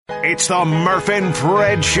It's the Murph and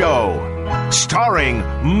Fred Show, starring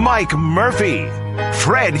Mike Murphy,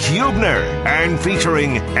 Fred Hubner, and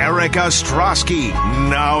featuring Eric Ostrowski.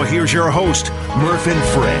 Now here's your host, Murph and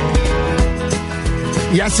Fred.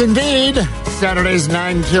 Yes, indeed. Saturdays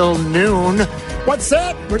 9 till noon. What's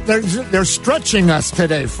that? They're stretching us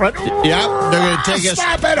today, Fred. Yeah, they're going to take us.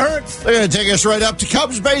 Stop! It hurts. They're going to take us right up to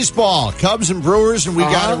Cubs baseball, Cubs and Brewers, and we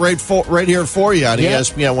got it right here for you on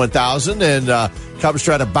ESPN 1000. And Cubs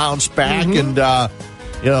try to bounce back, and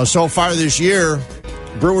so far this year,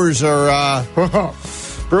 Brewers are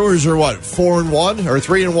what, 4-1 or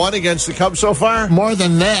 3-1 against the Cubs so far? More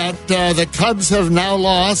than that, the Cubs have now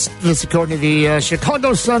lost. This according to the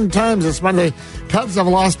Chicago Sun-Times this Monday. Cubs have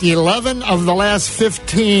lost 11 of the last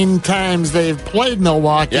 15 times they've played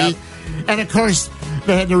Milwaukee. Yep. And, of course,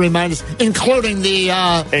 they had to remind us, including the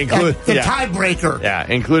tiebreaker. Yeah,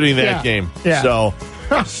 including that game. Yeah. So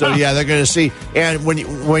they're going to see. And when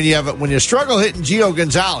you struggle hitting Gio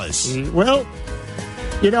Gonzalez. Well,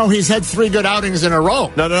 he's had 3 good outings in a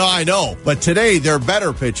row. No, I know. But today, they're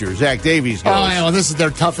better pitchers. Zach Davies goes. This is their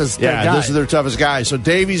toughest guy. Yeah, this is their toughest guy. So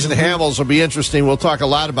Davies and Hamels will be interesting. We'll talk a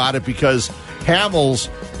lot about it because Hamels,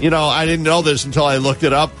 I didn't know this until I looked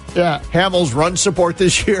it up. Yeah. Hamels' run support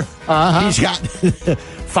this year. He's got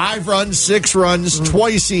 5 runs, 6 runs,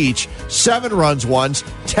 twice each, 7 runs once,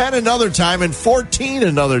 10 another time, and 14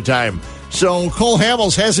 another time. So Cole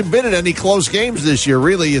Hamels hasn't been in any close games this year,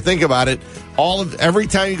 really, you think about it. Every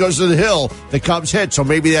time he goes to the hill, the Cubs hit, so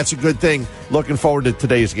maybe that's a good thing. Looking forward to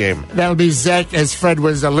today's game. That'll be Zach, as Fred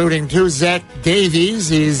was alluding to, Zach Davies.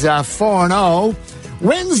 He's 4-0.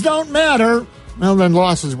 Wins don't matter. Well, then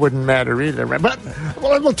losses wouldn't matter either. Right? But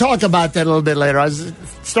we'll talk about that a little bit later. I was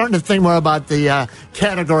starting to think more about the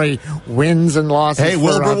category wins and losses. Hey,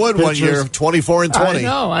 Wilbur Wood one year,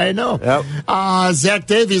 24-20. I know. Yep. Zach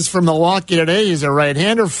Davies from Milwaukee today. He's a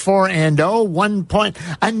right-hander,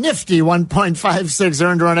 4-0, a nifty 1.56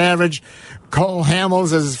 earned run average. Cole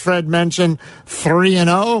Hamels, as Fred mentioned,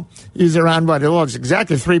 3-0. He's around it's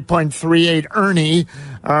exactly 3.38 Ernie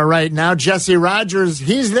right now. Jesse Rogers,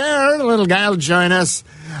 he's there. The little guy will join us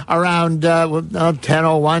around 10:01,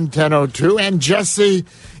 10:02. And Jesse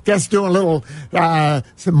gets doing a little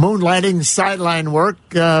some moonlighting sideline work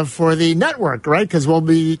for the network, right? Because we'll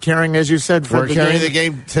be carrying, as you said, for we're carrying the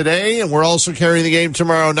game today, and we're also carrying the game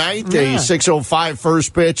tomorrow night. A 6:05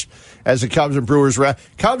 first pitch as the Cubs and Brewers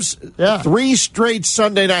Cubs 3 straight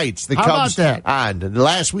Sunday nights. The Cubs about that? On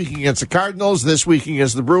last week against the Cardinals, this week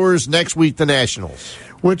against the Brewers, next week the Nationals.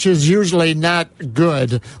 Which is usually not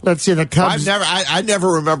good. Let's see, the Cubs. I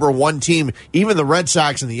never remember one team, even the Red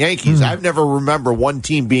Sox and the Yankees. I've never remember one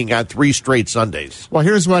team being on 3 straight Sundays. Well,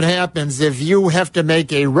 here's what happens if you have to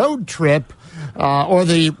make a road trip,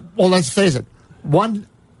 let's face it, 1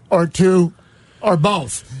 or 2 or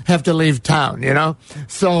both have to leave town,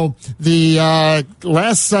 So the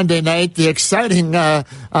last Sunday night, the exciting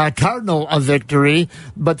Cardinal victory,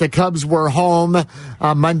 but the Cubs were home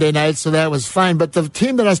Monday night, so that was fine. But the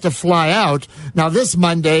team that has to fly out, now this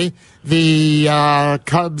Monday, the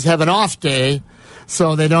Cubs have an off day,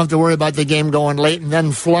 so they don't have to worry about the game going late and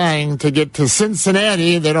then flying to get to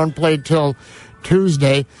Cincinnati. They don't play till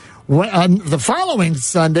Tuesday. The following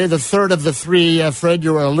Sunday, the third of the 3, Fred,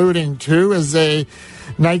 you were alluding to, is a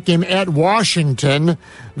night game at Washington,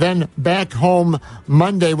 then back home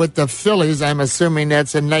Monday with the Phillies. I'm assuming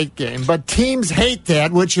that's a night game. But teams hate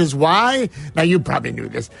that, which is why, now you probably knew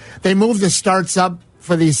this, they moved the starts up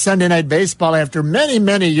for the Sunday night baseball after many,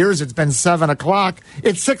 many years. It's been 7 o'clock.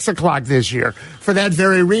 It's 6 o'clock this year for that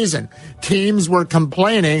very reason. Teams were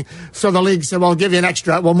complaining, so the league said, we'll give you an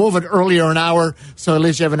extra. We'll move it earlier an hour, so at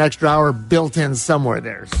least you have an extra hour built in somewhere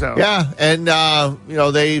there. So yeah, and,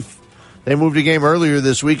 they moved the game earlier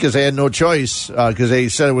this week because they had no choice because they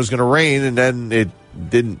said it was going to rain, and then it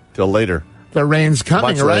didn't till later. The rain's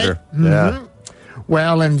coming, much right? Later. Yeah.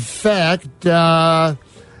 Well, in fact,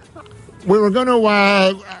 we were going to,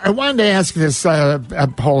 I wanted to ask this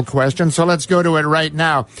poll question, so let's go to it right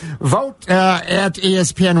now. Vote at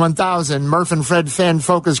ESPN 1000, Murph and Fred Fan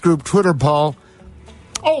Focus Group Twitter poll.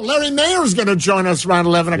 Oh, Larry Mayer's going to join us around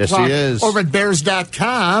 11 o'clock. Yes, he is. Over at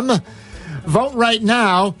Bears.com. Vote right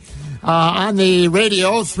now on the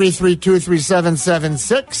radio,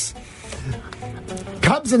 332-3776.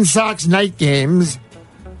 Cubs and Sox night games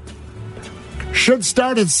should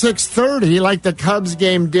start at 6:30 like the Cubs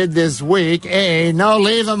game did this week. A, no,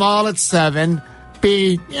 leave them all at 7.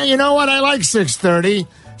 B, you know what, I like 6:30.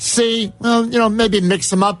 C, well, maybe mix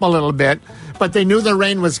them up a little bit. But they knew the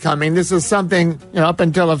rain was coming. This is something, up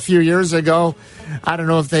until a few years ago, I don't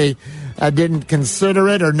know if they didn't consider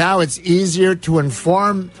it, or now it's easier to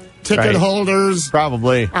inform ticket holders.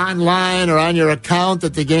 Probably. Online or on your account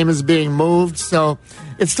that the game is being moved. So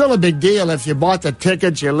it's still a big deal if you bought the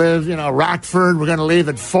tickets, you live, Rockford, we're going to leave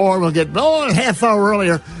at 4, we'll get a half hour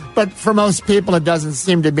earlier. But for most people, it doesn't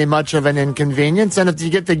seem to be much of an inconvenience. And if you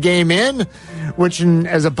get the game in,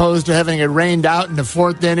 as opposed to having it rained out in the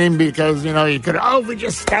fourth inning because, you could, we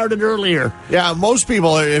just started earlier. Yeah, most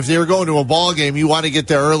people, if they're going to a ball game, you want to get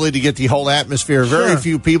there early to get the whole atmosphere. Very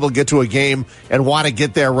few people get to a game and want to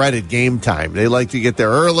get there right at game time. They like to get there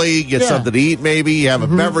early, get something to eat maybe, have a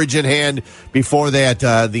beverage in hand before that,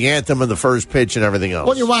 the anthem and the first pitch and everything else.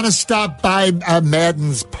 Well, you want to stop by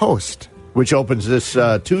Madden's Post. Which opens this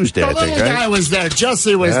Tuesday, I think, The right? guy was there.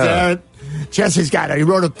 Jesse was there. Jesse's got it. He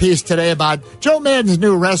wrote a piece today about Joe Madden's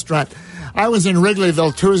new restaurant. I was in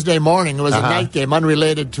Wrigleyville Tuesday morning. It was a night game,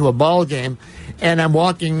 unrelated to a ball game. And I'm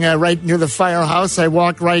walking right near the firehouse. I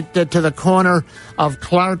walk right to the corner of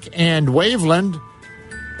Clark and Waveland.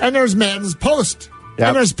 And there's Madden's Post. Yep.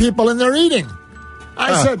 And there's people in there eating.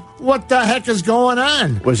 I said, what the heck is going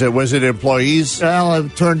on? Was it employees? Well,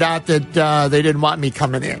 it turned out that they didn't want me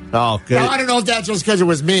coming in. Oh, good. Now, I don't know if that's just because it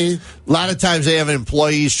was me. A lot of times they have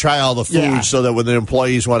employees try all the food so that when the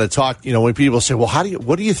employees want to talk, when people say, well,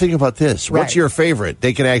 what do you think about this? What's your favorite?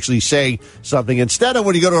 They can actually say something. Instead of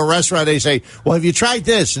when you go to a restaurant, they say, well, have you tried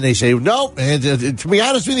this? And they say, nope. And to be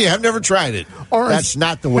honest with you, I've never tried it. That's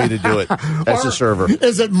not the way to do it as a server.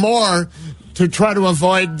 Is it more to try to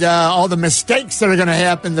avoid all the mistakes that are going to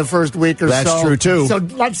happen the first week or so? That's true, too. So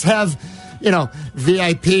let's have,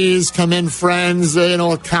 VIPs come in, friends,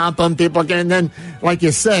 comp them, people again, and then, like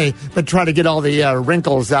you say, but try to get all the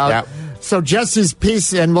wrinkles out. Yep. So Jesse's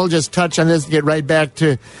piece, and we'll just touch on this and get right back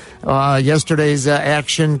to yesterday's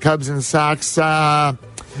action, Cubs and Sox.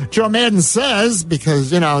 Joe Madden says, because,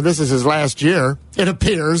 this is his last year, it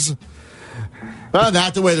appears. Well,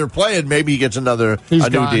 not the way they're playing. Maybe he gets a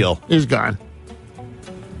new deal. He's gone.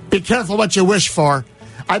 Be careful what you wish for.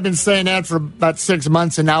 I've been saying that for about 6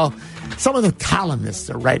 months, and now some of the columnists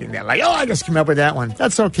are writing that. Like, I just came up with that one.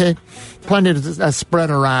 That's okay. Plenty to spread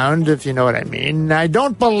around, if you know what I mean. I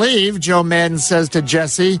don't believe, Joe Madden says to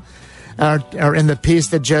Jesse, or in the piece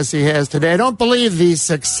that Jesse has today, I don't believe the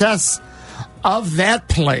success of that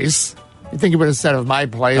place. You think he would have said of my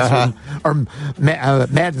place or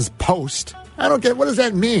Madden's Post. I don't get. What does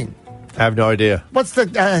that mean? I have no idea. What's the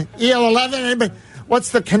EL11? Anybody?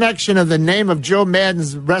 What's the connection of the name of Joe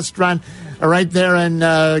Madden's restaurant right there in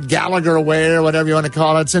Gallagher Way or whatever you want to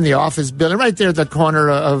call it? It's in the office building right there at the corner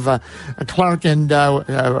of Clark and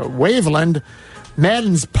Waveland.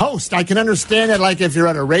 Madden's Post. I can understand it like if you're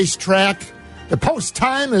at a racetrack. The post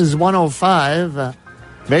time is 1:05.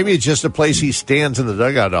 Maybe it's just a place he stands in the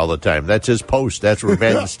dugout all the time. That's his post. That's where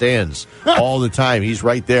Madden stands all the time. He's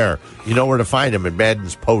right there. You know where to find him at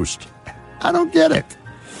Madden's Post. I don't get it.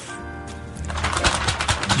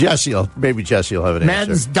 Maybe Jesse will have an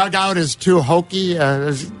Madden's answer. dugout is too hokey.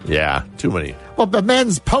 Yeah, too many. Well, but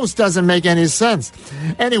Madden's Post doesn't make any sense.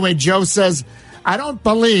 Anyway, Joe says, I don't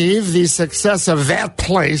believe the success of that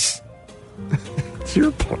place it's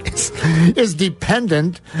your place, is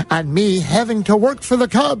dependent on me having to work for the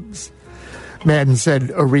Cubs. Madden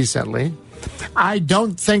said recently, I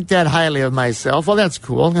don't think that highly of myself. Well, that's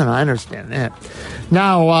cool. I understand that.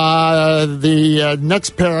 Now, the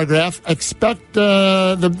next paragraph, expect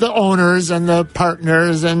the owners and the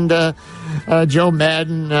partners and Joe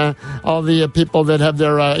Madden, all the people that have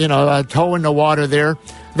their toe in the water there.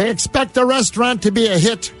 They expect the restaurant to be a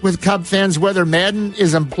hit with Cub fans, whether Madden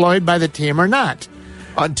is employed by the team or not.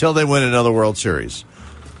 Until they win another World Series.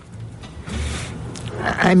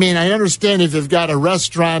 I mean, I understand if you've got a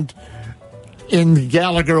restaurant in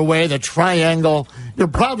Gallagher Way, the Triangle, you're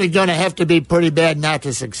probably going to have to be pretty bad not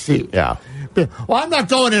to succeed. Yeah. Well, I'm not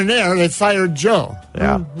going in there. They fired Joe.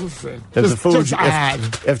 Yeah. We'll see. If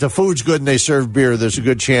the food's good and they serve beer, there's a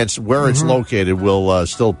good chance where it's located will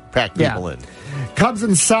still pack people in. Cubs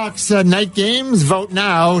and Sox night games, vote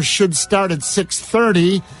now, should start at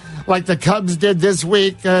 6:30 like the Cubs did this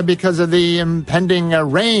week because of the impending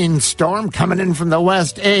rainstorm coming in from the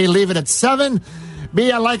west. A, leave it at 7.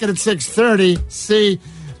 B, I like it at 6:30. C,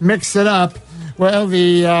 mix it up. Well,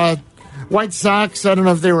 the White Sox, I don't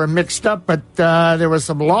know if they were mixed up, but there were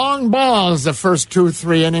some long balls the first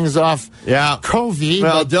 2-3 innings off Covey.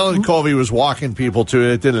 Well, Dylan Covey was walking people to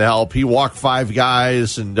it. It didn't help. He walked 5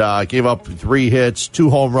 guys and gave up 3 hits, 2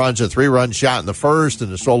 home runs, a 3-run shot in the first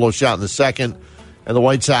and a solo shot in the second. And the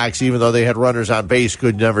White Sox, even though they had runners on base,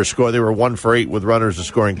 could never score. They were 1 for 8 with runners in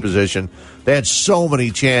scoring position. They had so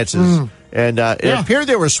many chances. And it appeared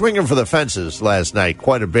they were swinging for the fences last night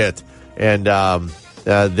quite a bit. And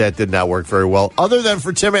that did not work very well, other than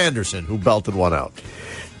for Tim Anderson, who belted one out.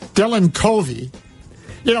 Dylan Covey.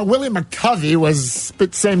 You know, Willie McCovey was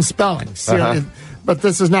same spelling. But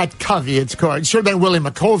this is not Covey, it's Covey. It should have been Willie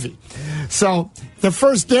McCovey. So, the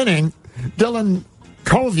first inning, Dylan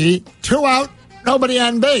Covey, 2 out, nobody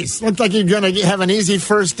on base. Looked like he's going to have an easy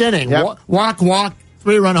first inning. Yep. Walk,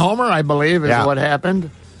 3-run homer, I believe, is what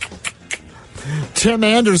happened. Tim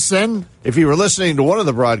Anderson. If you were listening to one of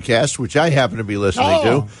the broadcasts, which I happen to be listening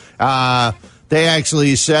to, they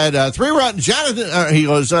actually said 3-run Jonathan. He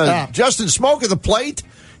goes Justin Smoke at the plate,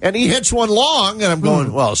 and he hits one long. And I'm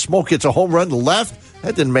going, well, Smoke hits a home run to left.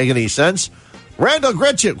 That didn't make any sense. Randall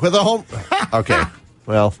Gritchick with a home. Okay,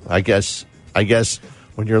 well, I guess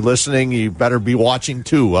when you're listening, you better be watching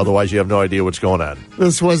too. Otherwise, you have no idea what's going on.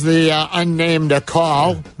 This was the unnamed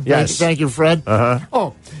call. Yes, thank you, Fred.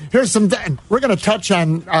 Oh, here's some. We're going to touch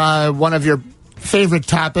on one of your favorite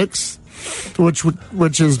topics,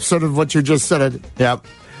 which is sort of what you just said. Yep.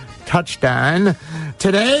 Touched on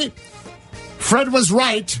today. Fred was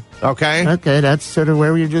right. Okay, that's sort of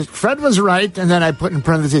where we just. Fred was right, and then I put in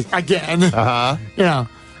parentheses again. You know,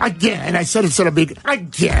 again. I said it sort of big.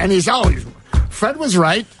 Again, he's always. Fred was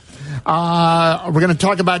right. We're going to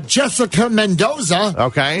talk about Jessica Mendoza.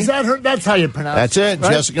 Okay, is that her? That's how you pronounce it. That's it,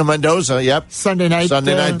 right? Jessica Mendoza. Yep. Sunday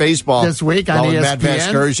night baseball this week on ESPN. Mad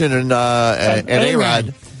Excursion and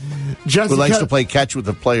A-Rod, who likes to play catch with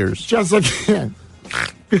the players. Jessica.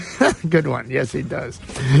 Good one. Yes, he does.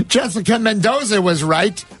 Jessica Mendoza was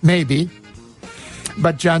right, maybe.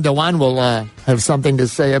 But John DeWan will have something to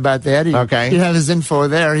say about that. Okay. You have his info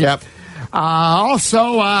there. Yep.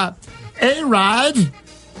 Also, A-Rod,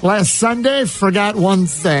 last Sunday, forgot one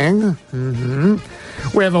thing.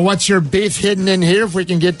 We have a What's Your Beef hidden in here, if we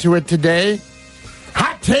can get to it today.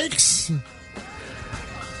 Hot takes.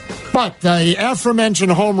 But the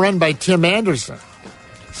aforementioned home run by Tim Anderson.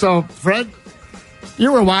 So, Fred,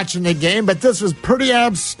 you were watching the game, but this was pretty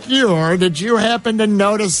obscure. Did you happen to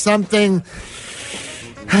notice something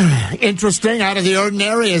interesting, out of the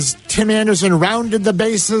ordinary, as Tim Anderson rounded the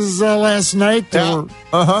bases last night? Yeah.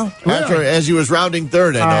 Really? As he was rounding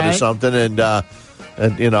third, I noticed something, and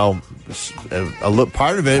you know,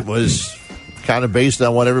 part of it was kind of based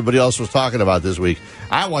on what everybody else was talking about this week.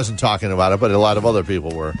 I wasn't talking about it, but a lot of other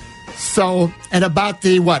people were. So, at about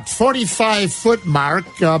the, 45-foot mark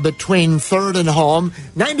between third and home,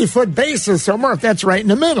 90-foot bases, so Murph, that's right in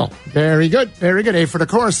the middle. Very good, A for the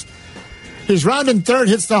course. He's rounding third,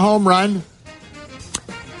 hits the home run,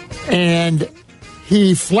 and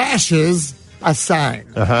he flashes a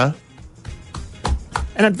sign. And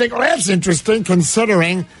I'm thinking, well, that's interesting,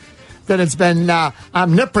 considering that it's been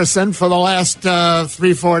omnipresent for the last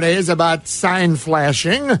 3-4 days about sign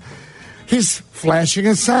flashing. He's flashing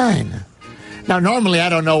a sign. Now, normally, I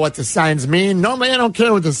don't know what the signs mean. Normally, I don't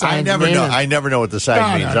care what the signs mean. I never know what the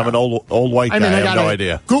sign means. I'm an old white guy. I have no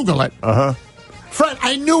idea. Google it. Fred,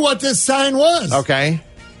 I knew what this sign was. Okay.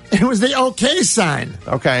 It was the OK sign.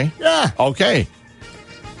 Okay. Yeah. Okay.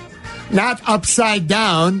 Not upside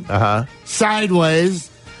down. Sideways.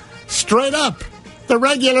 Straight up. The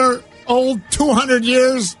regular old 200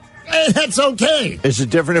 years. Hey, that's okay. Is it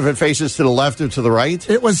different if it faces to the left or to the right?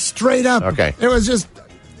 It was straight up. Okay. It was just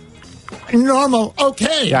normal.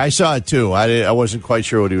 Okay. Yeah, I saw it too. I wasn't quite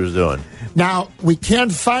sure what he was doing. Now, we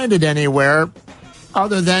can't find it anywhere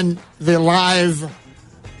other than the live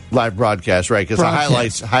broadcast, right? Because the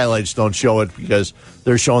highlights don't show it because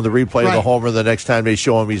they're showing the replay of the homer. The next time they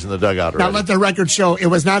show him, he's in the dugout already. Now, let the record show it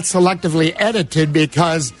was not selectively edited,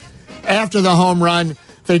 because after the home run,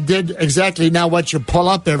 they did exactly now what you pull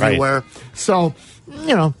up everywhere. Right. So,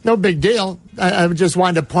 no big deal. I just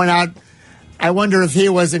wanted to point out, I wonder if he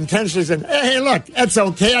was intentionally saying, hey, look, that's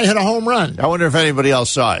okay. I hit a home run. I wonder if anybody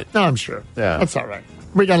else saw it. No, I'm sure. Yeah. That's all right.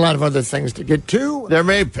 We got a lot of other things to get to. There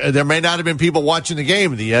may not have been people watching the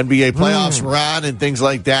game. The NBA playoffs were on and things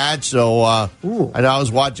like that. So, and I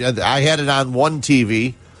was watching. I had it on one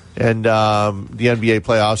TV, and the NBA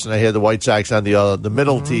playoffs, and I had the White Sox on the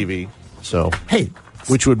middle TV. So, hey.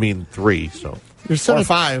 Which would mean 3, so. Or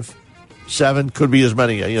 5, 7, could be as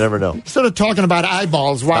many. You never know. Sort of talking about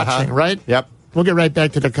eyeballs watching, right? Yep. We'll get right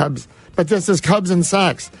back to the Cubs. But this is Cubs and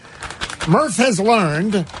Sox. Murph has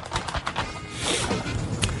learned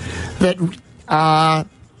that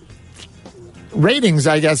ratings,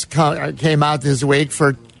 I guess, came out this week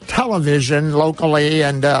for television locally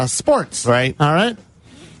and sports. Right. All right?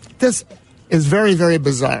 This is very, very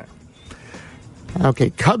bizarre. Okay,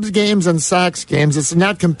 Cubs games and Sox games, it's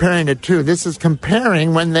not comparing the two. This is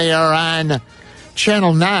comparing when they are on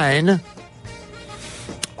Channel 9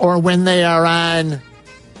 or when they are on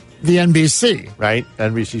the NBC. Right,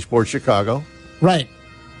 NBC Sports Chicago. Right.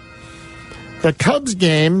 The Cubs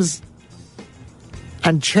games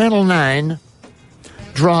on Channel 9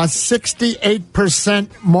 draw 68%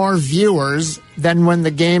 more viewers than when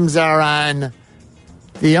the games are on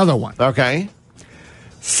the other one. Okay.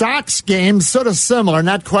 Sox games, sort of similar,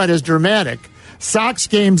 not quite as dramatic. Sox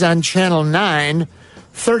games on Channel 9,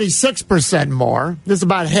 36% more. This is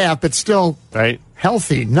about half, but still right.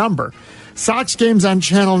 Healthy number. Sox games on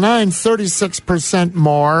Channel 9, 36%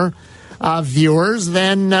 more viewers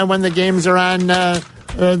than when the games are on the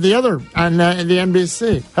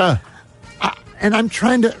NBC. Huh. And I'm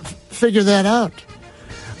trying to figure that out.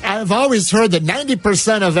 I've always heard that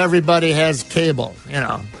 90% of everybody has cable,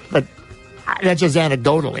 but that's just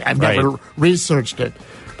anecdotally. I've never researched it.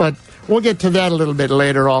 But we'll get to that a little bit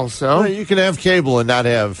later also. Well, you can have cable and not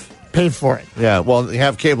have... Pay for it. Yeah, well, you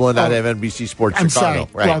have cable and not have NBC Sports I'm Chicago. Sorry.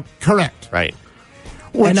 Right. Well, correct. Right.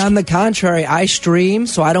 And on the contrary, I stream,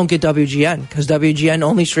 so I don't get WGN, because WGN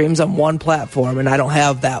only streams on one platform, and I don't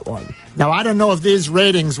have that one. Now, I don't know if these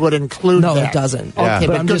ratings would include that. No, it doesn't. Yeah. Okay,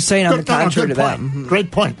 but I'm just saying on the contrary to point. them.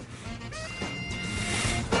 Great point.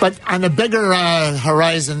 But on the bigger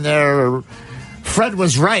horizon there, Fred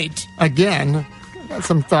was right again. Got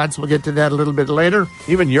some thoughts. We'll get to that a little bit later.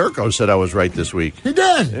 Even Yurko said I was right this week. He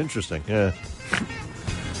did. Interesting, yeah.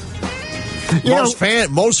 Most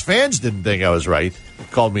fans didn't think I was right.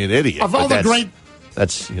 Called me an idiot. Of all the great...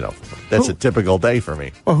 That's a typical day for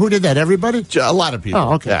me. Well, who did that? Everybody? A lot of people.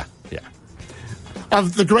 Oh, okay. Yeah.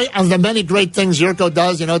 Of the many great things Yurko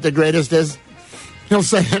does, you know what the greatest is? He'll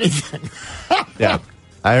say anything. Yeah.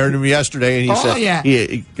 I heard him yesterday, and he said,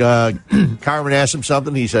 yeah. Carmen asked him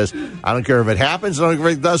something. He says, I don't care if it happens. I don't care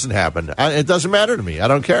if it doesn't happen. It doesn't matter to me. I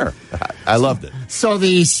don't care. I loved it. So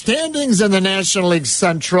the standings in the National League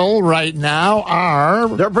Central right now are...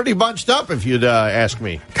 They're pretty bunched up, if you'd ask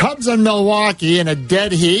me. Cubs and Milwaukee in a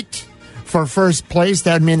dead heat for first place.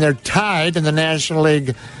 That would mean they're tied in the National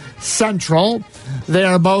League Central. They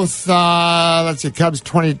are both, Cubs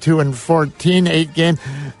 22-14, 8 games.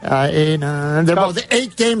 They're both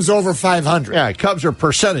 8 games over 500. Yeah, Cubs are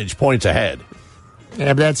percentage points ahead.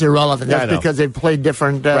 Yeah, but that's irrelevant. That's because they've played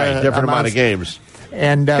different different amount of games.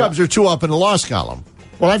 And Cubs are 2 up in the loss column.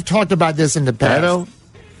 Well, I've talked about this in the past. I know.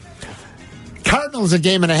 Cardinals a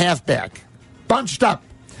game and a half back. Bunched up.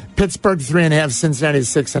 Pittsburgh 3.5, Cincinnati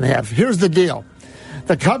 6.5. Here's the deal.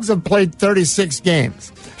 The Cubs have played 36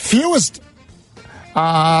 games. Fewest,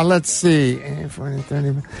 let's see.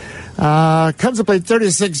 Cubs have played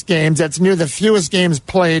 36 games. That's near the fewest games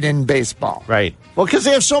played in baseball. Right. Well, because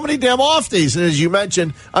they have so many damn off days. And as you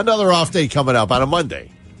mentioned, another off day coming up on a Monday.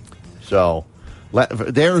 So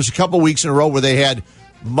there's a couple weeks in a row where they had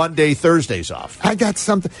Monday, Thursdays off. I got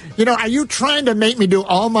something. Are you trying to make me do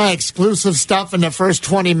all my exclusive stuff in the first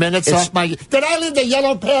 20 minutes off my... Did I leave the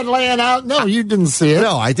yellow pad laying out? No, you didn't see it.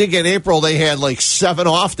 No, I think in April they had 7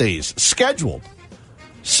 off days scheduled.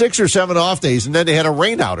 6 or 7 off days, and then they had a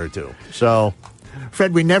rain out or 2. So...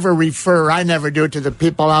 Fred, I never do it to the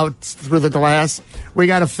people out through the glass. We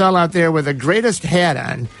got a fella out there with the greatest hat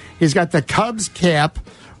on. He's got the Cubs cap,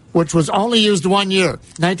 which was only used 1 year,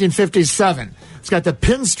 1957. It's got the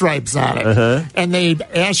pinstripes on it. And they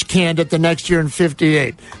ash canned it the next year in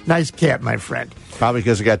 58. Nice cap, my friend. Probably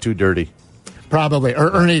because it got too dirty. Probably. Or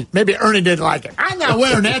Ernie didn't like it. I'm not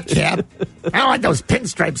wearing that cap. I don't like those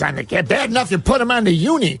pinstripes on the cap. Bad enough you put them on the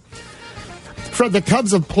uni. Fred, the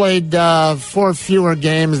Cubs have played 4 fewer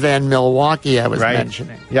games than Milwaukee, I was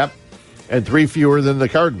mentioning. Yep. And 3 fewer than the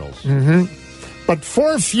Cardinals. But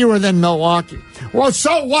 4 fewer than Milwaukee. Well,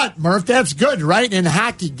 so what, Murph? That's good, right? In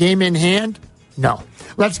hockey, game in hand? No.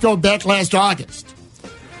 Let's go back last August.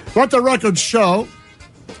 What the records show,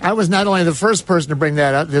 I was not only the first person to bring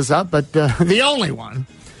this up, but the only one.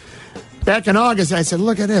 Back in August, I said,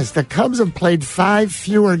 look at this. The Cubs have played 5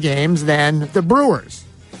 fewer games than the Brewers.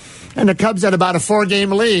 And the Cubs had about a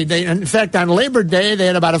 4-game lead. In fact, on Labor Day, they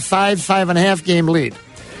had about a 5.5 game lead.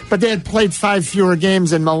 But they had played 5 fewer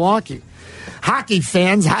games in Milwaukee. Hockey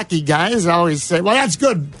fans, hockey guys always say, well, that's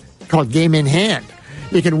good. Called game in hand.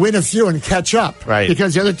 You can win a few and catch up. Right.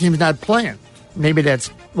 Because the other team's not playing. Maybe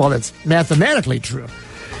that's mathematically true.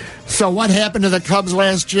 So what happened to the Cubs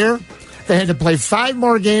last year? They had to play 5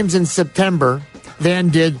 more games in September than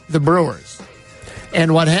did the Brewers.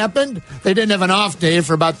 And what happened? They didn't have an off day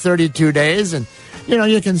for about 32 days. And,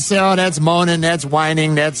 you can say, oh, that's moaning, that's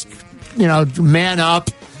whining, that's, man up.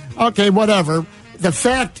 Okay, whatever. The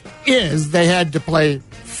fact is they had to play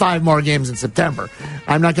 5 more games in September.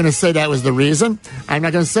 I'm not going to say that was the reason. I'm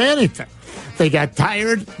not going to say anything. They got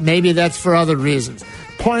tired. Maybe that's for other reasons.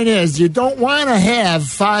 Point is, you don't want to have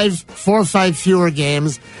 4 or 5 fewer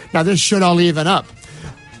games. Now, this should all even up.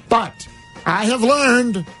 But I have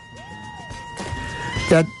learned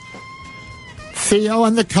that Theo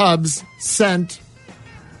and the Cubs sent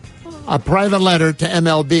a private letter to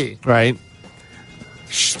MLB. Right.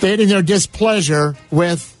 Stating their displeasure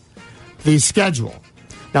with the schedule.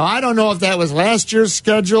 Now, I don't know if that was last year's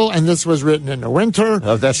schedule and this was written in the winter.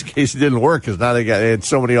 Well, if that's the case, it didn't work because now they had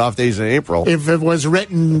so many off days in April. If it was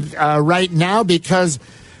written right now, because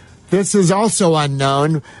this is also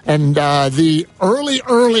unknown, and the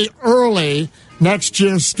early next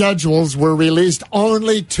year's schedules were released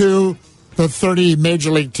only to the 30 major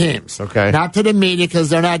league teams. Okay. Not to the media because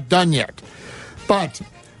they're not done yet. But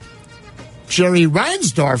Jerry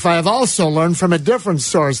Reinsdorf, I have also learned from a different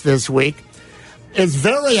source this week, is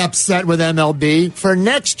very upset with MLB for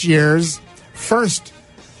next year's first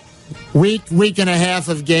week and a half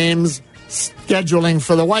of games scheduling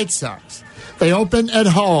for the White Sox. They open at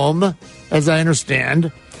home, as I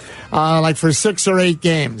understand, like for 6 or 8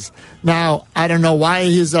 games. Now, I don't know why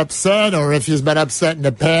he's upset or if he's been upset in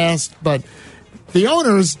the past, but the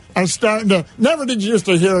owners are starting to. Never did you used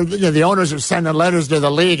to hear the owners are sending letters to the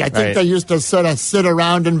league. I think they used to sort of sit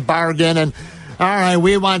around and bargain and, all right,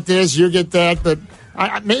 we want this, you get that, but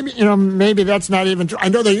maybe that's not even true. I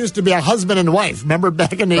know there used to be a husband and wife. Remember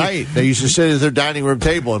back in the right? They used to sit at their dining room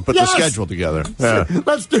table and put the schedule together. Yeah.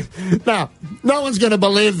 Let's do now. No one's going to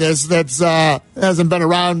believe this. That's hasn't been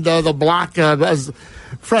around the block. As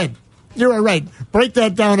Fred, you were right. Break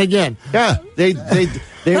that down again. Yeah, they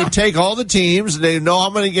would take all the teams. They know how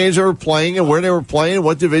many games they were playing and where they were playing,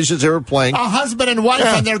 what divisions they were playing. A husband and wife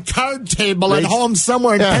on their card table at home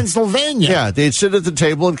somewhere in Pennsylvania. Yeah, they'd sit at the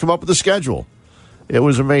table and come up with a schedule. It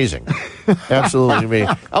was amazing. Absolutely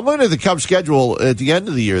amazing. I'm looking at the Cubs schedule at the end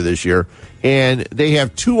of the year this year, and they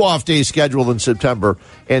have 2 off days scheduled in September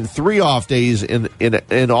and 3 off days in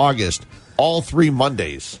August, all 3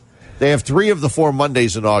 Mondays. They have 3 of the 4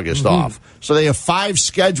 Mondays in August off. So they have 5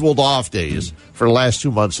 scheduled off days for the last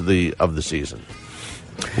 2 months of the season.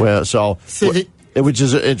 Well, which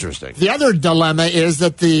is interesting. The other dilemma is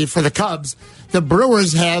that for the Cubs, the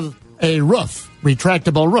Brewers have a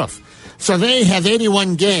retractable roof. So they have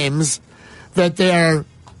 81 games that they are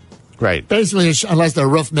basically, unless their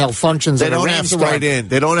roof malfunctions. They don't have to write in.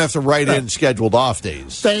 They don't have to write in scheduled off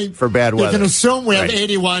days for bad weather. You can assume we have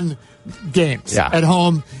 81 games at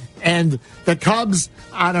home. And the Cubs,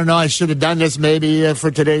 I don't know, I should have done this maybe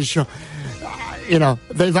for today's show.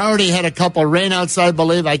 They've already had a couple rainouts, I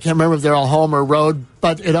believe. I can't remember if they're all home or road,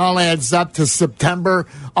 but it all adds up to September,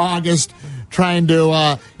 August, trying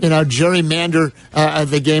to, gerrymander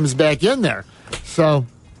the games back in there. So,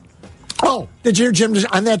 did you hear Jim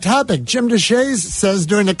on that topic? Jim DeShays says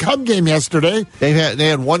during the Cub game yesterday. They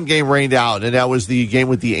had one game rained out, and that was the game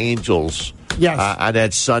with the Angels. Yes. On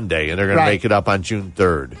that Sunday, and they're going to make it up on June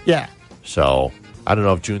 3rd. Yeah. So, I don't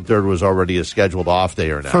know if June 3rd was already a scheduled off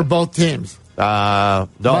day or not. For both teams. No,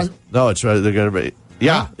 it's they're going to be.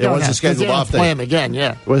 Yeah, it was a scheduled off day. Play them again,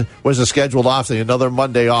 yeah. Was a scheduled off day, another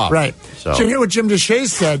Monday off. Right. So you hear what Jim DeShays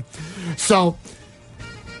said? So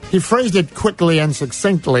he phrased it quickly and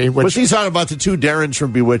succinctly. Was he talking about the 2 Darrens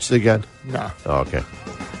from Bewitched again? No. Oh, okay.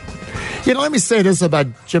 Let me say this about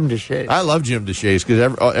Jim DeShays. I love Jim DeShays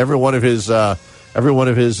because every one of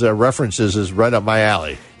his references is right up my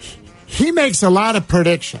alley. He makes a lot of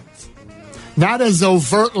predictions, not as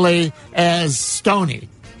overtly as Stoney,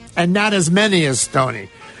 and not as many as Stoney.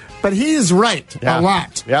 But he's right a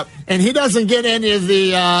lot. Yep. And he doesn't get any of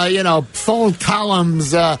the, full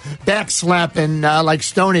columns backslapping like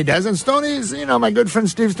Stoney does. And Stoney's, my good friend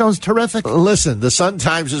Steve Stone's terrific. Listen, the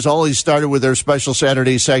Sun-Times has only started with their special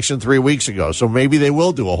Saturday section 3 weeks ago. So maybe they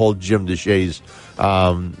will do a whole Jim DeShays,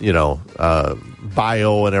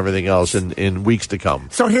 bio and everything else in weeks to come.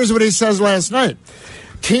 So here's what he says last night.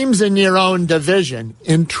 Teams in your own division,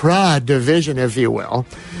 intra-division, if you will,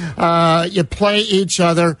 you play each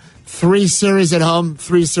other 3 series at home,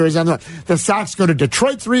 3 series on the road. The Sox go to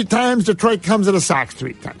Detroit 3 times. Detroit comes to the Sox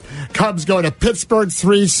 3 times. Cubs go to Pittsburgh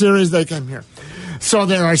 3 series. They come here. So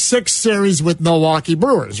there are 6 series with Milwaukee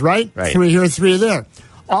Brewers, right? 3 here, 3 there.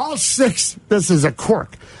 All 6, this is a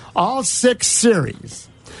quirk, all 6 series,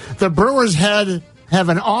 the Brewers have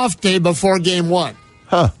an off day before Game 1.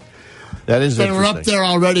 Huh. That is They were up there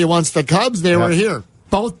already once the Cubs, they were here.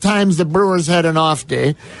 Both times the Brewers had an off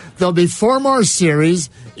day. There'll be 4 more series.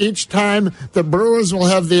 Each time the Brewers will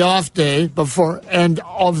have the off day before, and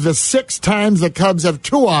of the 6 times the Cubs have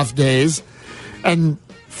 2 off days, and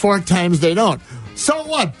 4 times they don't. So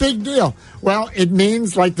what? Big deal. Well, it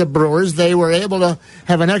means, like the Brewers, they were able to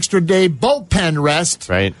have an extra day bullpen rest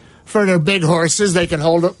for their big horses. They can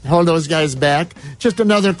hold those guys back. Just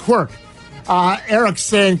another quirk. Eric's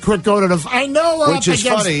saying, quick go to the... I know we're which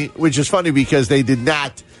is funny because they did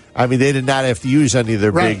not I mean, they did not have to use any of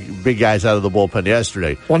their big guys out of the bullpen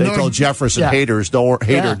yesterday. Well, they told Jefferson haters, don't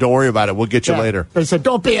worry about it. We'll get you later. They said,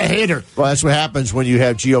 don't be a hater. Well, that's what happens when you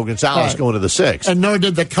have Gio Gonzalez going to the 6th. And nor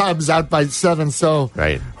did the Cubs out by 7. So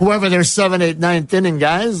whoever their 7th, 8th, 9th inning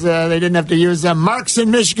guys, they didn't have to use them. Mark's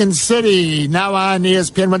in Michigan City, now on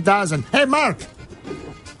ESPN 1000. Hey, Mark.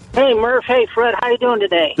 Hey, Murph. Hey, Fred. How you doing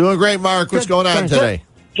today? Doing great, Mark. What's going on today?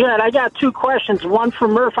 Good. I got 2 questions. One for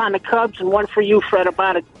Murph on the Cubs and one for you, Fred,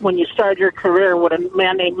 about it when you started your career with a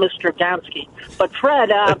man named Mr. Gonski. But, Fred,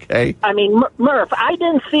 Murph, I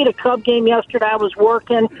didn't see the Cub game yesterday. I was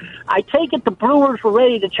working. I take it the Brewers were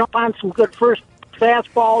ready to jump on some good first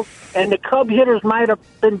fastballs, and the Cub hitters might have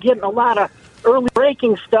been getting a lot of early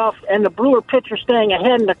breaking stuff, and the Brewer pitcher staying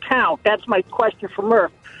ahead in the count. That's my question for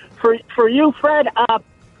Murph. For you, Fred,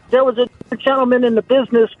 there was a gentleman in the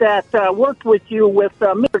business that worked with you with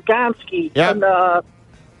Mr. Gonski. Yep.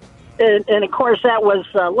 And, of course, that was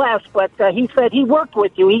Les, but he said he worked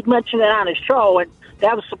with you. He mentioned it on his show, and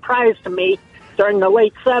that was a surprise to me during the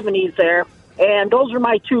late 70s there. And those are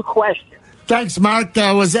my 2 questions. Thanks, Mark.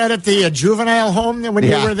 Was that at the juvenile home when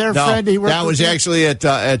you were there, Fred? That was actually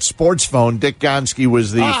at Sports Phone. Dick Gonski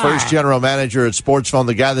was the first general manager at Sports Phone,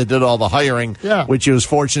 the guy that did all the hiring, which he was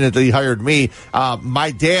fortunate that he hired me.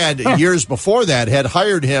 My dad, years before that, had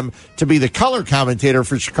hired him to be the color commentator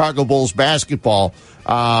for Chicago Bulls basketball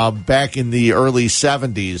back in the early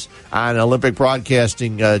 70s on Olympic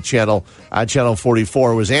Broadcasting Channel, on Channel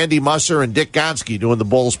 44. It was Andy Musser and Dick Gonski doing the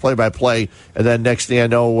Bulls play-by-play. And then next thing I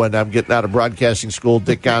know, when I'm getting out of broadcasting school,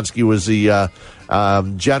 Dick Gonski was the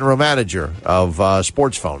general manager of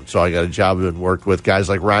Sports Phone. So I got a job and worked with guys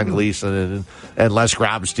like Ron Gleason and Les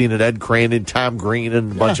Grobstein and Ed Crane and Tom Green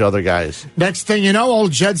and a bunch of other guys. Next thing you know,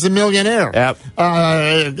 old Jed's a millionaire. Yep.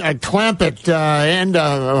 Clampett and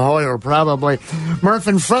Hoyer probably. Murph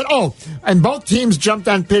and Fred. Oh, and both teams jumped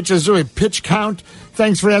on pitches. Really, pitch count,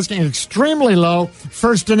 thanks for asking, extremely low.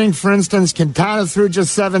 First inning, for instance, Quintana threw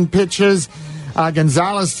just 7 pitches.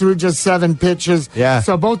 Gonzalez threw just 7 pitches. Yeah.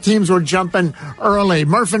 So both teams were jumping early.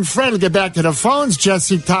 Murph and Fred will get back to the phones.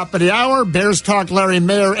 Jesse, top of the hour. Bears talk Larry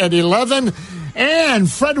Mayer at 11. And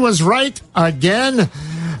Fred was right again.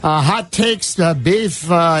 Hot takes, beef,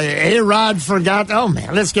 A-Rod forgot. Oh,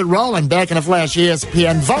 man, let's get rolling. Back in a flash,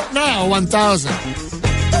 ESPN. Vote now, 1000. Okay,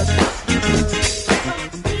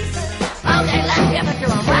 let's give it to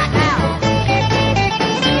him right now.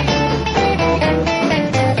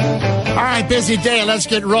 All right, busy day. Let's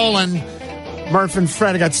get rolling. Murph and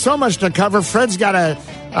Fred, I got so much to cover. Fred's got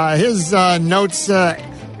his notes,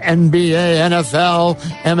 NBA, NFL,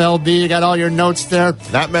 MLB. You got all your notes there.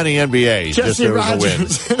 Not many NBA. Jesse just there was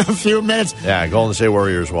Rogers a win. In a few minutes. Yeah, Golden State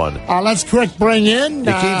Warriors won. Let's quick bring in.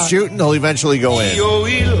 He keeps shooting, he'll eventually go in.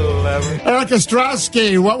 Eric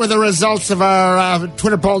Ostrowski, what were the results of our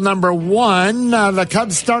Twitter poll number 1? The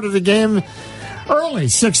Cubs started the game early,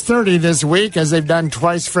 6:30 this week, as they've done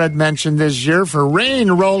twice, Fred mentioned this year, for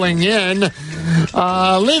rain rolling in.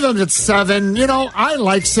 Leave them at 7. You know, I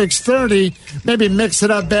like 6:30. Maybe mix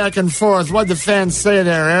it up back and forth. What'd the fans say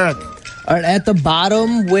there, Eric? All right, at the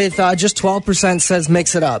bottom, with just 12% says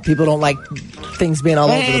mix it up. People don't like things being all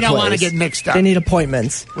over the place. They don't want to get mixed up. They need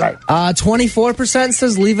appointments. Right. 24%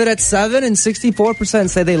 says leave it at 7, and 64%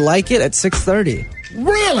 say they like it at 6:30.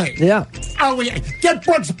 Really? Yeah. Oh, get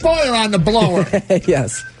Brooks Boyer on the blower.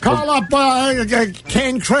 Yes. Call up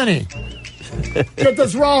Kane Crenny. Get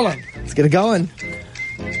this rolling. Let's get it going.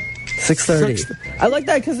 6:30. I like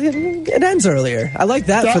that because it ends earlier. I like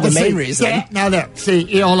that for the main reason. Now there. See,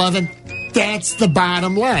 E11, that's the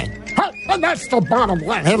bottom line. And that's the bottom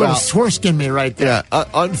line. Hey, little Swirskin me right there. Yeah,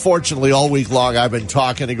 unfortunately, all week long I've been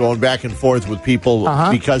talking and going back and forth with people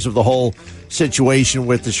because of the whole situation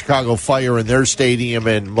with the Chicago Fire and their stadium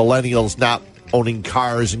and millennials not owning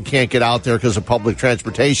cars and can't get out there because of public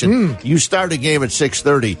transportation. You start a game at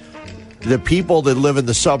 6:30. The people that live in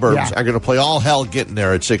the suburbs are going to play all hell getting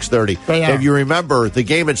there at 6:30. If you remember, the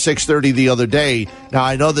game at 6:30 the other day, now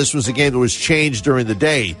I know this was a game that was changed during the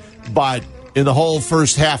day, but in the whole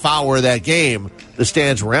first half hour of that game, the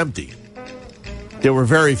stands were empty. There were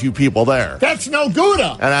very few people there. That's no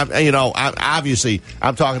Gouda. And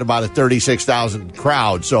I'm talking about a 36,000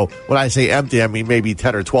 crowd. So when I say empty, I mean maybe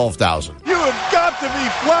 10 or 12,000. You have got to be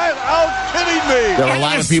flat out kidding me. There were a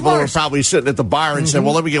lot of people who were probably sitting at the bar and said,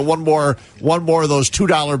 "Well, let me get one more of those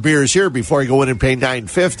 $2 beers here before I go in and pay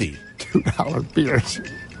 $9.50." $2 beers.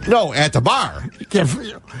 No, at the bar.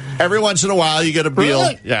 Every once in a while, you get a bill.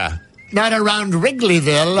 Really? Yeah. Not around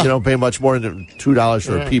Wrigleyville. You don't pay much more than $2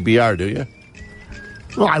 for a PBR, do you?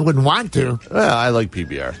 Well, I wouldn't want to. Well, I like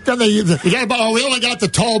PBR. Then we only got the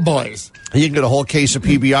tall boys. You can get a whole case of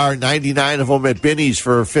PBR, 99 of them at Binny's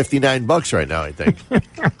for $59 right now, I think.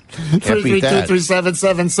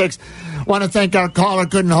 332-3776. Want to thank our caller,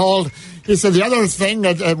 couldn't hold. He said the other thing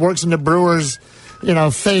that works in the Brewers'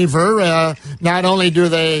 favor, not only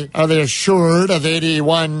are they assured of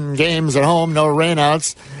 81 games at home, no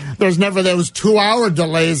rainouts, there's never those 2-hour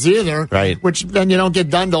delays either, right? Which then you don't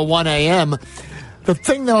get done till 1 a.m. The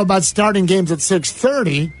thing, though, about starting games at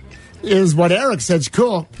 6:30 is what Eric said. It's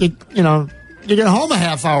cool. You get home a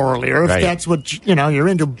half hour earlier if that's what you're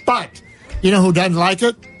into. But you know who doesn't like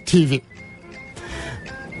it? TV.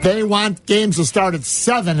 They want games to start at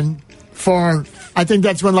 7 for. I think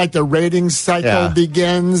that's when the ratings cycle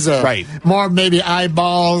begins. Right. More maybe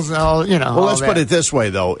eyeballs. Well, let's put it this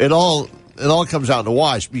way, though. It all comes out in the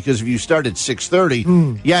wash because if you start at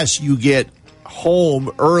 6:30, yes, you get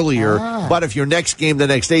home earlier, but if your next game the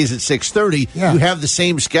next day is at 6:30, you have the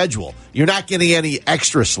same schedule. You're not getting any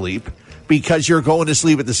extra sleep because you're going to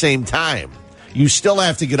sleep at the same time. You still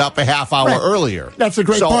have to get up a half hour earlier. That's a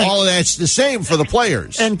great point. So all of that's the same for the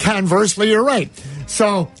players. And conversely, you're right.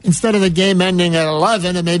 So instead of the game ending at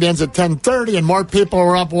 11, it maybe ends at 10:30, and more people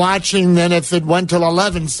are up watching than if it went till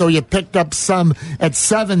 11. So you picked up some at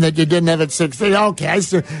 7 that you didn't have at 6:30. Okay, I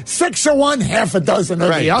see 6 of one, half a dozen of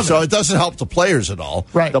the other. So it doesn't help the players at all.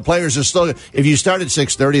 Right. The players are still. If you start at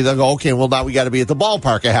 6:30, they'll go, okay, well now we got to be at the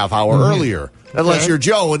ballpark a half hour earlier. Unless you're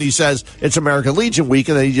Joe and he says it's American Legion week,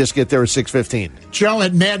 and then you just get there at 6:15. Joe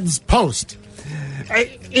at Madden's Post.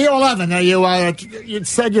 E11, are you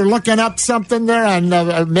said you're looking up something there on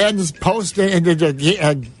Madden's Post, and did you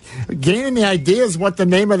gain any ideas what the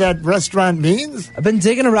name of that restaurant means? I've been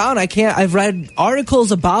digging around. I've read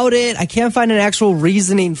articles about it. I can't find an actual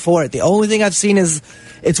reasoning for it. The only thing I've seen is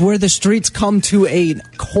it's where the streets come to a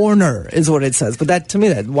corner, is what it says. But that, to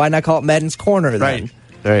me, why not call it Madden's Corner then? Right.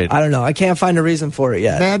 I don't know. I can't find a reason for it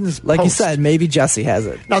yet. Madden's like Post. You said, maybe Jesse has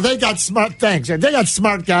it. Now, they got smart things. They got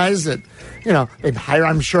smart guys that, they'd hire,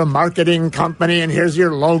 I'm sure, a marketing company, and here's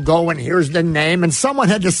your logo, and here's the name, and someone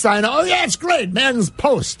had to sign, oh, yeah, it's great, Madden's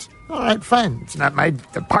Post. All right, fine. It's not my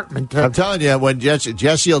department. I'm telling you, when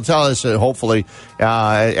Jesse will tell us, hopefully,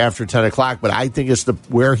 after 10 o'clock, but I think it's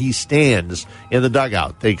where he stands in the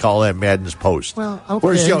dugout. They call that Madden's Post. Well, okay.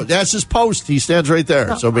 Where's Joe? That's his post. He stands right there.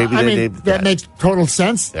 No, so maybe they named that makes total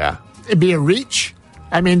sense. Yeah. It'd be a reach.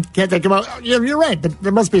 I mean, can't they come out? You're right, but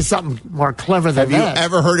there must be something more clever than that. Have you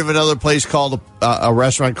ever heard of another place called a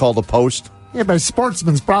restaurant called the Post? Yeah, but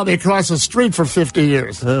Sportsman's probably across the street for 50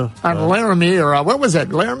 years. On Laramie, or what was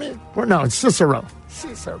it? Laramie? No, it's Cicero.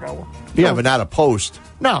 Yeah, but not a Post.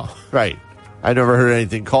 No. Right. I never heard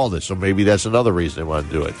anything called it, so maybe that's another reason they want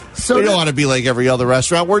to do it. So we don't want to be like every other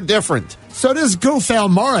restaurant. We're different. So this goof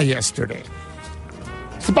Almora yesterday.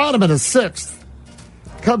 It's the bottom of the 6th.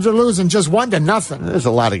 Cubs are losing just 1-0. There's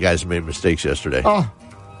a lot of guys who made mistakes yesterday. Oh,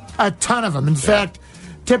 a ton of them. In fact,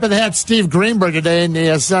 tip of the hat, Steve Greenberg today in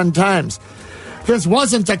the Sun-Times. This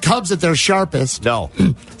wasn't the Cubs at their sharpest. No.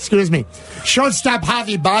 Excuse me. Shortstop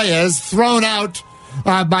Javi Baez thrown out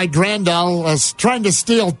by Grandal, trying to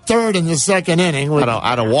steal third in the second inning.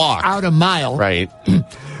 Out of walk. Out a mile. Right.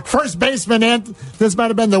 First baseman, this might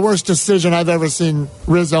have been the worst decision I've ever seen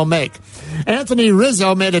Rizzo make. Anthony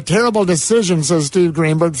Rizzo made a terrible decision, says Steve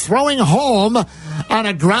Greenberg, throwing home on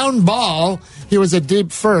a ground ball. He was a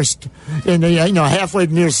deep first in the halfway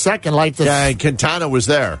near second, like the and Quintana was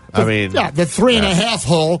there. the 3.5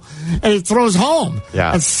 hole, and he throws home.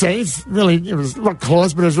 Yeah, it's safe. Really, it was a little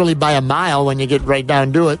close, but it was really by a mile when you get right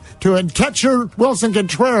down to it. And catcher Wilson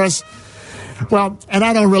Contreras. Well, and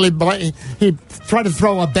I don't really blame. He tried to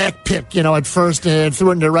throw a back pick, at first, and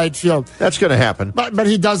threw it into right field. That's going to happen. But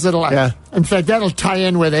he does it a lot. Yeah. In fact, that'll tie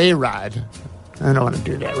in with A-Rod. I don't want to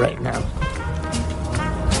do that right now.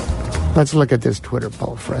 Let's look at this Twitter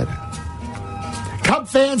poll, Fred. Cub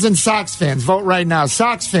fans and Sox fans, vote right now.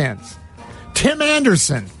 Sox fans. Tim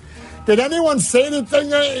Anderson. Did anyone say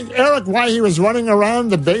anything, Eric, why he was running around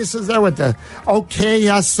the bases there with the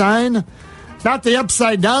okay sign? Not the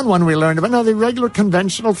upside down one we learned about. No, the regular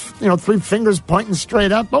conventional, 3 fingers pointing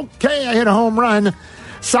straight up. Okay, I hit a home run.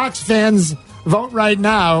 Sox fans, vote right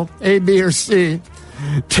now, A, B, or C.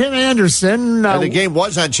 Tim Anderson. And the game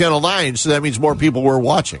was on Channel 9, so that means more people were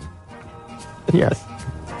watching. Yes.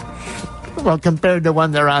 Well, compared to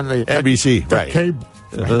when they're on the NBC, the right. Cable.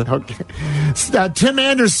 Okay. Tim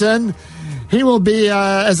Anderson, he will be,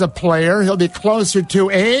 as a player, he'll be closer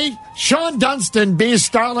to A, Sean Dunston, B,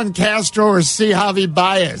 Starlin Castro, or C, Javi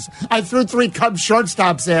Baez. I threw 3 Cubs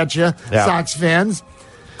shortstops at you, Sox fans.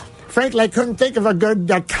 Frankly, I couldn't think of a good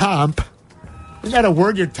comp. Isn't that a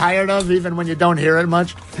word you're tired of, even when you don't hear it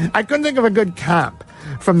much? I couldn't think of a good comp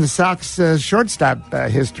from the Sox shortstop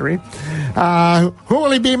history. Who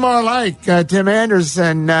will he be more like? Tim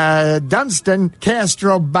Anderson, Dunston,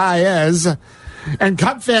 Castro, Baez. And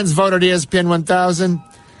Cub fans voted ESPN 1000.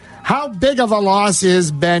 How big of a loss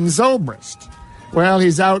is Ben Zobrist? Well,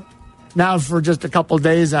 he's out now for just a couple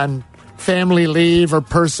days on family leave or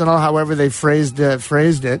personal, however they phrased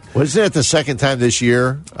it. Wasn't it the second time this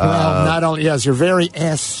year? Well, not only, yes, you're very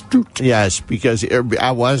astute. Yes, because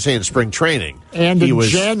I was saying spring training. And in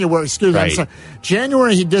January,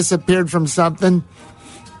 January he disappeared from something.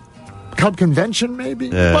 Cub convention, maybe?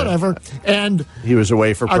 Whatever. And he was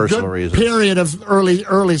away for personal reasons. Period of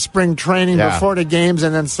early spring training before the games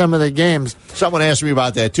and then some of the games. Someone asked me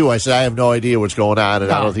about that, too. I said, I have no idea what's going on,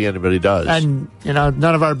 and I don't think anybody does. And, none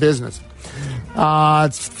of our business.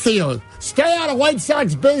 It's Theo. Stay out of White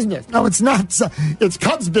Sox business. No, it's not. It's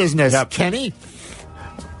Cubs business, Kenny.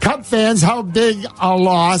 Cub fans, how big a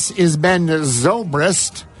loss is Ben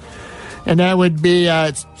Zobrist? And that would be,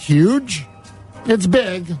 it's huge. It's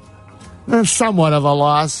big. Somewhat of a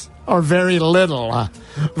loss, or very little.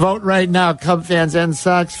 Vote right now, Cub fans and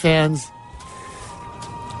Sox fans.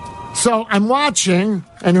 So I'm watching,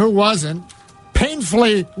 and who wasn't,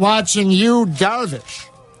 painfully watching Yu Darvish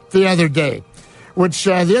the other day, which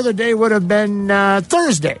the other day would have been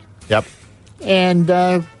Thursday. Yep.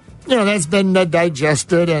 And, that's been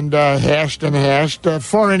digested and hashed and hashed.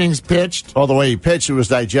 4 innings pitched. All the way he pitched, it was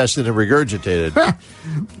digested and regurgitated.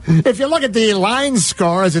 If you look at the line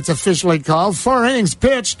score, as it's officially called, 4 innings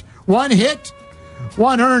pitched, 1 hit,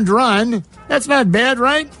 1 earned run. That's not bad,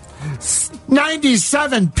 right?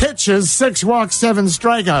 97 pitches, 6 walks, 7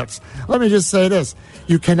 strikeouts. Let me just say this.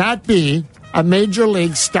 You cannot be a major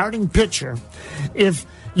league starting pitcher if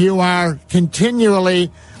you are continually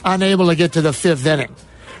unable to get to the 5th inning.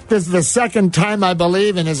 This is the second time, I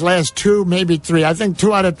believe, in his last 2, maybe 3. I think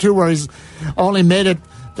 2 out of 2 where he's only made it,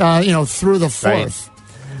 through the 4th. Right.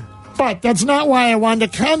 But that's not why I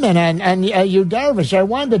wanted to comment on Yu Darvish. I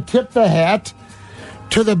wanted to tip the hat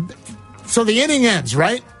to so the inning ends,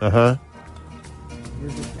 right? Uh-huh.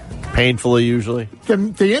 Painfully, usually.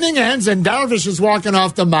 The inning ends, and Darvish is walking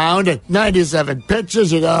off the mound at 97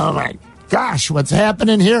 pitches. You go, oh, my gosh, what's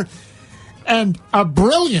happening here? And a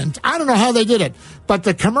brilliant, I don't know how they did it, but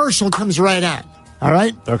the commercial comes right on, all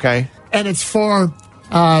right? Okay. And it's for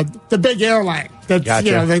the big airline.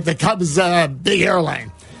 Gotcha. The Cubs' big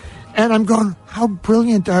airline. And I'm going, how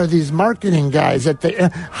brilliant are these marketing guys?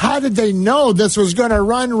 How did they know this was going to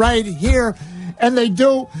run right here? And they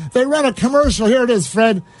do. They run a commercial. Here it is,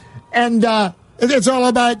 Fred. And it's all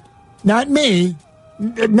about not me,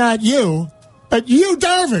 not you, but Yu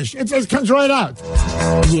Darvish. It comes right out.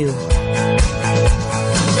 You.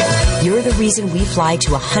 You're the reason we fly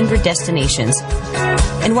to 100 destinations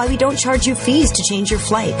and why we don't charge you fees to change your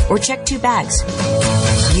flight or check 2 bags.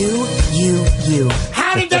 You.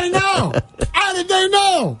 How did they know? How did they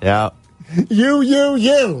know? Yeah. You.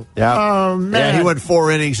 Yeah. Oh, man. Yeah, he went 4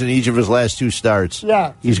 innings in each of his last 2 starts.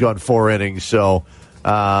 Yeah. He's gone 4 innings, so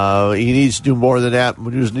he needs to do more than that.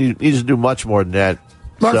 He needs to do much more than that.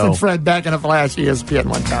 Murph and Fred back in a flash, ESPN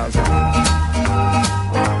 1000.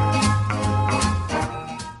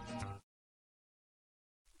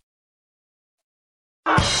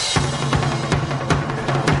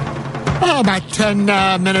 About 10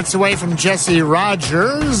 minutes away from Jesse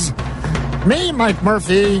Rogers. Me, Mike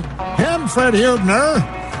Murphy. Him, Fred Hubner.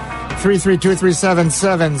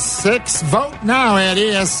 332-3776. Vote now at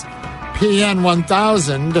ESPN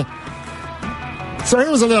 1000. So here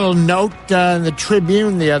was a little note in the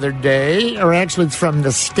Tribune the other day, or actually it's from the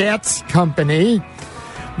Stats Company.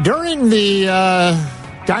 During the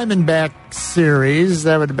Diamondback series,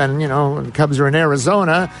 that would have been, when the Cubs were in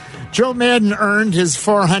Arizona, Joe Maddon earned his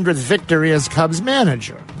 400th victory as Cubs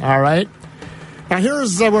manager. All right? Now,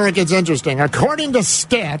 here's where it gets interesting. According to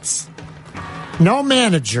Stats, no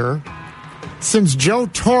manager since Joe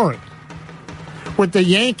Torre with the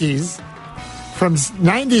Yankees from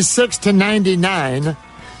 96 to 99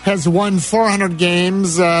 has won 400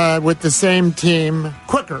 games with the same team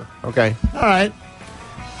quicker. Okay. All right.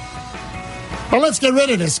 Well, let's get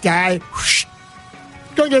rid of this guy.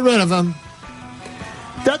 Go get rid of him.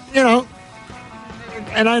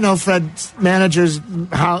 And I know Fred's managers,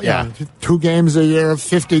 2 games a year,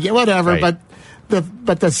 50, whatever, right.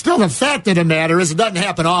 but still the fact of the matter is it doesn't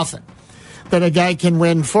happen often that a guy can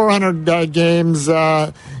win 400 games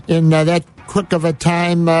in that quick of a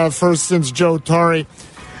time, first since Joe Torre.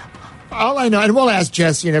 All I know, and we'll ask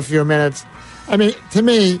Jesse in a few minutes, I mean, to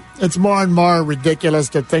me, it's more and more ridiculous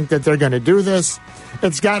to think that they're going to do this.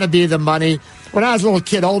 It's got to be the money. When I was a little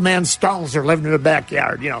kid, old man Stalzer lived in the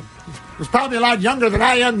backyard. He was probably a lot younger than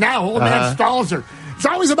I am now. Old man Stalzer. It's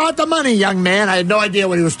always about the money, young man. I had no idea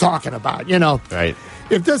what he was talking about. Right.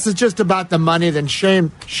 If this is just about the money, then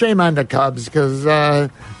shame on the Cubs, because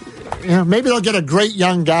maybe they'll get a great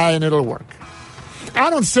young guy and it'll work. I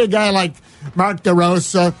don't see a guy like Mark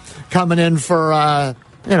DeRosa coming in for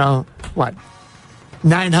what,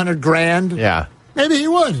 $900,000? Yeah. Maybe he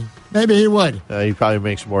would. He probably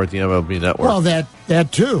makes more at the MLB Network. Well,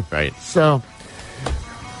 that too. Right. So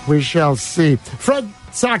we shall see. Fred,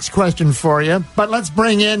 Sox question for you, but let's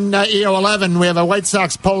bring in EO11. We have a White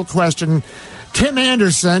Sox poll question. Tim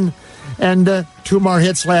Anderson, and 2 more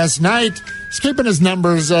hits last night. He's keeping his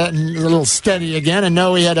numbers a little steady again. I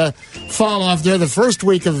know he had a fall off there the first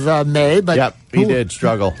week of May, but yep, he did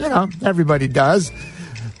struggle. Everybody does.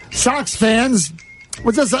 Sox fans,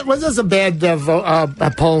 was this a bad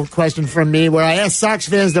poll question from me where I asked Sox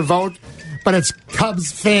fans to vote, but it's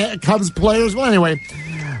Cubs players? Well, anyway,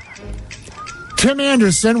 Tim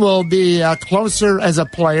Anderson will be closer as a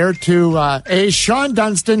player to A, Sean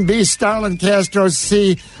Dunston, B, Starlin Castro,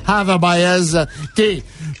 C, Javi Baez, D.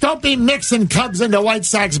 Don't be mixing Cubs into White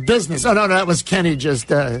Sox business. Oh, no, that was Kenny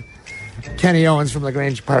Kenny Owens from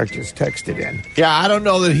LaGrange Park just texted in. Yeah, I don't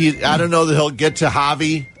know that he'll get to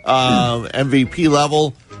Javi MVP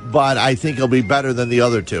level, but I think he'll be better than the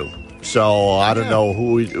other two. So I don't know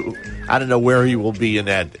I don't know where he will be in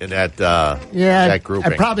that that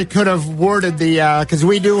grouping. I probably could have worded because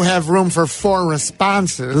we do have room for 4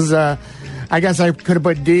 responses. I guess I could have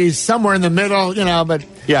put D somewhere in the middle, but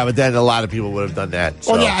yeah, but then a lot of people would have done that.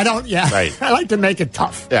 So. Well, yeah, I don't. Yeah, right. I like to make it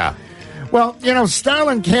tough. Yeah. Well,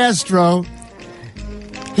 Starlin Castro,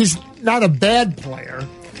 he's not a bad player.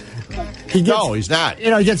 No, he's not.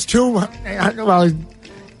 He gets 2. Well,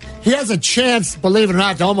 he has a chance, believe it or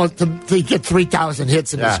not, to get 3,000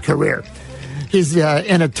 hits in his career. He's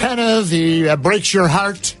inattentive. He breaks your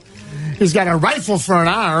heart. He's got a rifle for an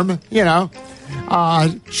arm,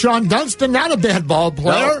 Sean Dunston, not a bad ball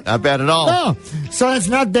player. No, not bad at all. No. So it's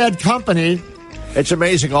not bad company. It's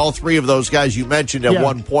amazing. All 3 of those guys you mentioned at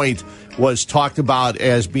one point was talked about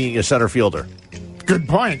as being a center fielder. Good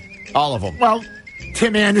point. All of them. Well,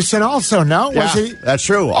 Tim Anderson also, no? Yeah, was he? That's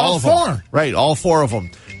true. All of 4. them. Right, all 4 of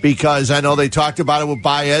them. Because I know they talked about it with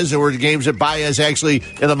Baez. There were games that Baez actually,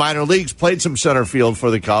 in the minor leagues, played some center field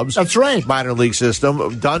for the Cubs. That's right. Minor league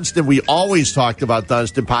system. Dunston, we always talked about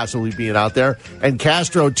Dunston possibly being out there. And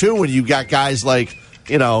Castro, too, when you got guys like,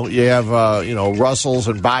 you have, Russells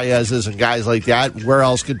and Baez's and guys like that. Where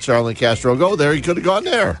else could Starlin Castro go there? He could have gone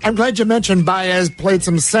there. I'm glad you mentioned Baez played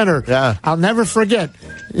some center. Yeah. I'll never forget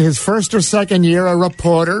his first or second year, a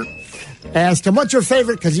reporter asked him, what's your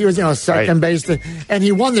favorite? Because he was, second base. And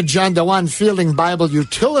he won the John DeWan Fielding Bible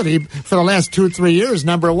Utility for the last 2-3 years,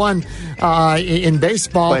 number 1 in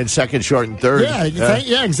baseball. Playing second, short, and third.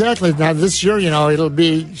 Yeah, exactly. Now, this year, it'll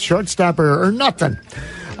be shortstop or nothing.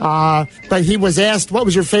 But he was asked, what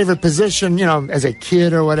was your favorite position, as a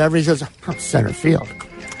kid or whatever? He says, center field.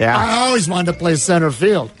 Yeah. I always wanted to play center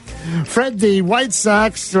field. Fred, the White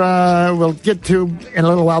Sox we'll get to in a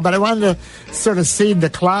little while, but I wanted to sort of seed the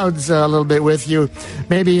clouds a little bit with you,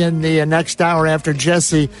 maybe in the next hour after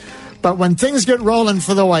Jesse. But when things get rolling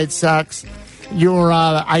for the White Sox, your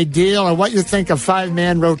ideal or what you think a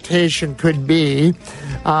 5-man rotation could be,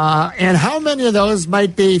 and how many of those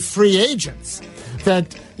might be free agents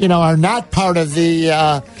that are not part of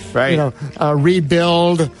the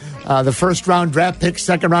rebuild. The first-round draft picks,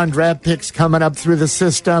 second-round draft picks coming up through the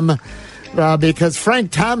system because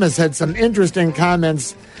Frank Thomas had some interesting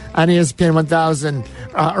comments on ESPN 1000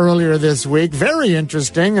 earlier this week. Very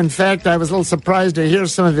interesting. In fact, I was a little surprised to hear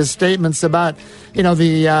some of his statements about,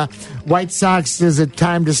 the White Sox. Is it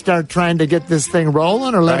time to start trying to get this thing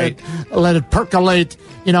rolling or let it percolate,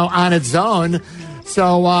 on its own?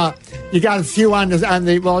 So you got a few on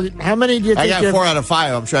the. Well, how many do you think? I got 4 out of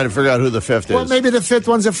 5. I'm trying to figure out who the 5th is. Well, maybe the 5th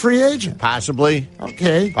one's a free agent. Possibly.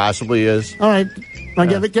 Okay. Possibly is. All right. Well,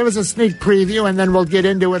 give us a sneak preview, and then we'll get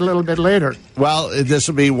into it a little bit later. Well, this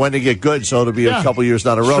will be when to get good, so it'll be a couple years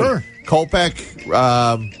down the road. Sure.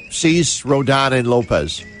 Kopech, Cease, Rodon, and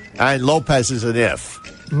Lopez. And Lopez is an if.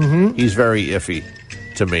 Mm-hmm. He's very iffy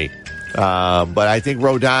to me. But I think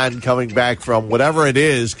Rodon coming back from whatever it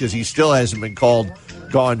is, because he still hasn't been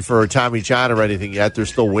gone for Tommy John or anything yet. They're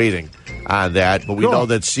still waiting on that. But we know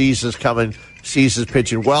that Cease is coming. Cease is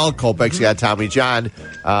pitching well. Kopech's got Tommy John.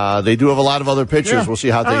 They do have a lot of other pitchers. Yeah. We'll see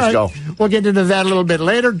how things go. We'll get into that a little bit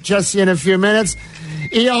later. Jesse in a few minutes.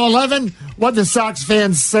 EO11, what the Sox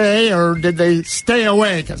fans say, or did they stay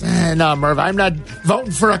away? Because, no, Murph, I'm not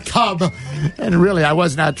voting for a Cub. And really, I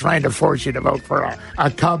was not trying to force you to vote for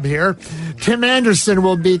a Cub here. Tim Anderson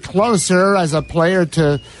will be closer as a player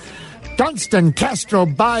to Dunston, Castro,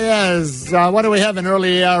 Baez. What do we have in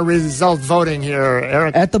early result voting here,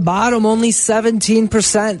 Eric? At the bottom, only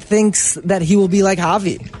 17% thinks that he will be like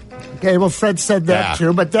Javi. Okay, well, Fred said that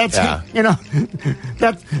too, but that's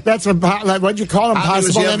that's what'd you call him?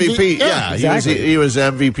 Possible he was the MVP. Yeah, exactly. he was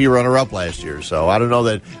MVP runner-up last year. So I don't know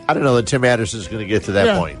that Tim Anderson's going to get to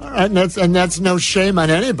that point. And that's no shame on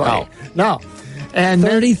anybody. No. And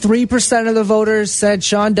 33% of the voters said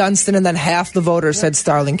Sean Dunston, and then half the voters said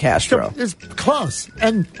Starlin Castro. It's close.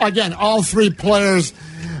 And again, all three players.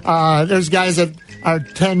 There's guys that are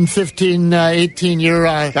 10, 15,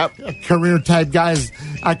 18-year career type guys.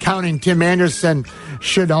 Counting Tim Anderson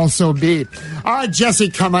should also be. All right, Jesse,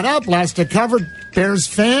 coming up. Last to cover, Bears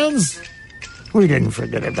fans. We didn't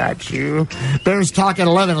forget about you. Bears Talk at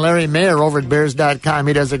 11. Larry Mayer over at Bears.com.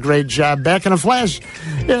 He does a great job. Back in a flash,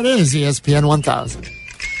 it is ESPN 1000.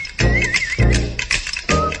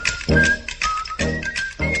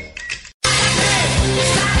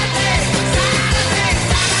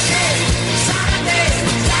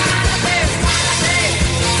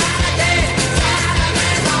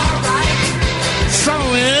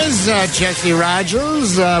 Jesse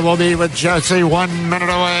Rogers will be with Jesse 1 minute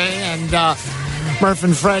away, and Murph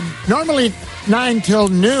and Fred normally 9 till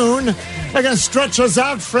noon. They're going to stretch us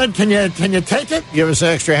out. Fred, can you take it? Give us an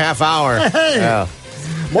extra half hour. Hey. Yeah.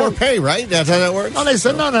 More pay, right? That's how that works? No, they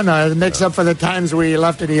said no. It makes up for the times we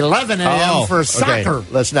left at 11 a.m. for soccer. Okay.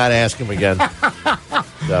 Let's not ask him again.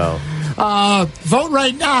 So, vote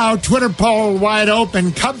right now. Twitter poll wide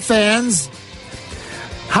open. Cub fans,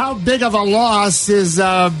 how big of a loss is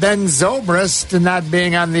Ben Zobrist not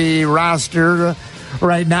being on the roster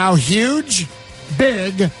right now? Huge,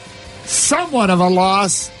 big, somewhat of a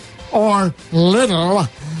loss, or little?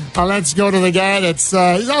 Let's go to the guy that's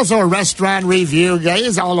he's also a restaurant review guy.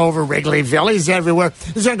 He's all over Wrigleyville. He's everywhere.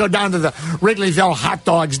 He's going to go down to the Wrigleyville hot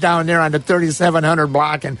dogs down there on the 3700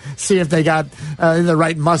 block and see if they got the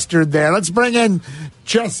right mustard there. Let's bring in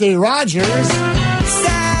Jesse Rogers.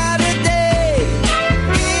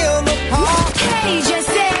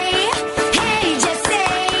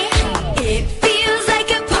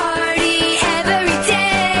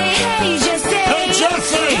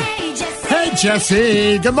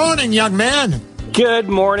 Jesse, good morning, young man. Good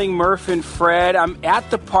morning, Murph and Fred. I'm at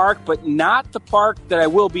the park, but not the park that I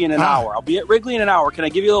will be in an hour. I'll be at Wrigley in an hour. Can I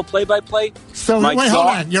give you a little play-by-play? So, wait, hold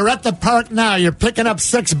on. You're at the park now. You're picking up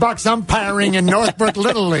 $6 umpiring in Northbrook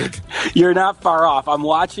Little League. You're not far off. I'm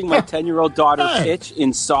watching my 10-year-old daughter pitch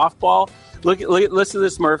in softball. Listen to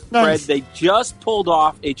this, Murph. Nice. Fred, they just pulled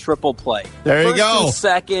off a triple play. There you go.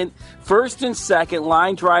 First and second,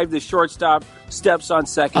 line drive, the shortstop steps on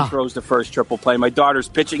second, throws the first triple play. My daughter's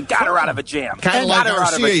pitching, got her out of a jam. Kind of like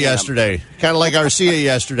Arcia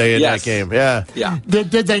yesterday. In that game. Yeah.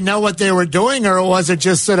 Did they know what they were doing, or was it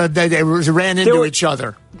just sort of they ran into each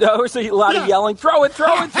other? There was a lot of yelling, throw it,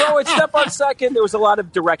 step on second. There was a lot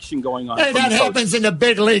of direction going on. Hey, that happens in the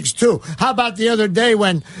big leagues, too. How about the other day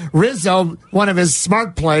when Rizzo, one of his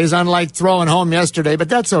smart plays, unlike throwing home yesterday, but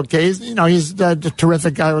that's okay. He's a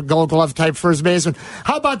terrific Gold Glove type first baseman.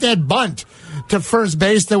 How about that bunt to first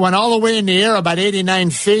base that went all the way in the air, about 89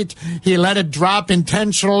 feet? He let it drop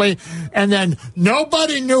intentionally, and then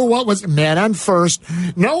nobody knew what was man on first.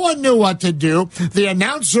 No one knew what to do. The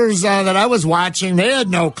announcers that I was watching, they had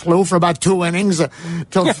no clue for about 2 innings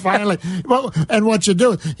till finally. And what you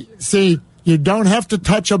do, see, you don't have to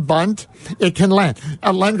touch a bunt. It can land.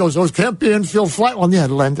 Len goes, it can't be infield fly. Well, yeah,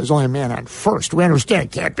 Len, there's only a man on first. We understand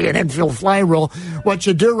it can't be an infield fly rule. What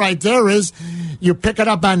you do right there is you pick it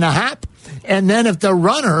up on the hop, and then if the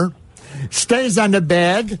runner stays on the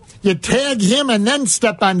bag, you tag him and then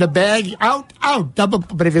step on the bag, out, double.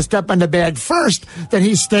 But if you step on the bag first, then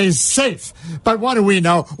he stays safe. But what do we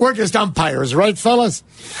know? We're just umpires, right, fellas?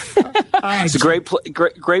 It's a great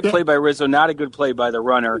play by Rizzo, not a good play by the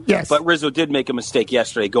runner. Yes. But Rizzo did make a mistake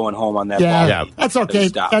yesterday going home on that ball. Yeah, that's okay.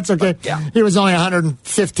 That's okay. He was only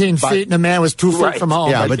 115 feet, and the man was 2 feet from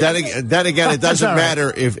home. Yeah, but then again, it doesn't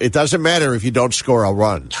matter if you don't score a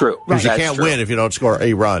run. True. Because you can't win if you don't score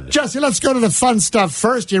a run. Jesse, let's go to the fun stuff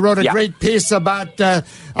first. You wrote a great piece about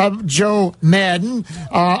Joe Madden.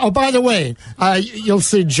 By the way, you'll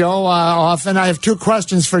see Joe often. I have 2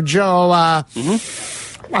 questions for Joe.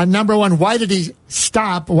 Number 1, why did he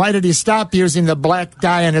stop? Why did he stop using the black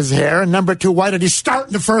dye in his hair? And number 2, why did he start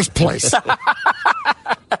in the first place?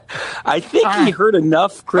 I think he heard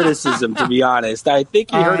enough criticism, to be honest. I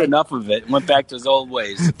think he heard enough of it and went back to his old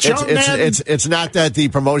ways. It's not that the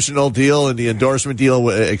promotional deal and the endorsement deal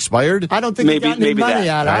expired. I don't think he got any money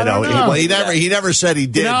out of it. I know. Well, he never said he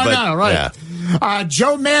did. No, right. Yeah.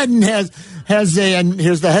 Joe Madden has and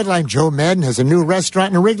here's the headline: Joe Madden has a new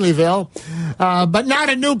restaurant in Wrigleyville, but not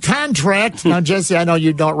a new contract. Now, Jesse, I know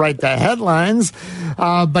you don't write the headlines,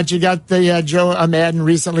 but you got the Joe Madden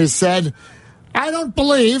recently said, I don't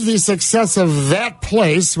believe the success of that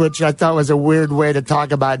place, which I thought was a weird way to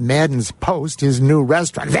talk about Madden's Post, his new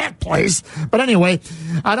restaurant, that place. But anyway,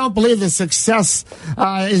 I don't believe the success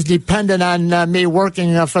is dependent on me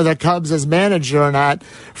working for the Cubs as manager or not.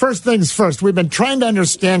 First things first, we've been trying to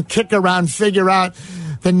understand, kick around, figure out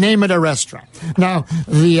the name of the restaurant. Now,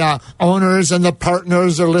 the owners and the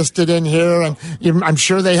partners are listed in here, and I'm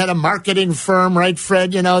sure they had a marketing firm, right,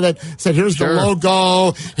 Fred, that said, here's the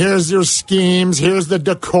logo, here's your schemes, here's the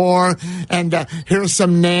decor, and here's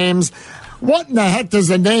some names. What in the heck does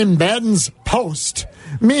the name Madden's Post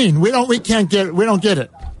mean? We don't get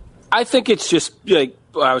it. I think it's just like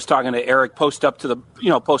I was talking to Eric, post up at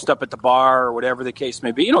the bar or whatever the case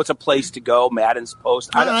may be. It's a place to go, Madden's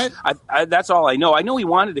Post. That's all I know. I know he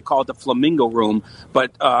wanted to call it the Flamingo Room,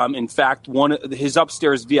 but in fact, his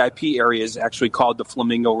upstairs VIP area is actually called the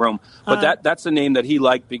Flamingo Room. But that's the name that he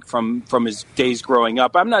liked from his days growing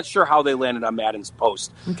up. I'm not sure how they landed on Madden's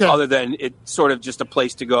Post, other than it's sort of just a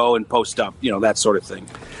place to go and post up, that sort of thing.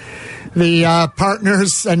 The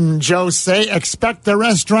partners and Joe say expect the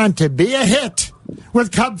restaurant to be a hit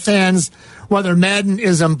with Cub fans, whether Madden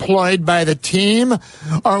is employed by the team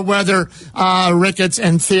or whether Ricketts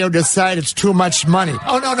and Theo decide it's too much money.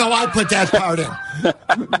 Oh, no, I put that part in.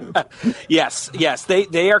 Yes,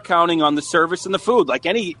 they are counting on the service and the food like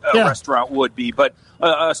any restaurant would be, but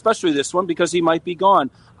especially this one because he might be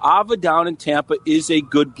gone. Ava down in Tampa is a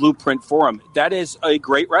good blueprint for him. That is a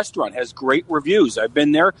great restaurant, has great reviews. I've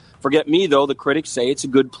been there. Forget me, though. The critics say it's a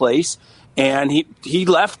good place. And he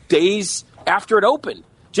left days after it opened,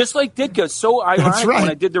 just like Ditka. So ironic when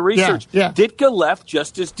I did the research. Yeah. Ditka left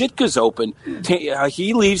just as Ditka's open.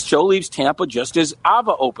 Joe leaves Tampa just as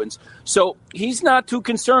Ava opens. So he's not too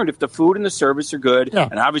concerned if the food and the service are good. Yeah.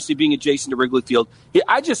 And obviously being adjacent to Wrigley Field.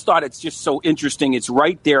 I just thought it's just so interesting. It's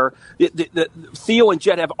right there. Theo and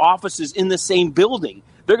Jet have offices in the same building.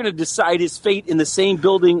 They're going to decide his fate in the same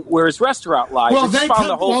building where his restaurant lies. Well, they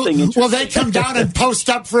come down and post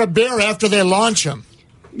up for a beer after they launch him.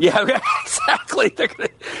 Yeah, exactly. They're going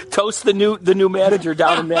to toast the new manager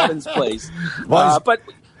down in Madden's place.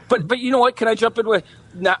 But you know what? Can I jump in with?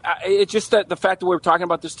 Now, it's just that the fact that we're talking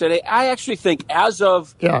about this today. I actually think as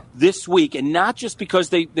of this week, and not just because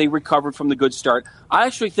they recovered from the good start, I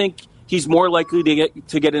actually think he's more likely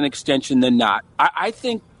to get an extension than not. I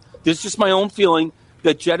think this is just my own feeling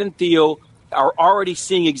that Jet and Theo are already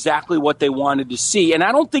seeing exactly what they wanted to see, and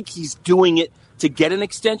I don't think he's doing it to get an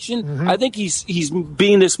extension. Mm-hmm. I think he's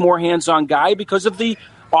being this more hands-on guy because of the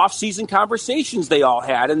off-season conversations they all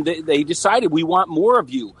had, and they decided we want more of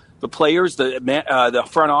you, the players, the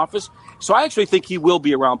front office. So I actually think he will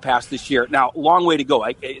be around past this year. Now, long way to go.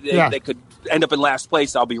 They could end up in last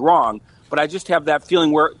place. I'll be wrong. But I just have that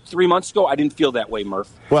feeling where 3 months ago, I didn't feel that way, Murph.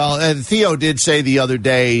 Well, and Theo did say the other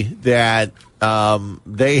day that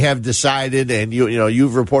they have decided, and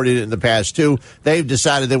you've reported it in the past too, they've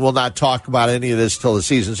decided they will not talk about any of this till the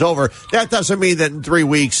season's over. That doesn't mean that in 3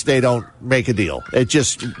 weeks they don't make a deal. It's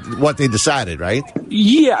just what they decided, right?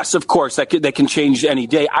 Yes, of course. They can change any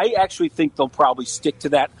day. I actually think they'll probably stick to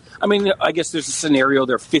that. I mean, I guess there's a scenario.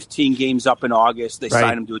 They're 15 games up in August. They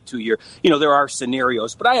sign them to a 2-year. There are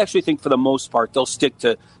scenarios. But I actually think for the most part, they'll stick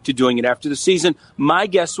to doing it after the season. My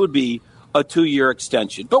guess would be a 2-year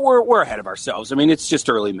extension. But we're ahead of ourselves. I mean, it's just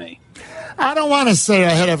early May. I don't want to say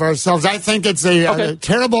ahead of ourselves. I think it's a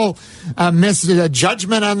terrible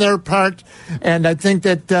misjudgment on their part, and I think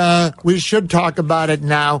that we should talk about it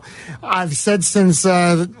now. I've said since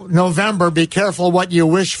November, be careful what you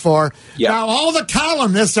wish for. Yep. Now, all the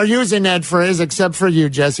columnists are using that phrase except for you,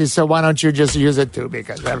 Jesse, so why don't you just use it too,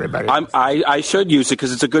 because everybody... I should use it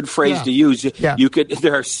because it's a good phrase to use. Yeah.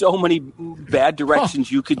 There are so many bad directions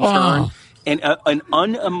you could turn, and an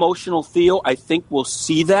unemotional Theo, I think, will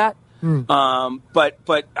see that.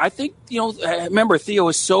 But I think, remember, Theo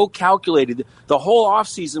is so calculated. The whole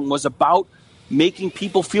offseason was about making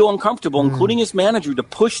people feel uncomfortable, including his manager, to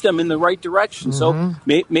push them in the right direction. So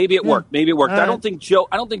maybe it worked. Maybe it worked. I don't think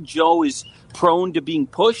Joe is prone to being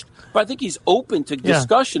pushed, but I think he's open to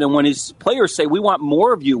discussion. And when his players say, we want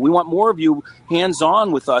more of you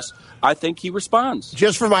hands-on with us, I think he responds.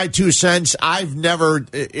 Just for my 2 cents,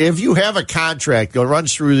 if you have a contract that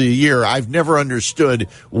runs through the year, I've never understood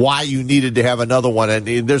why you needed to have another one.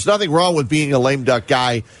 And there's nothing wrong with being a lame duck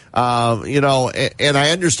guy, and I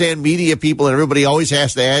understand media people and everybody always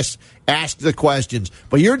has to ask the questions.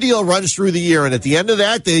 But your deal runs through the year, and at the end of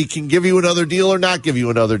that, they can give you another deal or not give you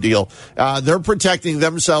another deal. They're protecting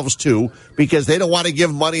themselves, too, because they don't want to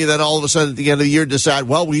give money and then all of a sudden at the end of the year decide,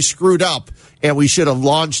 well, we screwed up and we should have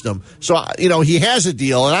launched them. So, he has a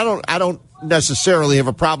deal, and I don't necessarily have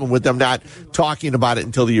a problem with them not talking about it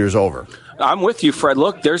until the year's over. I'm with you, Fred.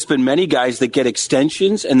 Look, there's been many guys that get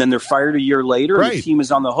extensions and then they're fired a year later, right, and the team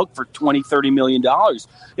is on the hook for $20, $30 million.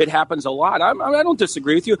 It happens a lot. I don't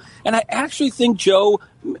disagree with you. And I actually think Joe,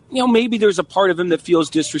 maybe there's a part of him that feels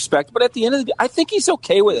disrespect, but at the end of the day, I think he's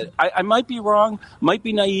okay with it. I might be wrong, might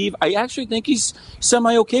be naive. I actually think he's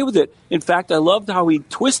semi-okay with it. In fact, I loved how he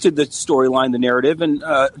twisted the storyline, the narrative, and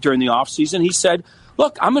during the offseason, he said,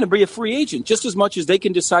 look, I'm going to be a free agent. Just as much as they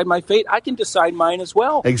can decide my fate, I can decide mine as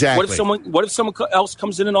well. Exactly. What if someone else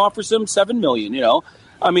comes in and offers him $7 million?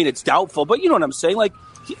 It's doubtful, but you know what I'm saying. Like,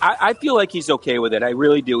 I feel like he's okay with it. I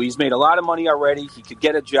really do. He's made a lot of money already. He could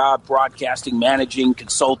get a job broadcasting, managing,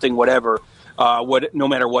 consulting, whatever. No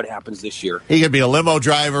matter what happens this year, he could be a limo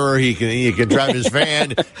driver. He can drive his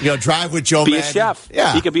van. Drive with Joe. Be a chef.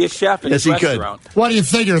 Yeah, he could be a chef in his restaurant. What do you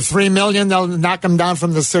figure? $3 million? They'll knock him down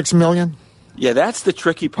from the $6 million. Yeah, that's the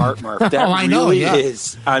tricky part, Murph. That I know, really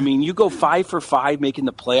is. I mean, you go 5 for 5 making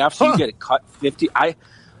the playoffs, you get a cut 50. I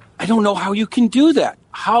don't know how you can do that.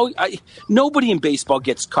 Nobody in baseball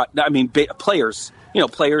gets cut. I mean, players.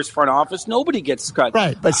 Players, front office, nobody gets cut.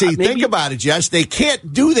 Right. But see, think about it, Jess. They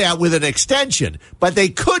can't do that with an extension, but they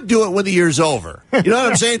could do it when the year's over. You know what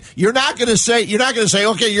I'm saying? You're not going to say,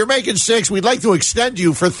 okay, you're making 6. We'd like to extend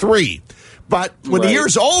you for 3. But when the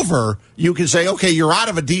year's over, you can say, okay, you're out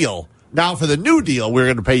of a deal. Now, for the new deal, we're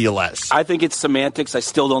going to pay you less. I think it's semantics. I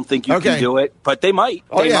still don't think you can do it, but they might.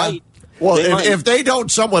 They might. Well, if they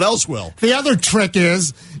don't, someone else will. The other trick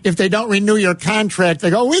is, if they don't renew your contract, they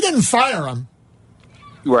go, we didn't fire him.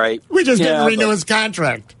 Right. We just didn't renew his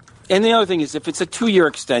contract. And the other thing is, if it's a 2-year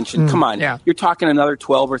extension, come on. Yeah. You're talking another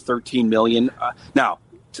 $12 or $13 million. Now,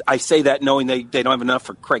 I say that knowing they don't have enough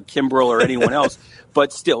for Craig Kimbrell or anyone else.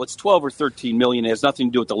 But still, it's $12 or $13 million. It has nothing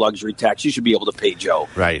to do with the luxury tax. You should be able to pay Joe.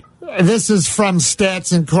 Right. This is from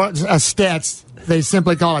Stats and Stats. They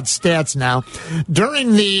simply call it Stats now.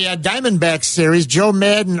 During the Diamondbacks series, Joe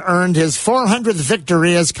Maddon earned his 400th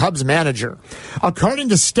victory as Cubs manager. According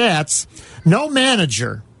to Stats, no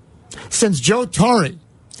manager since Joe Torre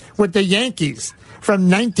with the Yankees from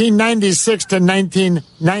 1996 to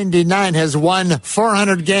 1999 has won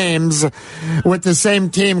 400 games with the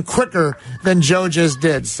same team quicker than Joe just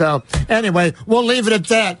did. So, anyway, we'll leave it at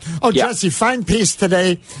that. Oh, Jesse, fine piece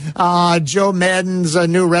today. Joe Maddon's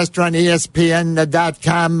new restaurant,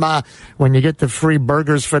 ESPN.com. When you get the free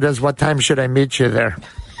burgers for this, what time should I meet you there?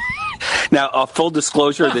 Now, full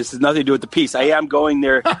disclosure, this has nothing to do with the piece. I am going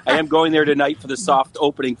there. Tonight for the soft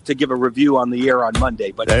opening to give a review on the air on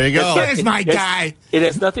Monday. But there you go. There's my guy. It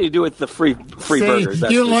has nothing to do with the free burgers.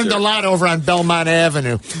 You learned a lot over on Belmont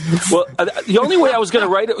Avenue. Well, the only way I was going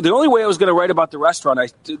to write about the restaurant,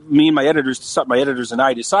 my editors and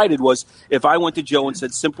I decided was if I went to Joe and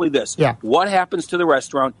said simply this: what happens to the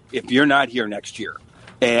restaurant if you're not here next year?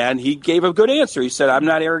 And he gave a good answer. He said, I'm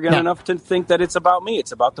not arrogant enough to think that it's about me.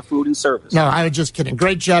 It's about the food and service. No, I was just kidding.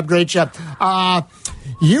 Great job. You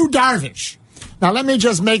Darvish. Now, let me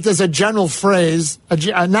just make this a general phrase,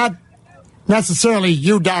 not necessarily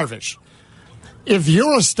you Darvish. If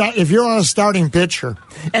you're a starting pitcher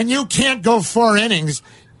and you can't go 4 innings,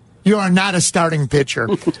 you are not a starting pitcher.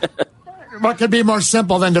 What could be more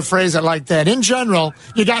simple than to phrase it like that? In general,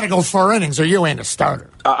 you got to go 4 innings or you ain't a starter.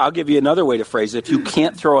 I'll give you another way to phrase it. If you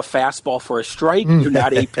can't throw a fastball for a strike, you're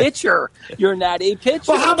not a pitcher. You're not a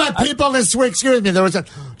pitcher. Well, how about people this week? Excuse me. There was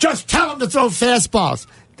just tell him to throw fastballs.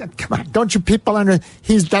 Come on, don't you people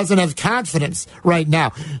he doesn't have confidence right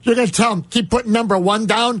now. You're going to tell him, keep putting number 1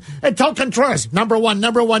 down, and tell Contreras, number one.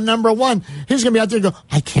 He's going to be out there and go,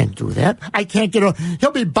 I can't do that. I can't get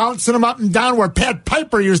He'll be bouncing him up and down where Pat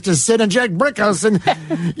Piper used to sit and Jack Brickhouse, and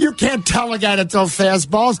you can't tell a guy to throw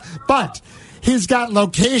fastballs, but he's got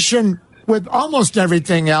location with almost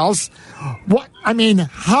everything else.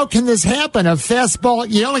 How can this happen? A fastball,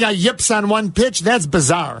 you only got yips on 1 pitch? That's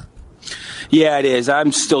bizarre. Yeah, it is.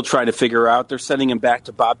 I'm still trying to figure out. They're sending him back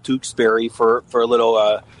to Bob Tewksbury for a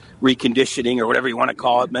little reconditioning or whatever you want to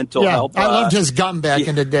call it, mental help. I loved his gum back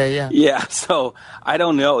in the day, Yeah, so I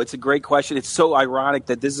don't know. It's a great question. It's so ironic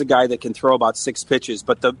that this is a guy that can throw about 6 pitches,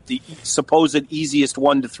 but the supposed easiest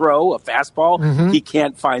one to throw, a fastball, he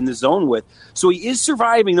can't find the zone with. So he is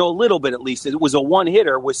surviving, though, a little bit at least. It was a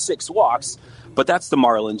one-hitter with 6 walks, but that's the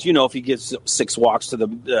Marlins. You know, if he gives 6 walks to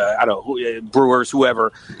the, Brewers,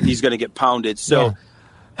 whoever, he's going to get pounded. So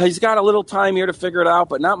he's got a little time here to figure it out,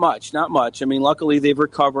 but not much. I mean, luckily they've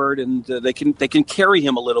recovered, and they can carry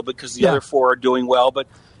him a little bit because the other 4 are doing well, but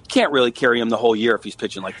can't really carry him the whole year if he's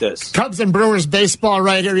pitching like this. Cubs and Brewers baseball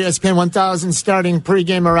right here, ESPN 1000, starting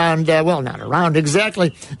pregame around, not around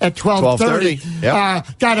exactly, at 12:30.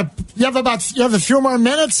 You have a few more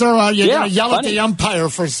minutes, or are you going to yell at the umpire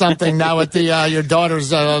for something now at your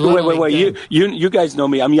daughter's Wait. You guys know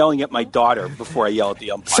me. I'm yelling at my daughter before I yell at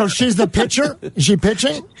the umpire. So she's the pitcher? Is she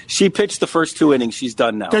pitching? She pitched the first 2 innings. She's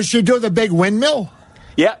done now. Does she do the big windmill?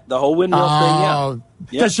 Yeah, the whole windmill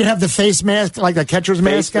thing, Does she have the face mask, like a catcher's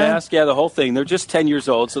mask? Face mask, the whole thing. They're just 10 years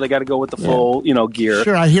old, so they got to go with the full, gear.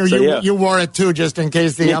 Sure, I hear you wore it too, just in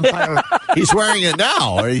case the umpire. He's wearing it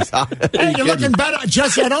now. Hey, you're looking better,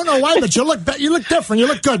 Jesse. I don't know why, but you look different. You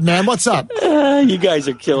look good, man. What's up? You guys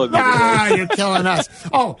are killing me. You're killing us.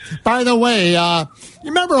 Oh, by the way, you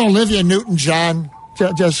remember Olivia Newton-John?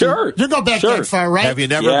 Sure. You go back that far, right? Have you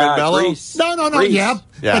never been mellow? Grease. No. Grease. Yeah.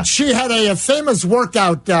 But she had a famous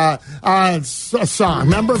workout song.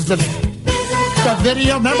 Remember the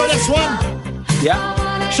video? Remember this one?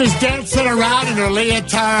 Yeah. She's dancing around in her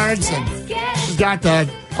leotards, and she's got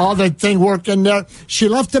all the thing working there. She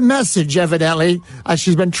left a message, evidently.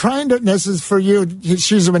 She's been trying to, this is for you,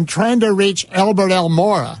 she's been trying to reach Albert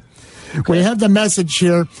Elmora. Okay. We have the message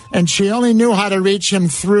here, and she only knew how to reach him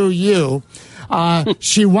through you.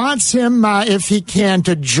 She wants him, if he can,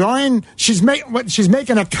 to join. She's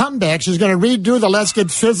making a comeback. She's going to redo the Let's Get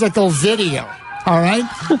Physical video. All right?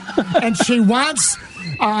 And she wants,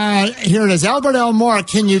 here it is, Albert Elmore,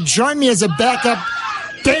 can you join me as a backup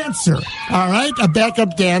dancer? All right? A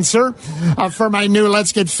backup dancer for my new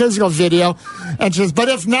Let's Get Physical video. And she says, but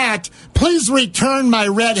if not, please return my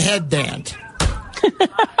red headband.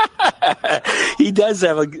 He does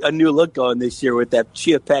have a new look going this year with that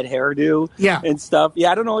Chia Pet hairdo, and stuff.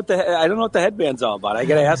 Yeah, I don't know what the headband's all about. I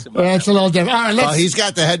got to ask him. It's a little different. All right, he's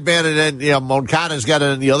got the headband, and then Moncada's got it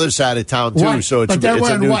on the other side of town too. Right. So it's a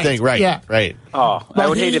new thing, right? Yeah. Right. Oh, I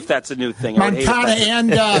would hate if that's a new thing. Moncada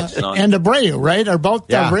and Abreu, right? Are both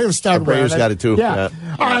Abreu started? Abreu's got it too. Yeah.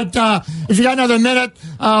 All right. If you got another minute,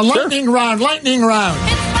 lightning round.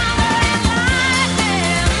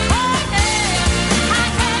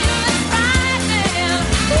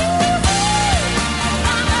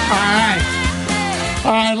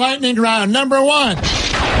 All right, lightning round. Number 1. Look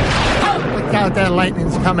out, that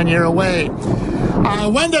lightning's coming your way.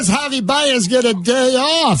 When does Javi Baez get a day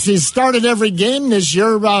off? He's started every game this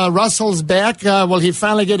year. Russell's back. Will he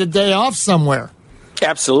finally get a day off somewhere?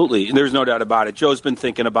 Absolutely. There's no doubt about it. Joe's been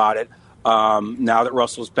thinking about it. Now that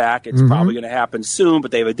Russell's back, it's probably going to happen soon, but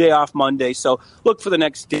they have a day off Monday. So look for the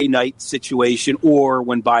next day-night situation or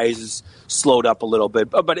when Baez is slowed up a little bit.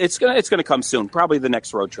 But it's gonna come soon, probably the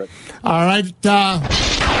next road trip. All right.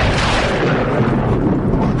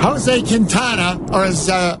 Jose Quintana, or as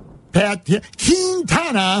Pat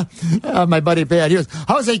Quintana, my buddy Pat,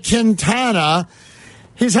 Jose Quintana,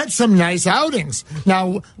 he's had some nice outings.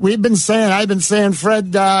 Now, I've been saying,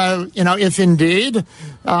 Fred, if indeed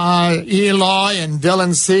Eloy and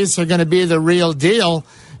Dylan Cease are going to be the real deal,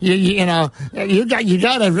 you got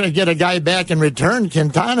to get a guy back in return,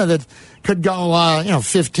 Quintana, that could go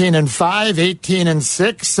 15-5,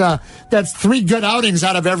 18-6. That's 3 good outings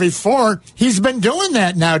out of every 4. He's been doing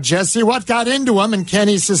that now, Jesse. What got into him, and can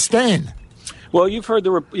he sustain? Well, you've heard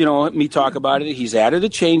me talk about it. He's added a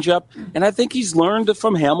changeup, and I think he's learned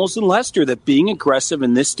from Hamels and Lester that being aggressive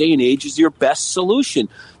in this day and age is your best solution.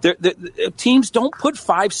 The teams don't put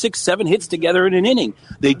 5, 6, 7 hits together in an inning.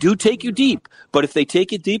 They do take you deep, but if they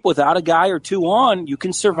take you deep without a guy or 2 on, you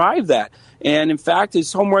can survive that. And in fact,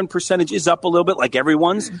 his home run percentage is up a little bit, like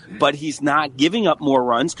everyone's, but he's not giving up more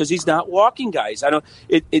runs because he's not walking guys.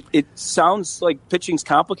 It sounds like pitching's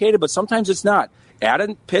complicated, but sometimes it's not. Add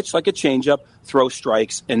a pitch like a changeup, throw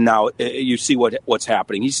strikes, and now you see what's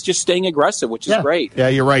happening. He's just staying aggressive, which is great. Yeah,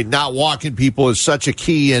 you're right. Not walking people is such a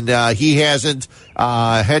key, and he hasn't.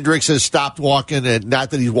 Hendricks has stopped walking, and not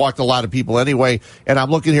that he's walked a lot of people anyway. And I'm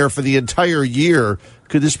looking here for the entire year.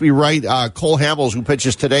 Could this be right? Cole Hamels, who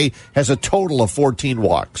pitches today, has a total of 14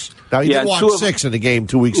 walks. Now, he did walk 6 in the game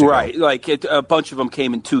 2 weeks ago. Right. A bunch of them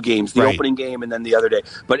came in 2 games, the opening game and then the other day.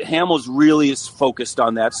 But Hamels really is focused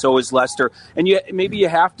on that. So is Lester. And maybe you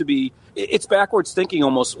have to be it's backwards thinking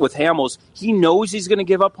almost with Hamels. He knows he's going to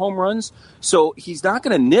give up home runs, so he's not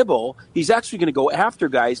going to nibble. He's actually going to go after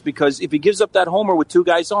guys, because if he gives up that homer with 2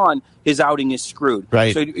 guys on, his outing is screwed.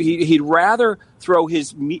 Right. So he'd rather throw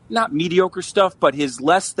his not mediocre stuff, but his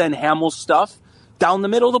less than Hamels stuff down the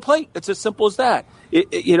middle of the plate. It's as simple as that.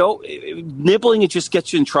 Nibbling, it just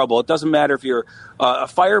gets you in trouble. It doesn't matter if you're a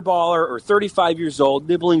fireballer or 35 years old.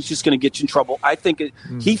 Nibbling's just going to get you in trouble. I think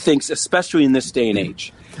he thinks, especially in this day and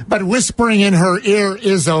age. But whispering in her ear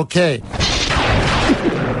is okay.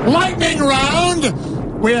 Lightning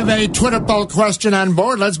round. We have a Twitter poll question on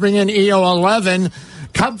board. Let's bring in EO11.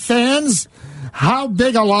 Cub fans, how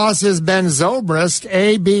big a loss has Ben Zobrist?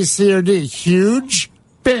 A, B, C, or D? Huge,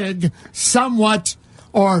 big, somewhat,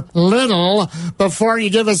 or little? Before you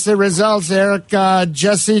give us the results, Eric,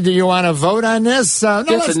 Jesse, do you want to vote on this?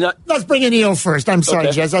 Let's bring in EO first. I'm sorry,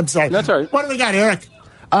 okay. Jess. I'm sorry. That's all right. What do we got, Eric?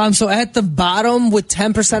 So at the bottom with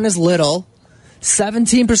 10% is little,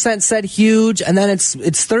 17% said huge, and then it's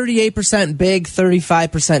 38% big,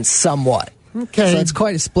 35% somewhat. Okay. So it's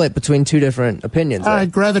quite a split between 2 different opinions.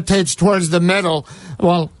 It gravitates towards the middle.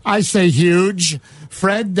 Well, I say huge.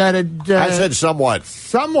 Fred, I said somewhat.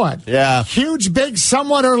 Somewhat. Yeah. Huge, big,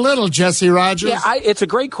 somewhat, or little, Jesse Rogers? Yeah, it's a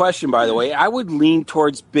great question, by the way. I would lean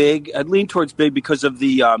towards big. I'd lean towards big because of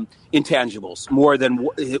the intangibles more than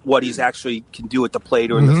what he's actually can do at the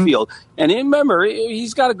plate or in the field. And remember,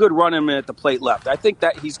 he's got a good run in him at the plate left. I think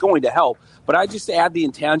that he's going to help. But I just add the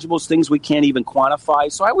intangibles, things we can't even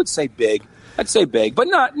quantify. So I would say big. I'd say big, but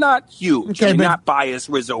not huge. Okay, not biased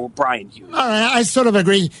Rizzo or Brian Hughes. All right, I sort of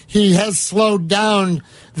agree. He has slowed down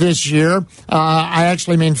this year. I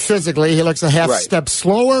actually mean physically. He looks a half step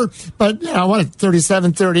slower, but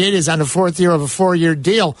 37, 38 is on the 4th year of a 4-year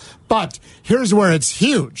deal. But here's where it's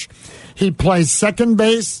huge. He plays second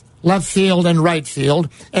base, left field, and right field,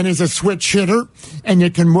 and he's a switch hitter, and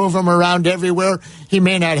you can move him around everywhere. He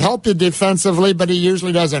may not help you defensively, but he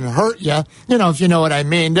usually doesn't hurt you, if you know what I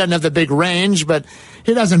mean. Doesn't have the big range, but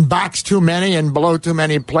he doesn't box too many and blow too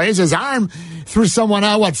many plays. His arm threw someone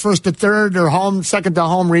out, first to third or home, second to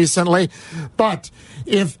home recently. But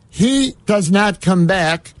if he does not come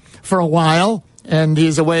back for a while, and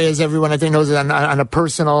he's away, as everyone I think knows, on a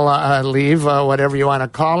personal leave, whatever you want to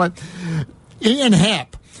call it, Ian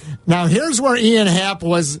Happ. Now, here's where Ian Happ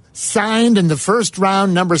was signed in the first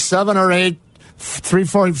round, number 7 or 8, 3,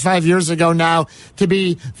 4, 5 years ago now, to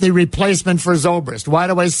be the replacement for Zobrist. Why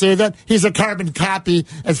do I say that? He's a carbon copy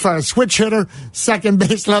as far as switch hitter, second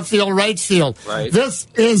base, left field, right field. Right. This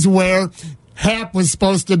is where Happ was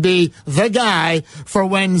supposed to be the guy for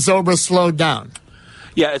when Zobrist slowed down.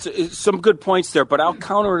 Yeah, it's some good points there, but I'll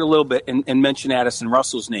counter it a little bit and mention Addison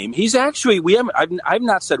Russell's name. He's actually I've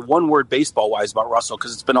not said one word baseball wise about Russell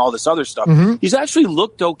because it's been all this other stuff. He's actually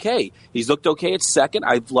looked okay. He's looked okay at second.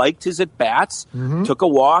 I've liked his at bats. Took a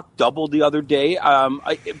walk, doubled the other day.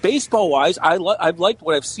 Baseball wise, I've liked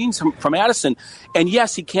what I've seen from Addison. And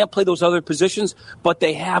yes, he can't play those other positions, but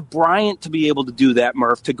they have Bryant to be able to do that,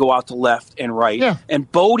 Murph, to go out to left and right,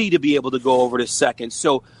 and Bodie to be able to go over to second.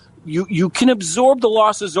 So. You can absorb the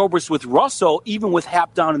losses Zobrist with Russell, even with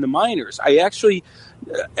Happ down in the minors. I actually,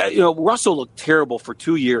 Russell looked terrible for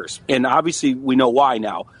 2 years, and obviously we know why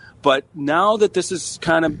now. But now that this is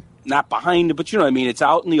kind of not behind him, but you know what I mean, it's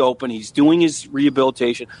out in the open. He's doing his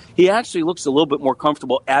rehabilitation. He actually looks a little bit more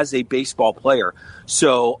comfortable as a baseball player.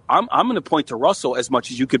 So I'm going to point to Russell as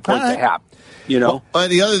much as you could point to Happ. Well,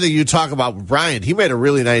 the other thing you talk about with Bryant, he made a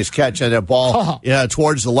really nice catch on that ball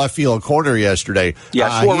towards the left field corner yesterday.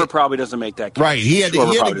 Yeah, Schwarber probably doesn't make that catch. Right, he had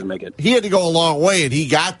to make it. He had to go a long way, and he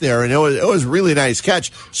got there, and it was a really nice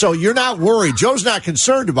catch. So you're not worried. Joe's not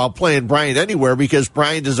concerned about playing Bryant anywhere because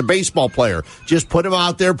Bryant is a baseball player. Just put him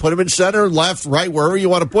out there, put him in center, left, right, wherever you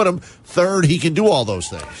want to put him. Third, he can do all those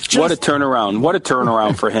things. What a turnaround. What a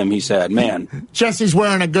turnaround for him he's had, man. Jesse's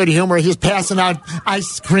wearing a good humor. He's passing out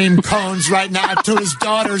ice cream cones right now to his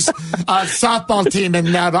daughter's softball team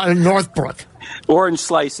in Northbrook. Orange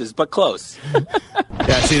slices, but close.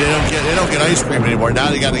 Yeah, see, they don't get ice cream anymore. Now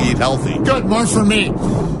they got to eat healthy. Good, more for me.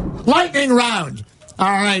 Lightning round. All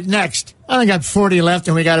right, next. I only got 40 left,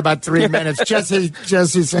 and we got about 3 minutes. Jesse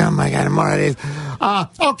said, oh, my God, more of these.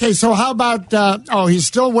 Okay, so how about, he's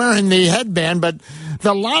still wearing the headband, but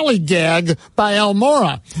the lollygag by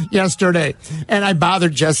Almora yesterday. And I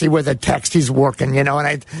bothered Jesse with a text. He's working,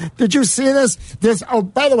 and did you see this? Oh,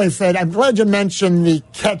 by the way, Fred, I'm glad you mentioned the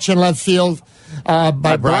catch in left field.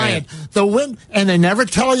 by Bryant. The wind, and they never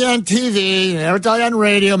tell you on TV, they never tell you on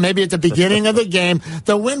radio, maybe at the beginning of the game,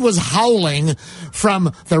 the wind was howling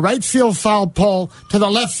from the right field foul pole to the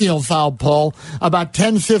left field foul pole about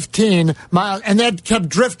 10, 15 miles, and that kept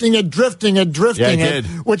drifting it,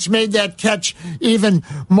 which made that catch even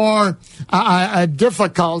more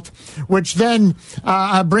difficult, which then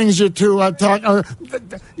brings you to talk.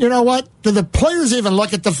 You know what? Do the players even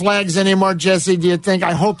look at the flags anymore, Jesse? Do you think?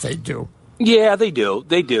 I hope they do. Yeah, they do.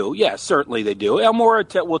 They do. Yeah, certainly they do. Elmore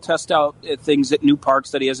will test out things at new parks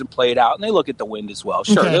that he hasn't played out, and they look at the wind as well.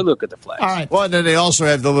 Sure, they look at the flags. All right. Well, and then they also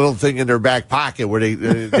have the little thing in their back pocket where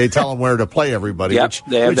they tell them where to play everybody. Yep,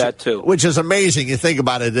 they have that too. Which is amazing. You think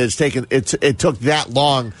about it. It took that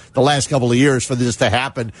long the last couple of years for this to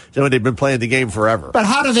happen. So they've been playing the game forever. But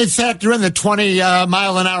how do they factor in the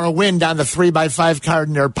 20-mile-an-hour wind on the 3x5 card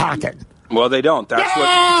in their pocket? Well, they don't.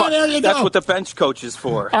 That's what the bench coach is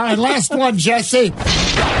for. All right, last one, Jesse.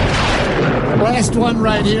 Last one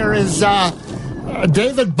right here is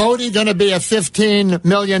David Bodie going to be a $15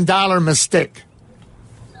 million mistake?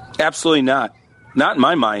 Absolutely not. Not in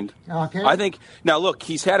my mind. Okay. I think, now look,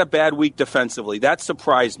 he's had a bad week defensively. That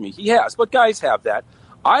surprised me. He has, but guys have that.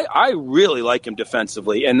 I really like him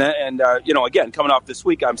defensively. And again, coming off this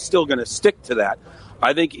week, I'm still going to stick to that.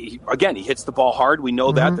 I think, he hits the ball hard. We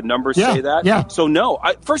know that. The numbers say that. Yeah. So, no.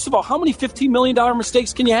 First of all, how many $15 million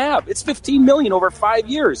mistakes can you have? It's $15 million over 5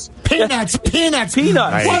 years. Peanuts. Peanuts.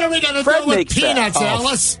 What are we going to do with peanuts,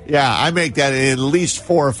 Alice? Yeah, I make that in at least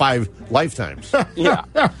 4 or 5 lifetimes. Yeah.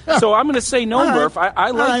 So I'm going to say no, Murph. I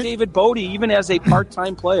like David Bodie even as a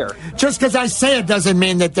part-time player. Just because I say it doesn't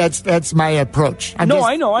mean that's my approach. I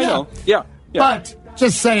know. Yeah. But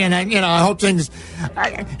just saying, I hope things.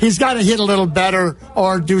 He's got to hit a little better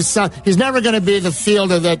or do something. He's never going to be the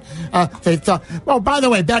fielder that they thought. Oh, by the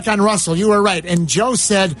way, back on Russell, you were right. And Joe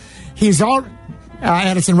said he's all.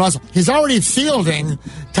 Addison Russell. He's already fielding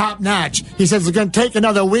top notch. He says it's going to take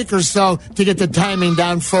another week or so to get the timing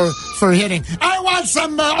down for hitting. I want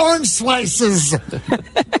some orange slices.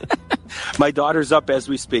 My daughter's up as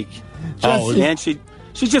we speak. And she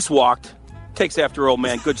just walked. Takes after old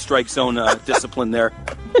man. Good strike zone discipline there.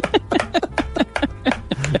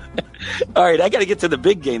 All right, I got to get to the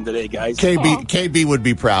big game today, guys. KB would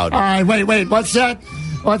be proud. All right, wait. What's that?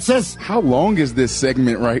 What's this? How long is this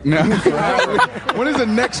segment right now? When is the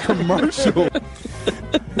next commercial?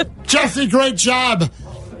 Jesse, great job.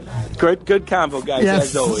 Good combo, guys,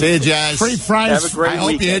 as always. See you, Jazz. Free fries. Have a great I hope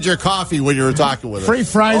weekend. you had your coffee when you were talking with us. Free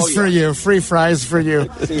fries for you. Free fries for you.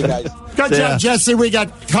 See you guys. Good job, Jesse. We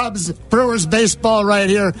got Cubs, Brewers baseball right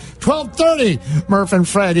here. 12:30. Murph and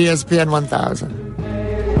Fred, ESPN 1000.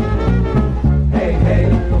 Hey,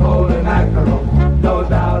 holy mackerel, no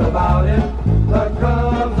doubt about it. The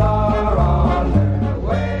Cubs are on their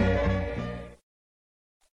way.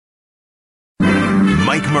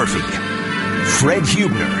 Mike Murphy, Fred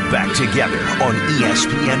Huebner back together on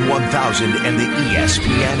ESPN 1000 and the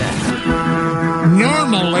ESPN app.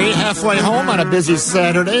 Normally halfway home on a busy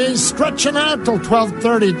Saturday, stretching out till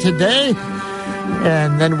 12:30 today.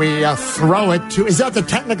 And then we throw it to, is that the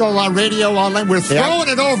technical radio online? We're throwing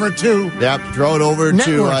it over to. Yep, throw it over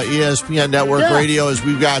Network. to ESPN Network Radio as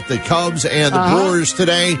we've got the Cubs and the Brewers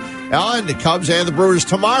today. And the Cubs and the Brewers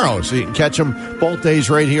tomorrow. So you can catch them both days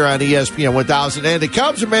right here on ESPN 1000. And the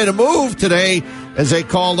Cubs have made a move today as they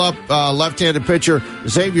called up left-handed pitcher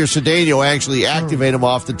Xavier Cedeno, actually activate him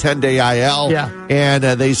off the 10-day IL. Yeah. And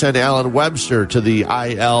they sent Alan Webster to the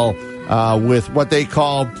IL with what they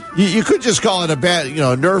call, you could just call it a bad,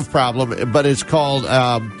 nerve problem, but it's called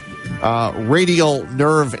radial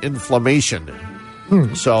nerve inflammation.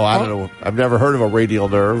 So I don't know. I've never heard of a radial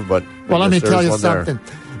nerve, but well, let me tell you something.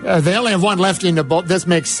 There. They only have one lefty in the boat. This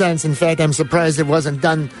makes sense. In fact, I'm surprised it wasn't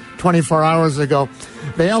done 24 hours ago.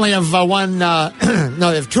 They only have one. No,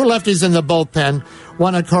 they have two lefties in the bullpen.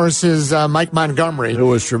 One, of course, is Mike Montgomery, who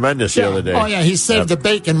was tremendous the other day. Oh yeah, he saved the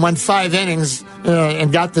bacon, won 5 innings,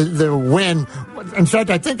 and got the win. In fact,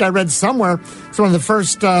 I think I read somewhere it's one of the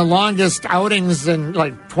first longest outings in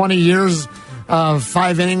like 20 years.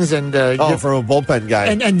 5 innings and from a bullpen guy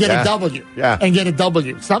and get a W. Yeah, and get a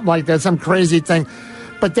W, something like that, some crazy thing.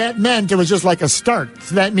 But that meant it was just like a start.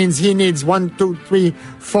 So that means he needs 1, 2, 3,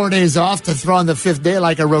 4 days off to throw on the 5th day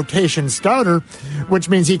like a rotation starter, which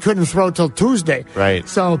means he couldn't throw till Tuesday. Right.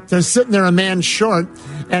 So they're sitting there a man short.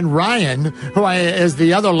 And Ryan, who is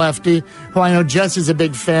the other lefty, who I know Jesse's a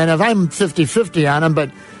big fan of. I'm 50-50 on him,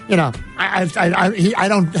 but, I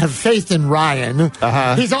don't have faith in Ryan.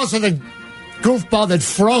 He's also the goofball that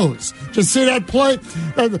froze. Did you see that play?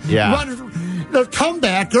 Yeah. The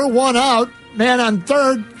comebacker, 1 out. Man on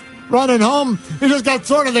third, running home. He just got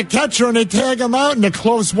thrown to the catcher, and they tag him out in a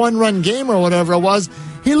close one-run game or whatever it was.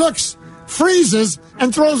 He looks, freezes,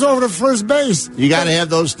 and throws over to first base. You got to have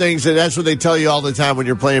those things, and that's what they tell you all the time when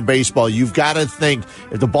you're playing baseball. You've got to think,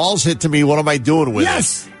 if the ball's hit to me, what am I doing with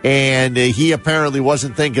it? And he apparently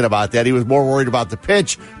wasn't thinking about that. He was more worried about the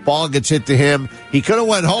pitch. Ball gets hit to him. He could have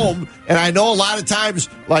went home, and I know a lot of times,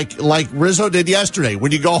 like Rizzo did yesterday,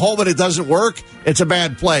 when you go home and it doesn't work, it's a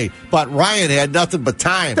bad play. But Ryan had nothing but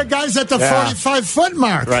time. The guy's at the 45-foot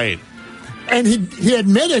mark. Right. And he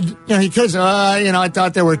admitted, he could say, I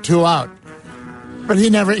thought there were 2 out. But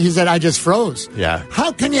he said, I just froze. Yeah.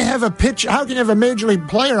 How can you have how can you have a major league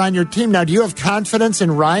player on your team now? Do you have confidence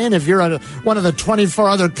in Ryan if you're one of the 24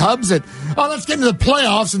 other Cubs that, let's get into the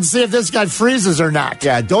playoffs and see if this guy freezes or not?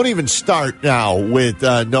 Yeah, don't even start now with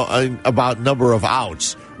about number of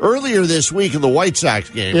outs. Earlier this week in the White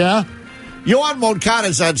Sox game, Yohan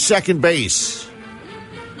Moncada's on second base.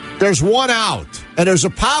 There's 1 out, and there's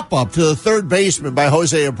a pop-up to the third baseman by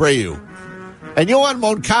Jose Abreu. And Yohan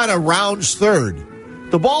Moncada rounds third.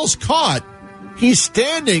 The ball's caught. He's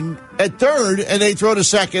standing at third, and they throw to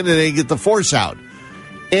second, and they get the force out.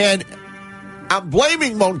 And I'm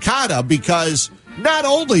blaming Moncada because not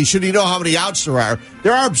only should he know how many outs there are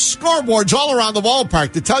scoreboards all around the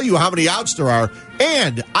ballpark to tell you how many outs there are.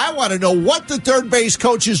 And I want to know what the third base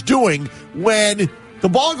coach is doing when the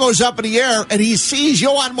ball goes up in the air and he sees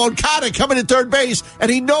Yohan Moncada coming to third base,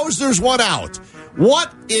 and he knows there's 1 out.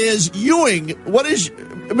 What is McEwing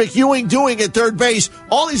doing at third base?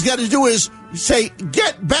 All he's got to do is say,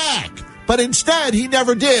 get back. But instead, he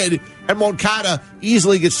never did, and Moncada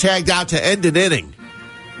easily gets tagged out to end an inning.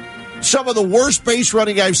 Some of the worst base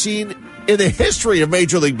running I've seen in the history of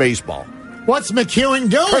Major League Baseball. What's McEwing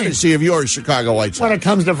doing? Courtesy of yours, Chicago White Sox. When it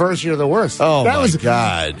comes to first, you're the worst. Oh, my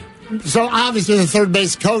God. So obviously the third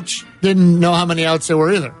base coach didn't know how many outs there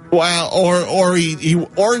were either. Well, or he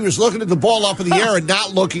was looking at the ball up in the air and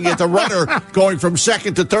not looking at the runner going from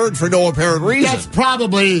second to third for no apparent reason. That's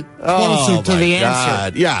probably closer to the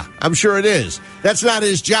answer. Yeah, I'm sure it is. That's not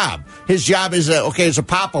his job. His job is, as a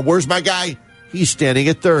pop-up, where's my guy? He's standing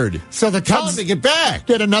at third. So the Tell Cubs him to get back.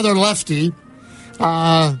 Get another lefty.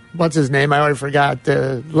 What's his name? I already forgot.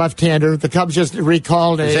 Left-hander. The Cubs just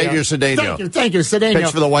recalled Xavier Cedeno. Thank you, Cedeno.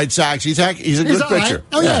 Pitched for the White Sox. He's a good pitcher. Right.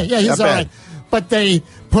 Oh, yeah, he's all right. But they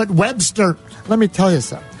put Webster. Let me tell you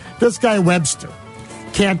something. This guy Webster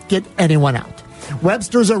can't get anyone out.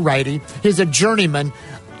 Webster's a righty. He's a journeyman.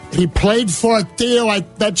 He played for Theo, I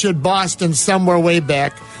bet you, at Boston somewhere way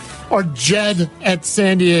back, or Jed at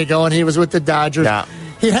San Diego, and he was with the Dodgers. Yeah.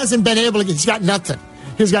 He hasn't been able to. He's got nothing.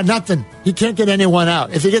 He's got nothing. He can't get anyone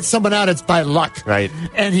out. If he gets someone out, it's by luck. Right.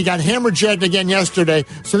 And he got hammerjacked again yesterday.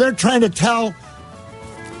 So they're trying to tell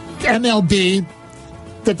MLB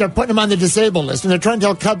that they're putting him on the disabled list. And they're trying to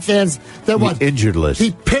tell Cub fans that the injured list.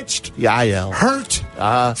 He pitched hurt.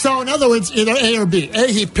 So in other words, either A or B. A,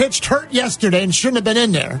 he pitched hurt yesterday and shouldn't have been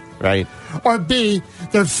in there. Right. Or B,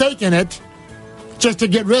 they're faking it just to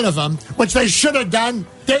get rid of him, which they should have done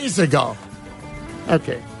days ago.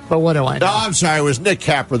 Okay. But what do I know? No, I'm sorry. It was Nick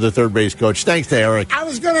Capra, the third base coach. Thanks to Eric. I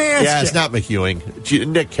was going to ask you. Yeah, it's not McEwing. It's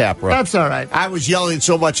Nick Capra. That's all right. I was yelling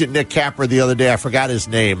so much at Nick Capra the other day, I forgot his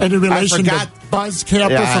name. And in relation to Buzz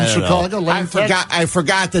Capra from Chicago? I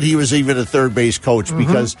forgot that he was even a third base coach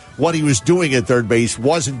because what he was doing at third base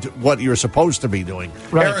wasn't what you're supposed to be doing.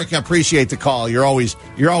 Right. Eric, I appreciate the call. You're always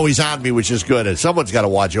on me, which is good. And someone's got to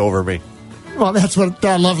watch over me. Well, that's what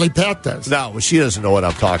lovely Pat does. No, she doesn't know what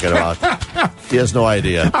I'm talking about. She has no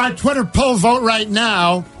idea. Our Twitter poll vote right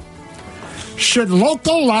now. Should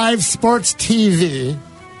local live sports TV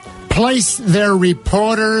place their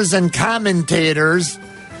reporters and commentators,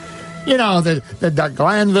 the Doug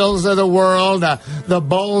Glanvilles of the world, the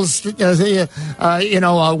Bulls,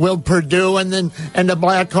 Will Purdue, and the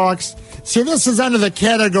Blackhawks? See, this is under the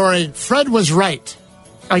category, Fred was right.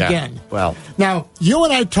 Again. Yeah, well. Now, you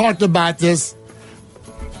and I talked about this,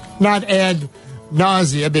 not ad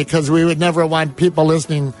nausea, because we would never want people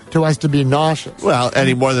listening to us to be nauseous. Well,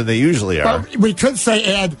 any more than they usually are. But we could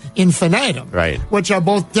say ad infinitum. Right. Which are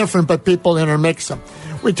both different, but people intermix them.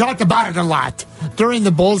 We talked about it a lot during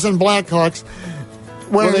the Bulls and Blackhawks.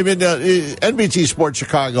 Well, they've been NBC Sports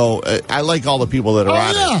Chicago. I like all the people that are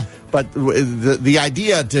on it. But the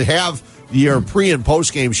idea to have your pre- and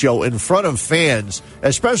post-game show in front of fans,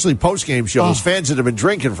 especially post-game shows, fans that have been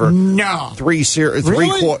drinking for three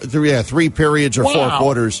periods or 4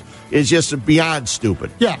 quarters, is just beyond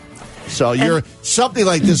stupid. Yeah. So something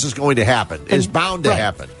like this is going to happen. It's bound to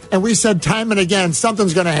happen. And we said time and again,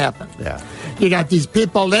 something's going to happen. Yeah. You got these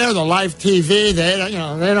people there, the live TV. They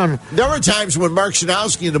don't. There were times when Mark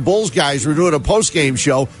Shanowski and the Bulls guys were doing a post-game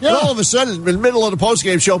show, and all of a sudden, in the middle of the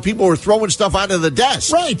post-game show, people were throwing stuff onto the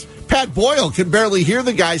desk. Right. Pat Boyle can barely hear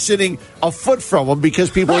the guy sitting a foot from him because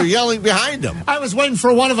people are yelling behind him. I was waiting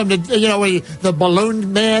for one of them to, the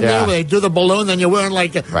balloon man there, where they do the balloon, then you're wearing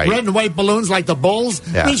like red and white balloons like the Bulls.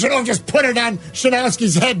 Yeah. You should just put it on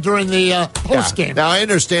Shanowski's head during the post game. Now, I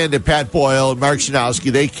understand that Pat Boyle and Mark Shanowski,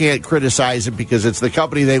 they can't criticize him because it's the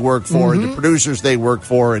company they work for and the producers they work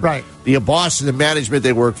for and the bosses and management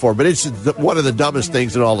they work for. But it's one of the dumbest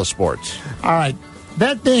things in all the sports. All right.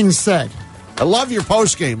 That being said, I love your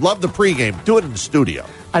post game. Love the pregame. Do it in the studio.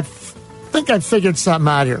 I think I figured something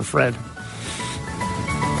out here, Fred.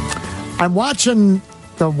 I'm watching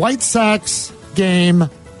the White Sox game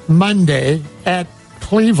Monday at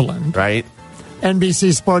Cleveland. Right.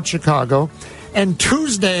 NBC Sports Chicago. And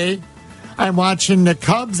Tuesday, I'm watching the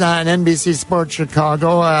Cubs on NBC Sports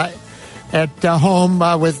Chicago at home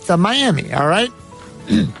with Miami, all right?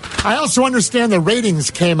 I also understand the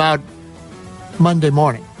ratings came out Monday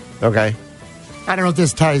morning. Okay. I don't know if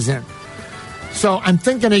this ties in. So I'm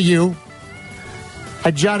thinking of you. I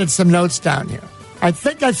jotted some notes down here. I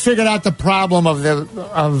think I figured out the problem of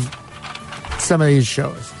some of these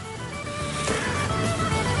shows.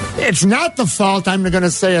 It's not the fault, I'm going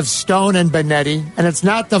to say, of Stone and Benetti, and it's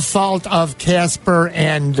not the fault of Casper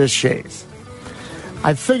and Deshays.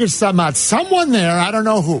 I figured something out. Someone there, I don't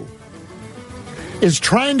know who, is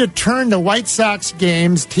trying to turn the White Sox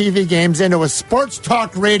games, TV games, into a sports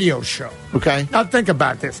talk radio show. Okay. Now think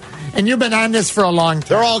about this. And you've been on this for a long time.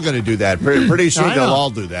 They're all going to do that. Pretty soon they'll all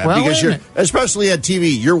do that. Well, because especially on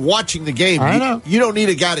TV, you're watching the game. I know. You don't need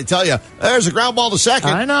a guy to tell you, there's a ground ball to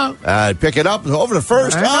second. I know. Pick it up over to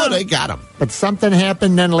first. Oh, they got him. But something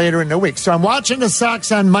happened then later in the week. So I'm watching the Sox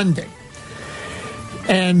on Monday.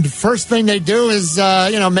 And first thing they do is,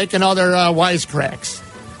 making all their wisecracks.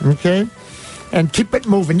 Okay? And keep it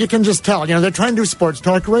moving. You can just tell. They're trying to do sports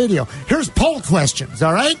talk radio. Here's poll questions,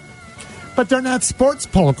 all right? But they're not sports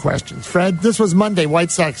poll questions, Fred. This was Monday,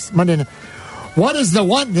 White Sox, Monday night. This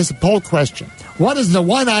is a poll question. What is the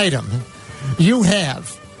one item you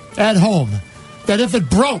have at home that if it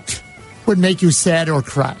broke would make you sad or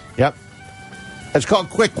cry? Yep. It's called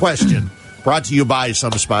Quick Question. Brought to you by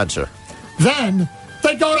some sponsor. Then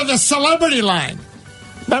they go to the celebrity line.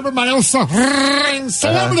 Remember my old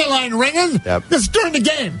celebrity line ringing? Yep. This is during the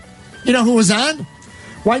game. You know who was on?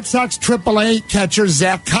 White Sox AAA catcher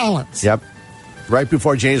Zach Collins. Yep. Right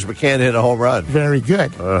before James McCann hit a home run. Very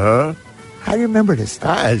good. Uh-huh. How do you remember this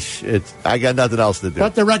stuff? I got nothing else to do.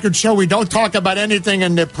 Let the record show we don't talk about anything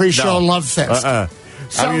in the pre-show love fest. So,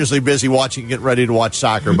 I'm usually busy getting ready to watch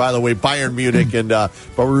soccer. By the way, Bayern Munich and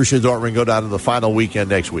Borussia Dortmund go down to the final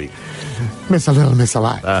weekend next week. Miss a little, miss a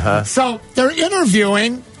lot. Uh-huh. So they're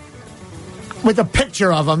interviewing with a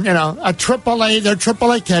picture of him, their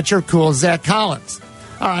AAA catcher, cool, Zach Collins.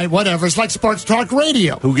 All right, whatever. It's like sports talk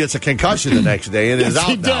radio. Who gets a concussion the next day and is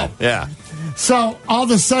out now. Did. Yeah. So all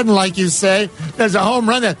of a sudden, like you say, there's a home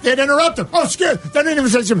run. They'd interrupt him. Oh, scared. They didn't even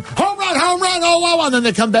say something. Home run. Oh, wow. And then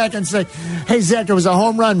they come back and say, hey, Zach, it was a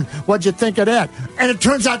home run. What'd you think of that? And it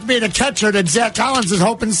turns out to be the catcher that Zach Collins is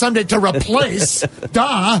hoping someday to replace.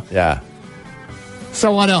 Duh. Yeah.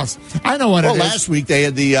 So what else? I know what it is. Well, last week they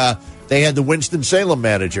had the Winston-Salem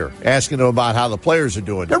manager asking them about how the players are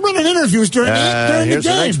doing. They're running interviews during the game. Here's the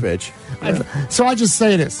next pitch. So I just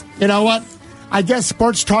say this. You know what? I guess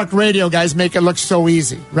sports talk radio guys make it look so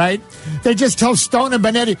easy, right? They just tell Stone and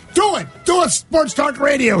Benetti, do a sports talk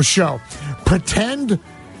radio show. Pretend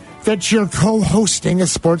that you're co-hosting a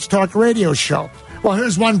sports talk radio show. Well,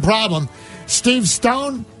 here's one problem. Steve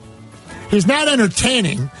Stone, he's not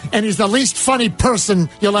entertaining, and he's the least funny person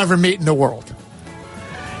you'll ever meet in the world.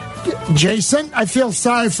 Jason, I feel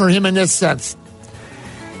sorry for him in this sense.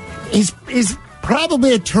 He's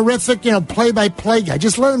probably a terrific, play-by-play guy.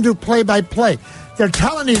 Just let him do play-by-play. They're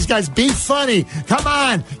telling these guys, be funny. Come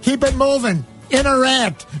on. Keep it moving.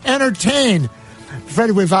 Interact. Entertain.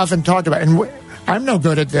 Fred, we've often talked about, and I'm no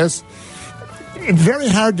good at this. It's very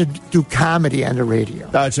hard to do comedy on the radio.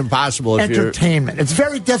 No, it's impossible. Entertainment. It's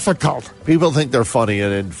very difficult. People think they're funny,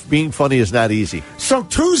 and being funny is not easy. So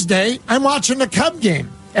Tuesday, I'm watching the Cub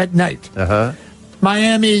game at night. Uh-huh.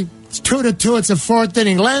 Miami, it's 2-2. It's a fourth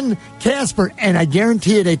inning. Len Casper, and I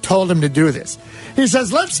guarantee you they told him to do this. He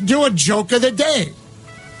says, let's do a joke of the day.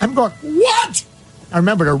 I'm going, what? I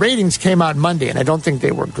remember the ratings came out Monday, and I don't think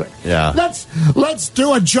they were good. Yeah. Let's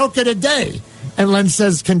do a joke of the day. And Len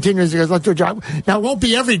continues, he goes, let's do a joke. Now, it won't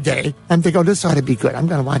be every day. I'm thinking, this ought to be good. I'm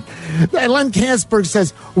going to want. And Len Casper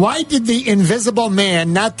says, why did the invisible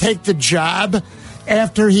man not take the job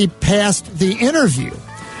after he passed the interview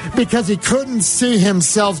because he couldn't see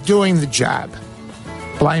himself doing the job.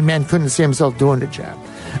 Blind man couldn't see himself doing the job.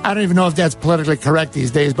 I don't even know if that's politically correct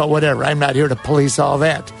these days, but whatever. I'm not here to police all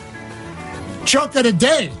that. Joke of the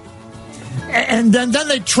day. And then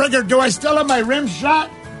they triggered, do I still have my rim shot?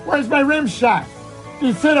 Where's my rim shot? Do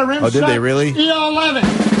you fit a rim shot? Oh, did they really? EO11.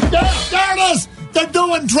 There it is. They're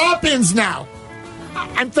doing drop-ins now.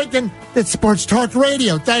 I'm thinking it's sports talk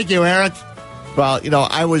radio. Thank you, Eric. Well,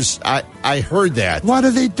 I heard that. What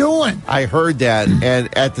are they doing? I heard that,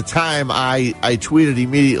 and at the time, I tweeted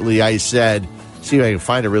immediately. I said, see if I can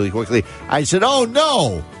find it really quickly. I said, oh,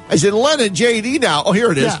 no. I said, Len and JD now. Oh,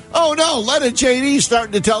 here it is. Yeah. Oh, no, Len and JD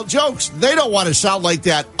starting to tell jokes. They don't want to sound like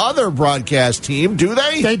that other broadcast team, do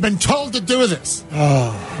they? They've been told to do this.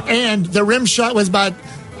 And the rim shot was about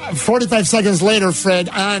 45 seconds later, Fred,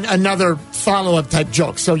 on another follow-up type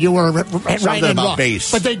joke. So you were right something and about wrong.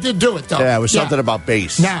 bass. But they did do it, though. Yeah, it was something about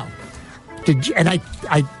bass. Now, and I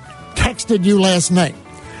texted you last night.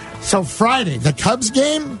 So Friday, the Cubs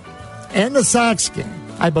game and the Sox game,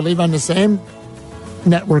 I believe on the same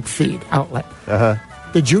network feed outlet.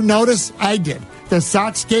 Did you notice? I did. The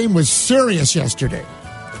Sox game was serious yesterday.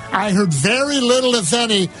 I heard very little, if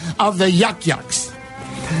any, of the yuck-yucks.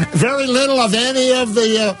 Very little of any of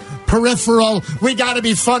the peripheral, we got to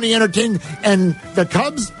be funny, entertaining. And the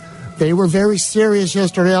Cubs, they were very serious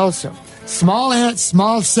yesterday also. Small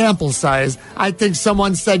sample size. I think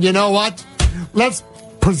someone said, you know what? Let's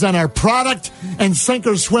present our product and sink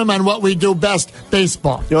or swim on what we do best,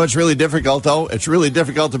 baseball. You know what's really difficult, though? It's really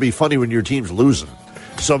difficult to be funny when your team's losing.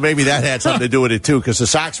 So maybe that had something to do with it, too, because the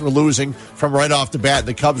Sox were losing from right off the bat, and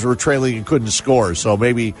the Cubs were trailing and couldn't score. So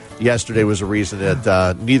maybe yesterday was a reason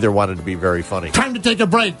that neither wanted to be very funny. Time to take a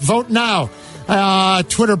break. Vote now.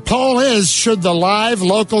 Twitter poll is, should the live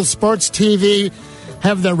local sports TV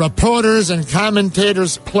have their reporters and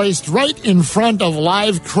commentators placed right in front of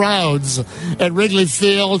live crowds at Wrigley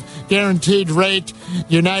Field, guaranteed rate,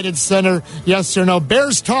 United Center, yes or no?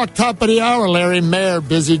 Bears Talk, top of the hour, Larry Mayer,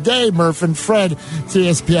 busy day, Murph and Fred,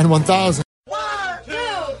 ESPN 1000. 1, 2,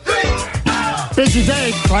 3. Busy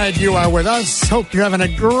day, glad you are with us. Hope you're having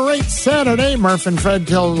a great Saturday, Murph and Fred,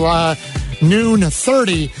 till noon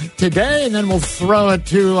 30 today, and then we'll throw it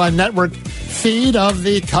to a network feed of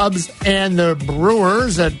the Cubs and the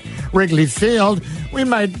Brewers at Wrigley Field. We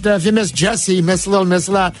might, if you miss Jesse, miss a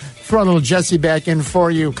lot, throw a little Jesse back in for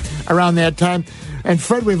you around that time. And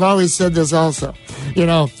Fred, we've always said this also,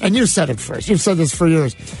 and you said it first. You've said this for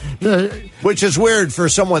years. Which is weird for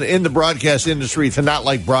someone in the broadcast industry to not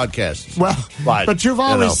like broadcasts. Well, but you've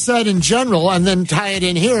always said in general, and then tie it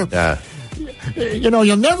in here. Yeah.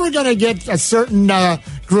 You're never going to get a certain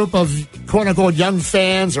group of quote-unquote young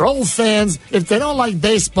fans or old fans. If they don't like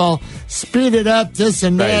baseball, speed it up, this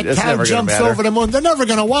and that. Cow jumps over the moon. They're never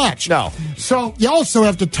going to watch. No. So you also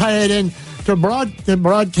have to tie it in to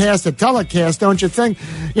broadcast, the telecast, don't you think?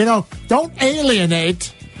 Don't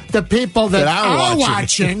alienate the people that are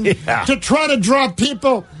watching to try to draw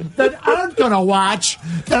people that aren't going to watch.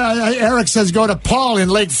 Eric says go to Paul in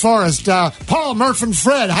Lake Forest. Paul, Murph and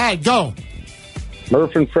Fred, hi, go.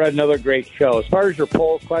 Murph and Fred, another great show. As far as your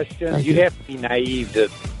poll question, you have to be naive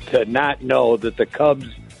to not know that the Cubs,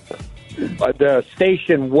 the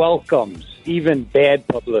station welcomes even bad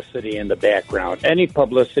publicity in the background. Any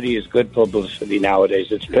publicity is good publicity nowadays.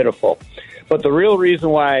 It's pitiful. But the real reason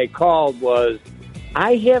why I called was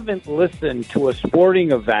I haven't listened to a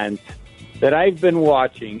sporting event that I've been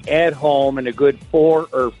watching at home in a good 4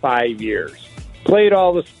 or 5 years. Played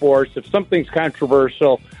all the sports. If something's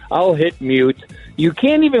controversial, I'll hit mute. You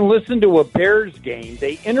can't even listen to a Bears game.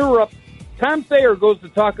 They interrupt. Tom Thayer goes to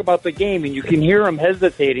talk about the game, and you can hear him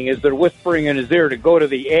hesitating as they're whispering in his ear to go to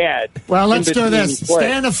the ad. Well, let's do this.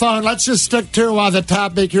 Stay on the phone. Let's just stick to the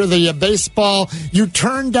topic here, the baseball. You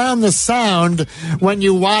turn down the sound when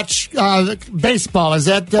you watch baseball. Is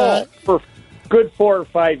that... for good 4 or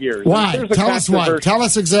 5 years. Why? Tell us why. Tell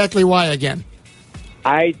us exactly why again.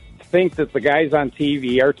 I think that the guys on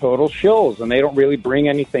TV are total shills, and they don't really bring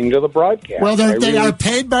anything to the broadcast. Well, they are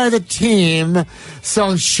paid by the team,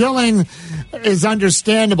 so shilling is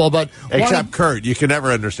understandable. But except Kurt, you can never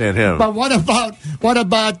understand him. But what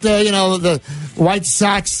about the White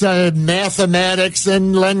Sox mathematics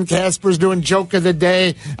and Len Casper's doing joke of the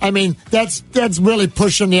day? I mean, that's really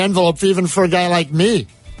pushing the envelope even for a guy like me.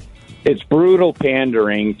 It's brutal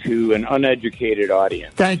pandering to an uneducated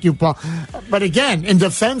audience. Thank you, Paul. But again, in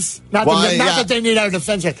defense, not that they need our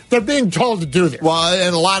defense, they're being told to do this. Well,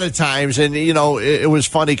 and a lot of times, and it was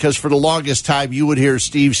funny because for the longest time you would hear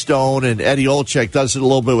Steve Stone and Eddie Olczyk does it a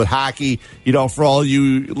little bit with hockey. For all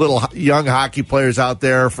you little young hockey players out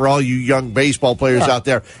there, for all you young baseball players out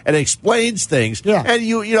there, and explains things. Yeah. And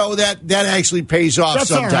that actually pays off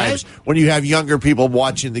sometimes when you have younger people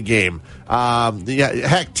watching the game.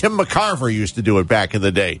 Heck, Tim McCarver used to do it back in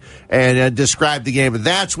the day and describe the game. And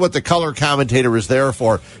that's what the color commentator is there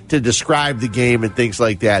for, to describe the game and things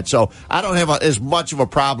like that. So I don't have as much of a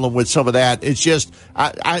problem with some of that. It's just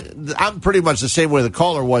I'm pretty much the same way the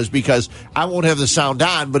caller was, because I won't have the sound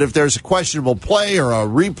on. But if there's a questionable play or a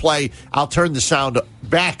replay, I'll turn the sound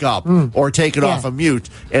back up or take it off of mute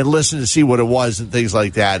and listen to see what it was and things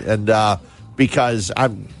like that. And because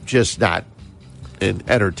I'm just not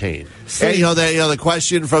entertained. And the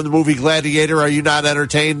question from the movie Gladiator, are you not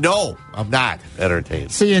entertained? No, I'm not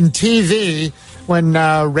entertained. See, in TV, when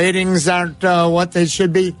ratings aren't what they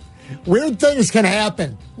should be, weird things can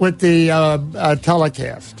happen with the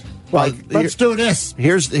telecast. Like, let's do this.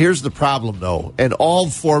 Here's the problem, though, and all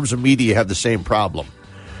forms of media have the same problem.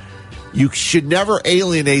 You should never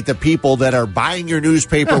alienate the people that are buying your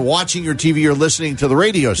newspaper, watching your TV, or listening to the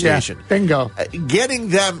radio station. Yeah, bingo.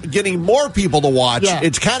 Getting more people to watch,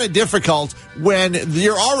 it's kind of difficult when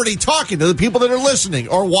you're already talking to the people that are listening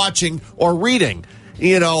or watching or reading.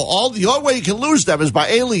 The only way you can lose them is by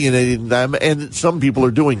alienating them, and some people are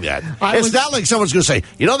doing that. It's not like someone's going to say,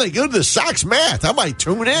 they go to the Sox math. I might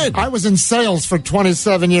tune in. I was in sales for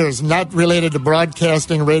 27 years, not related to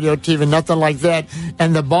broadcasting, radio, TV, nothing like that.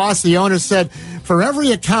 And the owner said, for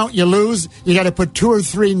every account you lose, you got to put 2 or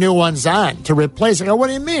 3 new ones on to replace it. I go, what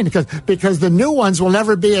do you mean? Because the new ones will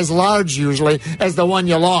never be as large usually as the one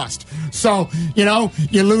you lost. So,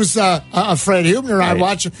 you lose Fred Huebner. Right. I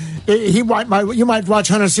watch. You might watch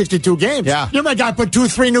 162 games. Yeah. You might got to put 2 or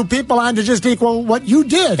 3 new people on to just equal what you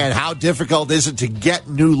did. And how difficult is it to get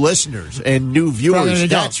new listeners and new viewers?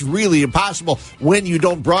 That's really impossible when you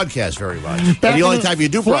don't broadcast very much. And the only time you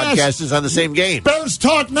do broadcast is on the same game. Bears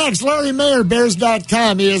talk next. Larry Mayer,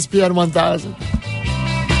 Bears.com, ESPN 1000.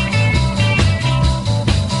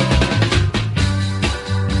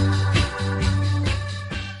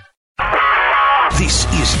 This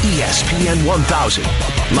is ESPN 1000,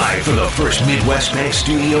 live from the First Midwest Bank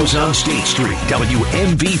Studios on State Street,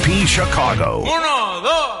 WMVP Chicago. 1,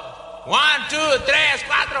 2, 3,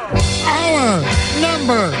 4. Hour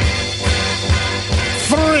number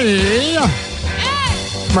 3.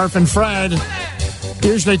 Murph and Fred,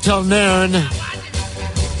 usually till noon.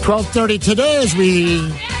 12:30 today as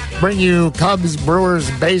we bring you Cubs Brewers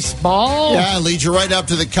baseball. Yeah, leads you right up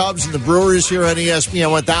to the Cubs and the Brewers here on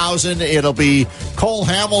ESPN 1000. It'll be Cole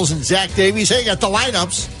Hamels and Zach Davies. Hey, got the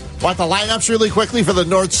lineups. Want the lineups really quickly for the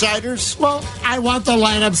Northsiders? Well, I want the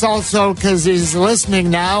lineups also because he's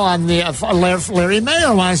listening now on the Larry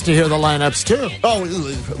Mayer wants to hear the lineups too. Oh,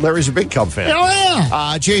 Larry's a big Cub fan. Oh,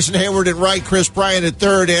 yeah. Jason Hayward at right, Chris Bryant at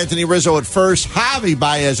third, Anthony Rizzo at first, Javi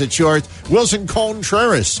Baez at short, Wilson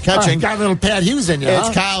Contreras catching. Got a little Pat Hughes in you.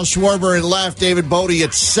 It's Kyle Schwarber at left, David Bodie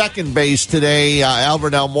at second base today.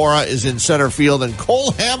 Albert Almora is in center field, and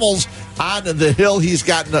Cole Hamels on the hill. He's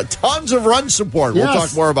gotten tons of run support. We'll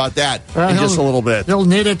talk more about that in just a little bit. He'll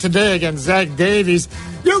need it today against Zach Davies.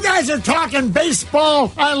 You guys are talking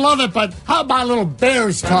baseball. I love it, but how about a little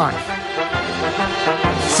Bears talk?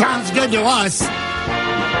 Sounds good to us.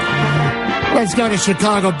 Let's go to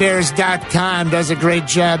ChicagoBears.com. Does a great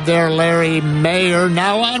job there, Larry Mayer.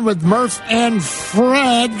 Now on with Murph and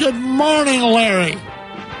Fred. Good morning, Larry.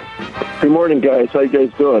 Good morning, guys. How you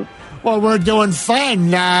guys doing? Well, we're doing fine.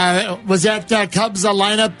 Was that Cubs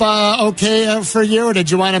lineup okay for you, or did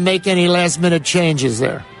you want to make any last-minute changes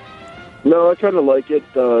there? No, I kind of like it.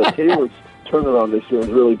 Hayward's turnaround this year has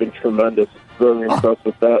really been tremendous. Very impressed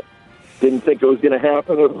with that. Didn't think it was going to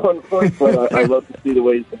happen at one point, but I love to see the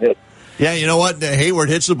way he's been hit. Yeah, you know what? Hayward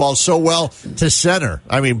hits the ball so well to center.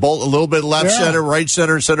 I mean, both a little bit left center, right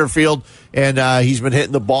center, center field, and he's been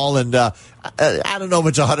hitting the ball. And I don't know if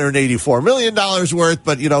it's $184 million worth,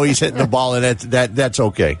 but he's hitting the ball, and that's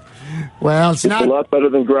okay. Well, it's not a lot better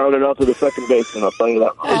than grounding out to the second baseman. I'll tell you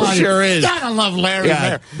that. It sure is. Gotta love Larry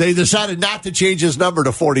there. They decided not to change his number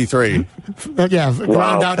to 43. Yeah,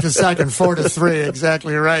 ground out to second, 4-3.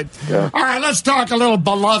 Exactly right. Yeah. All right, let's talk a little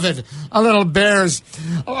beloved, a little Bears.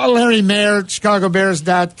 Larry Mayer,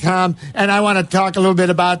 ChicagoBears.com, and I want to talk a little bit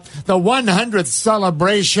about the 100th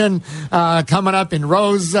celebration coming up in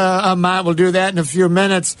Rosemont. We'll do that in a few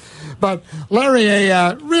minutes. But, Larry,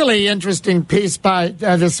 a really interesting piece by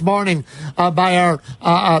this morning by our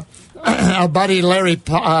our buddy Larry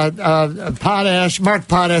Potash, Mark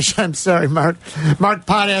Potash. I'm sorry, Mark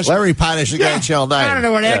Potash. Larry Potash, the guy in Channel 9. I don't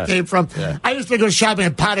know where that came from. Yeah. I used to go shopping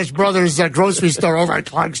at Potash Brothers grocery store over at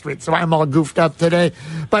Clark Street, so I'm all goofed up today.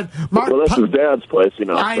 But Mark, well, that's his dad's place, you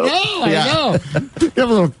know. I know. Give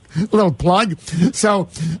a little plug. So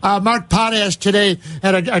Mark Potash today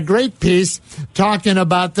had a great piece talking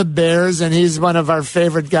about the Bears, and he's one of our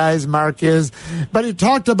favorite guys, Mark is. But he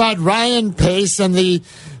talked about Ryan Pace and the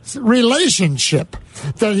relationship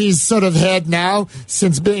that he's sort of had now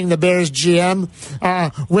since being the Bears GM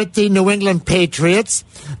with the New England Patriots,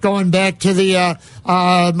 going back to the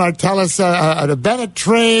Martellus Bennett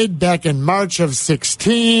trade back in March of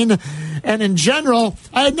 16. And in general,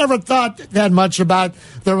 I had never thought that much about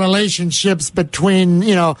the relationships between,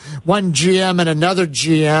 one GM and another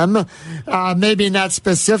GM. Maybe not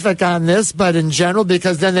specific on this, but in general,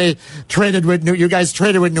 because then they you guys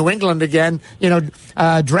traded with New England again,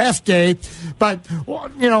 draft day. But,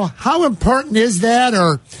 how important is that,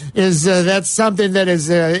 or is that something that is,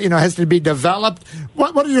 has to be developed?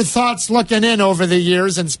 What are your thoughts looking in over the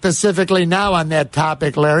years, and specifically now on that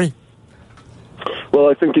topic, Larry? Well,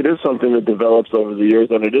 I think it is something that develops over the years,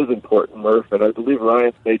 and it is important, Murph. And I believe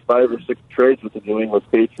Ryan's made 5 or 6 trades with the New England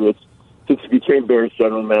Patriots since he became Bears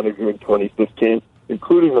general manager in 2015,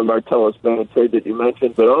 including the Martellus Bennett trade that you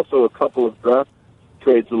mentioned, but also a couple of draft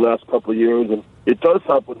trades the last couple of years. And it does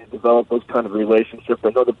help when you develop those kind of relationships.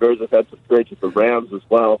 I know the Bears have had some trades with the Rams as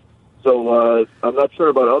well. So I'm not sure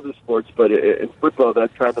about other sports, but in football,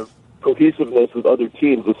 that kind of cohesiveness with other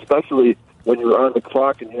teams, especially when you're on the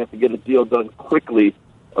clock and you have to get a deal done quickly,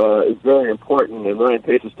 is very important, and Ryan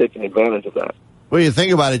Pace is taking advantage of that. Well, you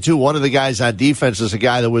think about it, too. One of the guys on defense is a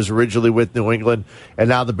guy that was originally with New England, and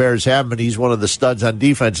now the Bears have him, and he's one of the studs on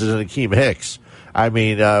defense, is Akeem Hicks. I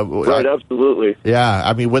mean... right, absolutely. Yeah,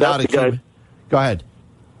 I mean, without Akeem... Go ahead.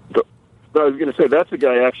 I was going to say, that's a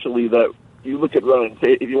guy, actually, that you look at Ryan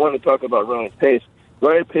Pace. If you want to talk about Ryan Pace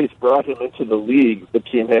brought him into the league,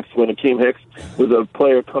 Akeem Hicks, when Akeem Hicks was a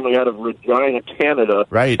player coming out of Regina, Canada,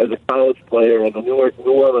 right, as a college player, and the New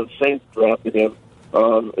Orleans Saints drafted him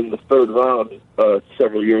in the 3rd round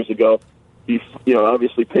several years ago.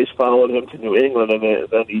 Obviously Pace followed him to New England, and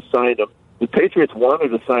then he signed him. The Patriots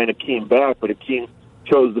wanted to sign Akeem back, but Akeem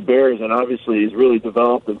chose the Bears, and obviously he's really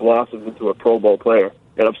developed and blossomed into a Pro Bowl player.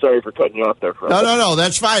 And I'm sorry for cutting you off there, Fred. No,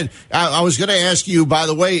 that's fine. I was going to ask you, by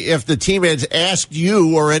the way, if the team had asked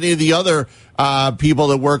you or any of the other people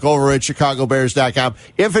that work over at ChicagoBears.com,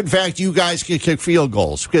 if, in fact, you guys could kick field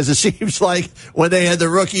goals. Because it seems like when they had the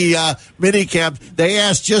rookie mini camp, they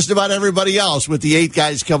asked just about everybody else with the 8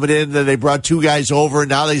 guys coming in. Then they brought 2 guys over, and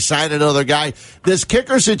now they signed another guy. This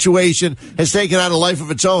kicker situation has taken on a life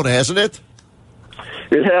of its own, hasn't it?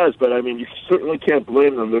 It has, but, I mean, you certainly can't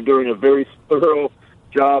blame them. They're doing a very thorough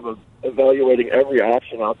job of evaluating every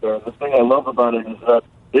option out there. And the thing I love about it is that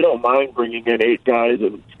they don't mind bringing in 8 guys,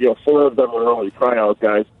 and 4 of them are only tryout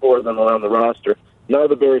guys, 4 of them are on the roster. Now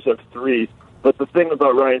the Bears have 3. But the thing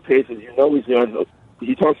about Ryan Pace is,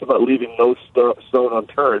 he talks about leaving no stone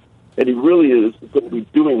unturned, and he really is going to be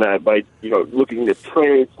doing that by looking at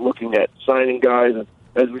trades, looking at signing guys. And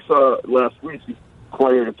as we saw last week, he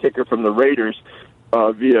acquired a kicker from the Raiders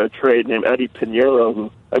via a trade named Eddie Pinheiro,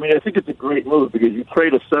 who, I think it's a great move because you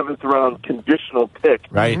trade a 7th-round conditional pick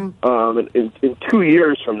right in 2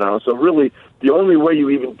 years from now. So really, the only way you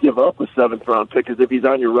even give up a 7th-round pick is if he's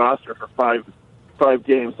on your roster for five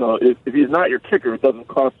games. So if he's not your kicker, it doesn't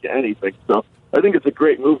cost you anything. So I think it's a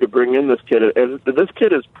great move to bring in this kid. And this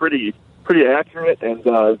kid is pretty accurate, and he's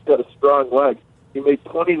got a strong leg. He made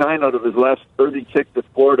 29 out of his last 30 kicks at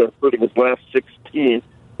Florida, including his last 16.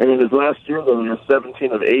 And in his last year, though, he was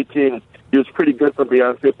 17 of 18. He was pretty good from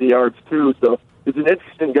beyond 50 yards, too. So he's an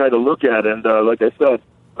interesting guy to look at. And like I said,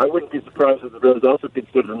 I wouldn't be surprised if the Bears also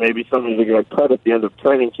consider maybe somebody they're going to cut at the end of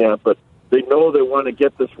training camp. But they know they want to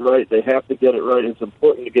get this right. They have to get it right. It's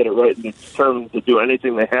important to get it right, and they're determined to do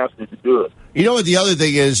anything they have to do it. You know what the other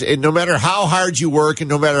thing is, and no matter how hard you work and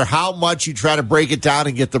no matter how much you try to break it down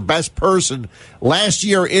and get the best person, last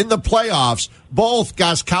year in the playoffs, both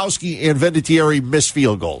Gostkowski and Vinatieri missed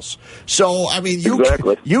field goals. So,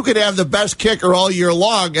 you could have the best kicker all year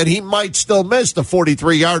long, and he might still miss the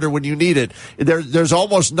 43-yarder when you need it. There's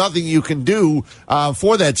almost nothing you can do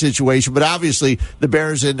for that situation. But obviously, the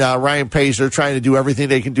Bears and Ryan Pace are trying to do everything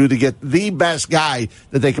they can do to get the best guy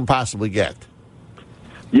that they can possibly get.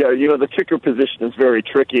 Yeah, the kicker position is very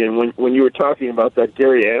tricky. And when you were talking about that,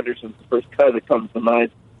 Gary Anderson's the first guy that comes to mind.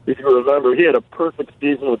 If you remember, he had a perfect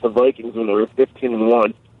season with the Vikings when they were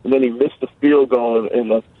 15-1, and then he missed a field goal in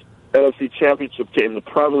the NFC Championship game that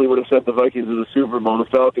probably would have sent the Vikings to the Super Bowl. The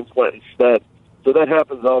Falcons went instead. So that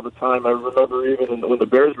happens all the time. I remember even when the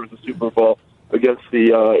Bears were in the Super Bowl against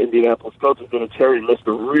the Indianapolis Colts, when Terry missed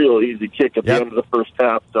a real easy kick at the end of the first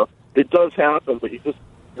half. So it does happen, but you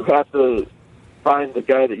have to find the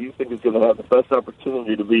guy that you think is going to have the best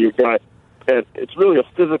opportunity to be your guy. And it's really a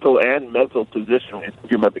physical and mental position when you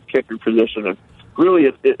think about the kicker position. And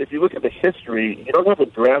really, if you look at the history, you don't have to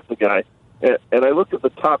draft the guy. And I looked at the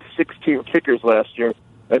top 16 kickers last year,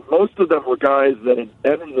 and most of them were guys that had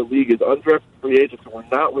entered the league as undrafted free agents and were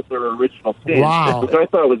not with their original team, which I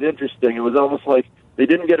thought was interesting. It was almost like they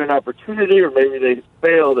didn't get an opportunity, or maybe they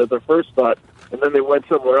failed at their first spot, and then they went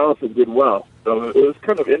somewhere else and did well. So it was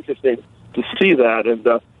kind of interesting to see that. And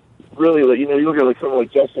really, you look at someone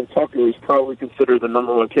like Justin Tucker, who's probably considered the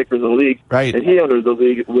number one kicker in the league, right? And he entered the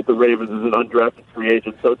league with the Ravens as an undrafted free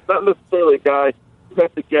agent. So it's not necessarily a guy you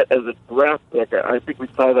have to get as a draft pick. I think we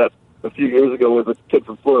saw that a few years ago with a kid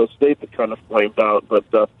from Florida State that kind of flamed out. But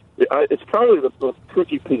it's probably the most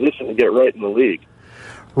tricky position to get right in the league.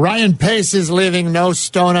 Ryan Pace is leaving no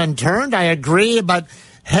stone unturned. I agree, but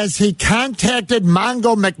has he contacted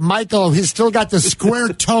Mongo McMichael? He's still got the square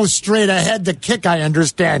toe straight ahead to kick, I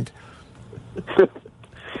understand.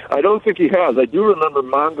 I don't think he has. I do remember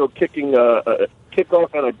Mongo kicking a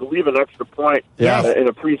kickoff and I believe an extra point in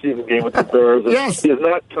a preseason game with the Bears. Yes. He has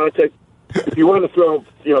not contacted. If you want to throw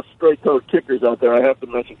straight-toed kickers out there, I have to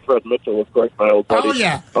mention Fred Mitchell, of course, my old buddy. Oh,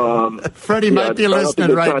 yeah. Freddie might be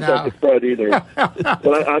listening right now. Fred either.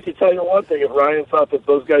 But I can tell you one thing. If Ryan thought that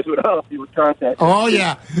those guys would help, he would contact them. Oh,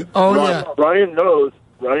 yeah. Ryan knows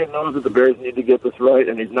that the Bears need to get this right,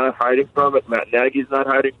 and he's not hiding from it. Matt Nagy's not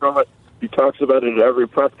hiding from it. He talks about it at every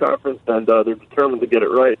press conference, and they're determined to get it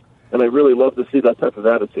right. And I really love to see that type of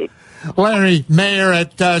attitude. Larry Mayer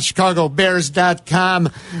at ChicagoBears.com. The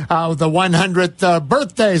 100th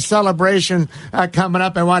birthday celebration coming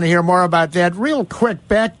up. I want to hear more about that. Real quick,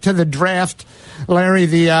 back to the draft. Larry,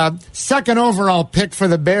 the second overall pick for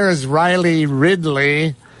the Bears, Riley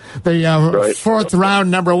Ridley. The fourth round,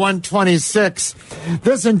 number 126.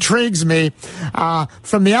 This intrigues me.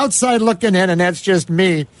 From the outside looking in, and that's just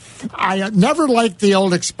me, I never liked the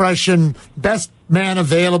old expression, best man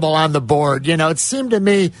available on the board. It seemed to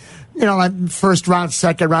me, like first round,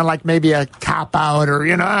 second round, like maybe a cop-out or,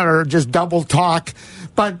 or just double talk.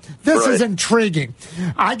 But this is intriguing.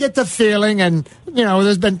 I get the feeling, and,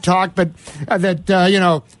 there's been talk, but that,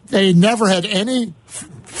 they never had any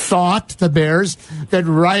thought, the Bears, that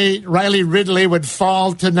Riley Ridley would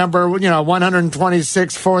fall to number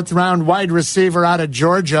 126, fourth round wide receiver out of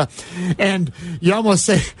Georgia. And you almost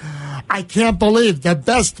say, I can't believe the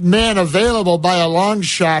best man available by a long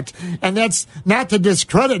shot. And that's not to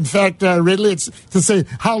discredit, in fact, Ridley, it's to say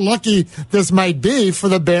how lucky this might be for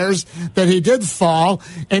the Bears that he did fall.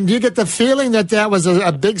 And do you get the feeling that that was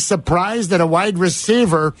a big surprise that a wide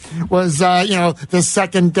receiver was, the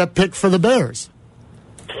second pick for the Bears?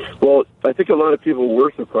 Well, I think a lot of people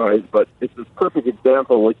were surprised, but it's this perfect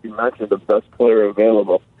example, like you mentioned, of best player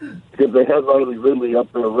available. Because they had Riley Ridley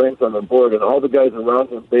up there ranked on the board, and all the guys around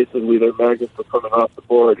him, basically, their magnets were coming off the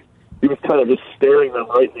board. He was kind of just staring them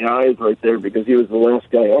right in the eyes right there because he was the last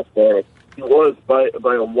guy up there. He was, by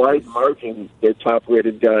a wide margin, their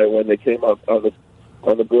top-rated guy when they came up on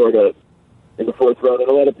the board in the fourth round. And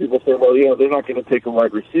a lot of people say, well, they're not going to take a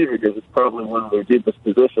wide receiver because it's probably one of their deepest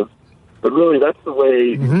positions. But really, that's the way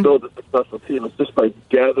you build a successful team. It's just by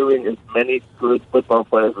gathering as many good football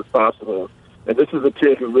players as possible. And this is a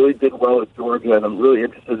kid who really did well at Georgia, and I'm really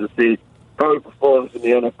interested to see how he performs in the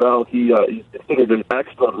NFL. He's considered an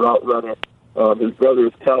excellent route runner. His brother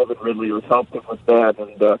is Calvin Ridley, who's helped him with that.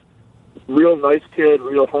 And real nice kid,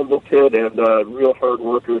 real humble kid, and real hard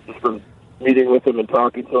worker. Just from meeting with him and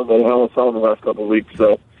talking to him at Alice Hall in the last couple of weeks.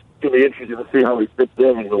 So it's going to be interesting to see how he fits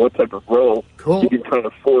in and what type of role he can kind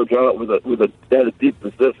of forge out with a deep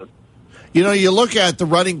position. You look at the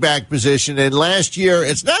running back position, and last year,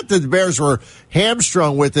 it's not that the Bears were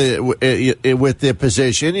hamstrung with the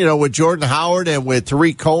position, with Jordan Howard and with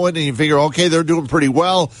Tariq Cohen, and you figure, okay, they're doing pretty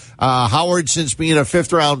well. Howard, since being a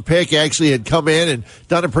fifth-round pick, actually had come in and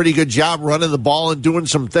done a pretty good job running the ball and doing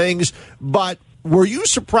some things. But were you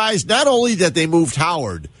surprised not only that they moved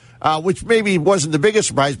Howard, which maybe wasn't the biggest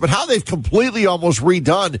surprise, but how they've completely almost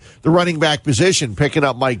redone the running back position, picking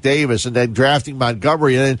up Mike Davis and then drafting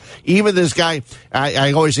Montgomery. And then even this guy,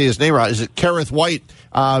 I always say his name wrong, is it Kerrith White,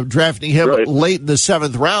 drafting him late in the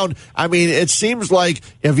seventh round. I mean, it seems like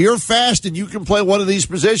if you're fast and you can play one of these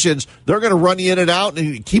positions, they're going to run you in and out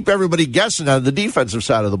and keep everybody guessing on the defensive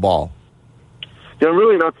side of the ball. Yeah, I'm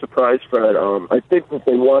really not surprised, Fred. I think that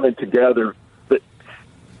they wanted to gather that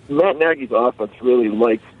Matt Nagy's offense really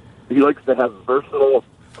likes to have versatile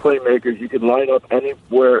playmakers. You can line up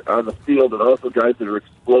anywhere on the field, and also guys that are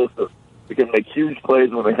explosive. They can make huge plays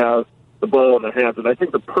when they have the ball in their hands. And I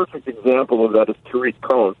think the perfect example of that is Tariq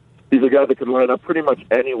Cohen. He's a guy that can line up pretty much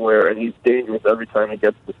anywhere, and he's dangerous every time he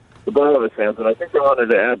gets the ball in his hands. And I think they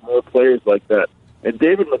wanted to add more players like that. And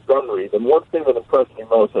David Montgomery, the one thing that impressed me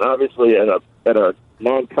most, and obviously at a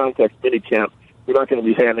non-contact mini camp, you're not going to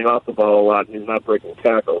be handing off the ball a lot, and he's not breaking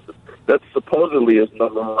tackles. That's supposedly his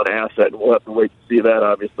number one asset, and we'll have to wait to see that,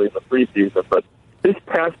 obviously, in the preseason. But his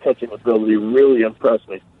pass-catching ability really impressed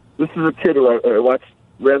me. This is a kid who I watched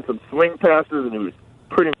ran some swing passes, and he was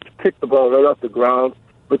pretty much picked the ball right off the ground.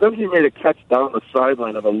 But then he made a catch down the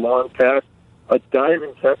sideline of a long pass, a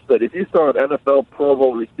diving catch that if you saw an NFL Pro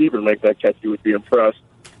Bowl receiver make that catch, you would be impressed.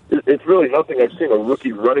 It's really nothing I've seen a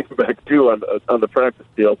rookie running back do on the practice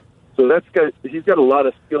field. So he's got a lot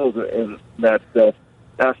of skills in that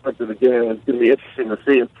aspect of the game. It's going to be interesting to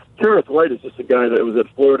see. And Terrence White is just a guy that was at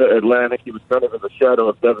Florida Atlantic. He was kind of in the shadow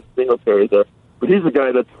of Devin Singletary there. But he's a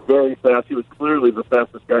guy that's very fast. He was clearly the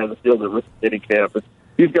fastest guy in the field at Rick City Camp. And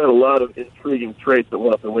he's got a lot of intriguing traits that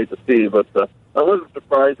we'll have to wait to see. But I wasn't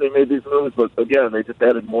surprised they made these moves. But, again, they just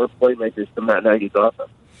added more playmakers to Matt Nagy's offense.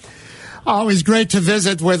 Always great to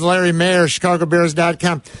visit with Larry Mayer,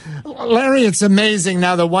 ChicagoBears.com. Larry, it's amazing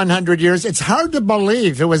now, the 100 years. It's hard to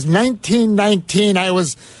believe. It was 1919. I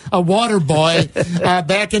was a water boy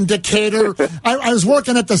back in Decatur. I was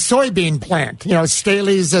working at the soybean plant,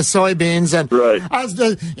 Staley's soybeans. And right. I was,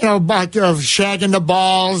 shagging the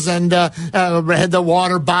balls and had the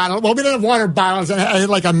water bottle. Well, we didn't have water bottles. And I had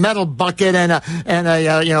like a metal bucket and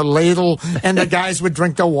a ladle, and the guys would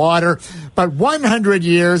drink the water. But 100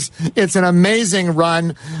 years, it's an amazing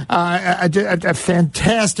run, a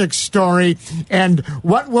fantastic story. And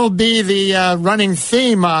what will be the running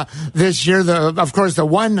theme this year? Of course, the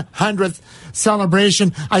 100th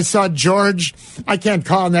celebration. I saw George, I can't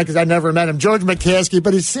call him that because I never met him, George McCaskey,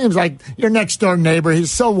 but he seems like your next door neighbor.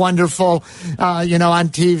 He's so wonderful, on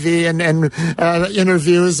TV and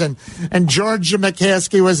interviews. And George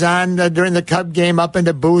McCaskey was on during the Cub game up in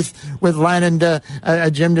the booth with Len and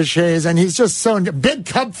Jim DeShays, and he's just so big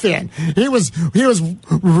Cub fan. He was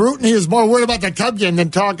rooting. He was more worried about the Cub game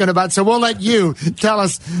than talking about. So we'll let you tell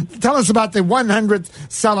us about the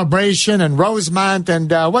 100th celebration and Rosemont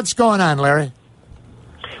and what's going on, Larry.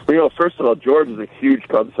 Well, first of all, George is a huge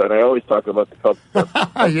Cubs fan. I always talk about the Cubs.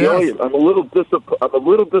 Yes. I'm a little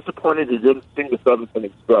disappointed he didn't sing the seventh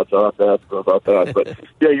inning stretch. I'll have to ask him about that. But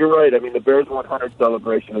yeah, you're right. I mean, the Bears 100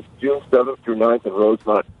 celebration is June 7th through 9th in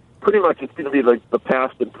Rosemont. Pretty much, it's going to be like the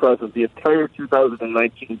past and present. The entire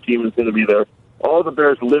 2019 team is going to be there. All the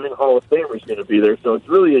Bears living Hall of Famers are going to be there. So it's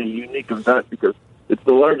really a unique event because it's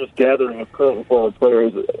the largest gathering of current former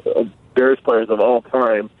players, Bears players of all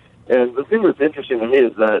time. And the thing that's interesting to me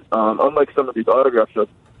is that, unlike some of these autograph shows,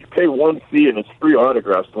 you pay one fee and it's free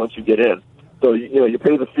autographs once you get in. So, you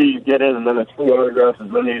pay the fee, you get in, and then it's free autographs as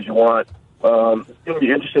many as you want. It's going to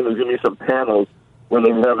be interesting. There's going to be some panels where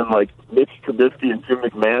they're having, like, Mitch Trubisky and Jim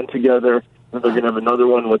McMahon together. And they're going to have another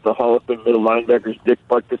one with the Hall of Fame middle linebackers, Dick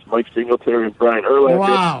Butkus, Mike Singletary, and Brian Urlacher.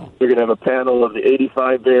 Wow. They're going to have a panel of the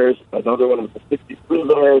 85 Bears, another one with the 63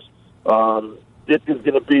 Bears. Dick is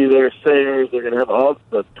going to be there, Sayers. They're going to have all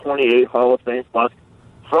the 28 Hall of Fame bucks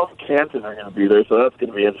from Canton are going to be there, so that's going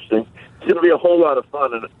to be interesting. It's going to be a whole lot of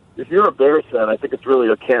fun, and if you're a Bears fan, I think it's really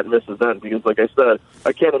a can't-miss event because, like I said,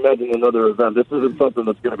 I can't imagine another event. This isn't something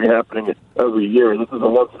that's going to be happening every year. This is a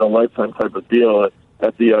once-in-a-lifetime type of deal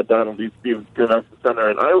at the Donald D. Stevens Convention Center,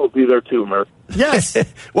 and I will be there too, Murph. Yes.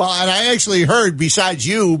 Well, and I actually heard, besides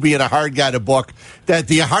you being a hard guy to book, that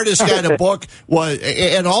the hardest guy to book was,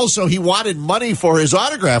 and also he wanted money for his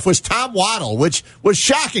autograph, was Tom Waddle, which was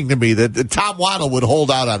shocking to me that Tom Waddle would hold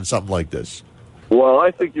out on something like this. Well,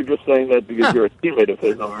 I think you're just saying that because you're a teammate of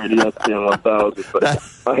his already. That's the 1,000.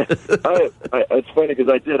 But it's funny because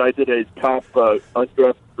I did a top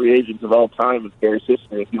undrafted free agents of all time in Bears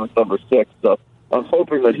history, and he was number 6. So I'm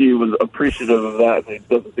hoping that he was appreciative of that, and he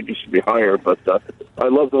doesn't think he should be higher. But I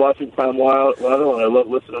loved watching Tom Waddle, and I love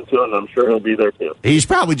listening to him, and I'm sure he'll be there too. He's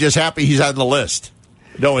probably just happy he's on the list,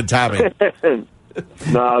 knowing Tommy.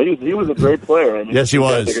 No, he was a great player. I mean, yes, he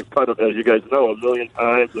was. As you guys know, 1 million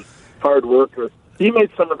times, and hard worker. He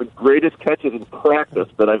made some of the greatest catches in practice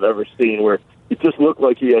that I've ever seen, where it just looked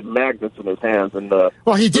like he had magnets in his hands. And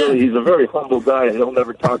well, he did. Really, he's a very humble guy, and he'll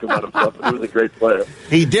never talk about himself. But he was a great player.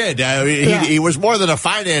 He did. He was more than a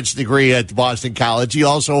finance degree at Boston College. He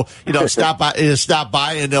also, stopped by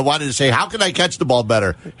and wanted to say, "How can I catch the ball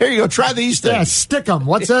better? Here you go. Try these things." Yeah, stick 'em.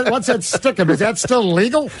 What's that? Stick 'em. Is that still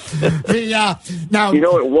legal? Now,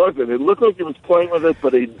 it wasn't. It looked like he was playing with it,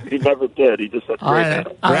 but he never did. He just had great hands.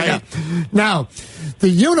 Right. Now, the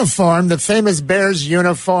uniform, the famous Bears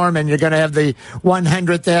uniform, and you're going to have the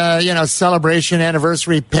 100th, celebration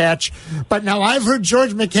anniversary patch. But now I've heard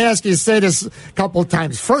George McCaskey say this a couple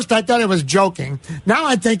times. First, I thought he was joking. Now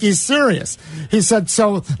I think he's serious. He said,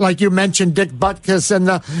 so, like you mentioned, Dick Butkus and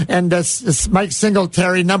Mike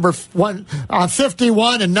Singletary, number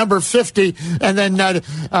 51 and number 50. And then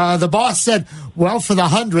the boss said, well, for the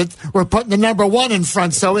 100th, we're putting the number 1 in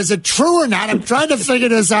front. So is it true or not? I'm trying to figure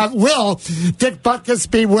this out. Will Dick Butkus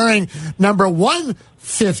be wearing number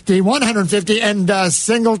 150, and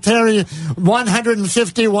Singletary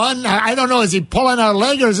 151? I don't know. Is he pulling our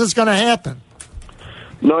leg, or is this going to happen?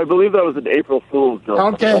 No, I believe that was an April Fool's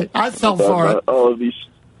joke. Okay, I fell for it. All of these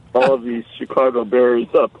Chicago Bears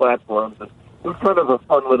platforms. And it was kind of a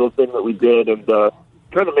fun little thing that we did, and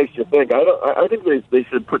kind of makes you think. I think they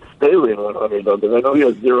should put Staley in 100 though, because I know he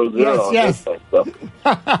has 0-0 Yes. on this thing. So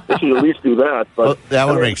they should at least do that. But that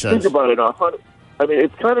would make sense. Think about it. 100. I mean,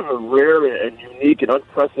 it's kind of a rare and unique and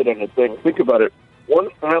unprecedented thing. Think about it. One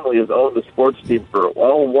family has owned the sports team for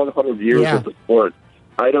 100 years of the sport.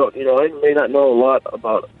 I may not know a lot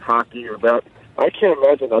about hockey or that. I can't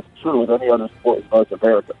imagine that's true with any other sport in North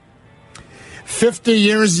America. 50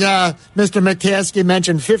 years, Mr. McCaskey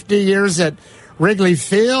mentioned 50 years at Wrigley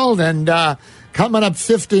Field, and coming up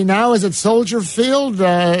 50 now is at Soldier Field.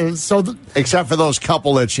 Except for those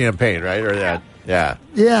couple at Champaign, right? Or that,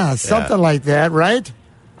 something like that, right?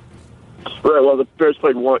 Right. Well, the Bears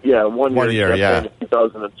played one year in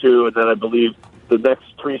 2002, and then I believe the next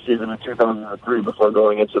 3 seasons in 2003 before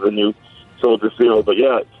going into the new Soldier Field. But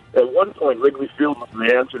at one point, Wrigley Field was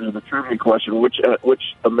the answer to the trivia question: which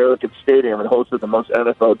American stadium had hosted the most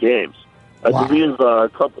NFL games? I believe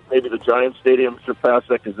maybe the Giants Stadium surpassed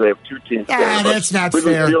that because they have 2 teams. That's not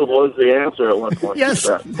Wrigley fair. Field was the answer at one point. Yes.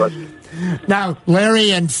 Now,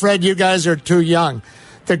 Larry and Fred, you guys are too young.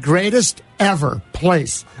 The greatest ever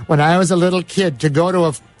place when I was a little kid to go to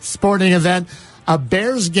a sporting event, a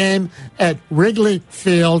Bears game at Wrigley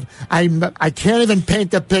Field. I can't even paint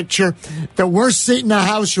the picture. The worst seat in the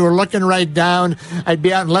house, you were looking right down. I'd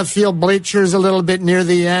be out in left field bleachers a little bit near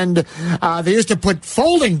the end. They used to put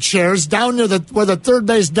folding chairs down near where the third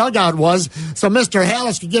base dugout was, so Mr.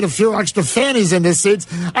 Hallis could get a few extra fannies in the seats.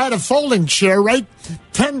 I had a folding chair right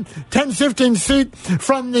 10, 15 feet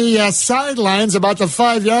from the sidelines, about the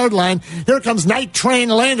 5-yard line. Here comes Night Train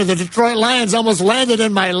Lane of the Detroit Lions, almost landed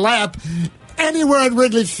in my lap. Anywhere at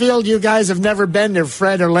Wrigley Field, you guys have never been there,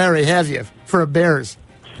 Fred or Larry, have you, for a Bears?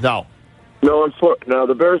 No. No,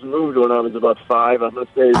 the Bears moved when I was about 5. I'm going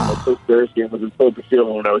to say my first Bears game was in Soldier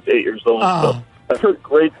Field when I was 8 years old. So I've heard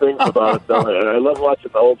great things about it, though, and I love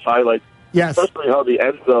watching the old highlights. Yes. Especially how the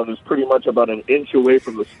end zone is pretty much about an inch away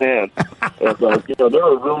from the stand. And, there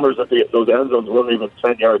were rumors that those end zones weren't even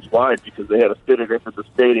 10 yards wide because they had to fit it into the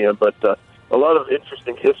stadium. But a lot of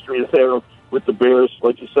interesting history there with the Bears,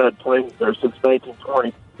 like you said, playing there since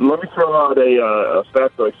 1920. Let me throw out a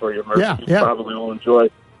factoid for you, Murph. You probably will enjoy.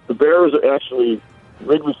 The Bears actually,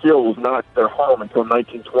 Wrigley Field was not their home until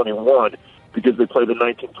 1921 because they played the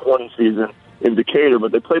 1920 season in Decatur,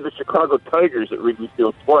 but they played the Chicago Tigers at Wrigley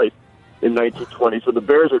Field twice in 1920. So the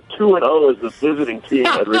Bears are 2-0 as the visiting team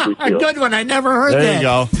at Wrigley Field. A good one. I never heard that. There you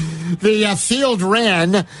go. The field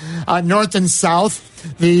ran north and south.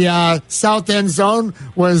 The south end zone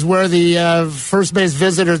was where the first base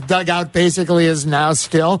visitor's dugout basically is now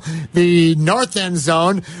still. The north end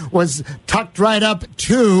zone was tucked right up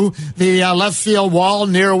to the left field wall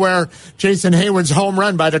near where Jason Hayward's home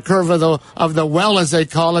run by the curve of the well, as they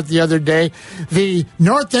call it, the other day. The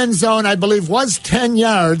north end zone, I believe, was 10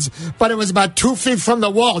 yards, but it was about 2 feet from the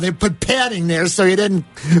wall. They put padding there so you didn't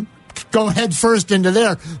go head first into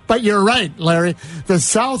there. But you're right, Larry. The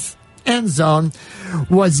south end zone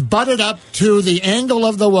was butted up to the angle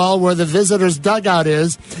of the wall where the visitor's dugout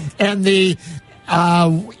is, and the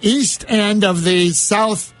east end of the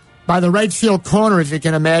south by the right field corner, if you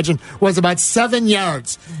can imagine, was about 7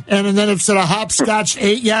 yards. And then it sort of hopscotched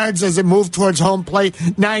 8 yards as it moved towards home plate,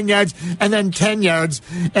 9 yards, and then 10 yards.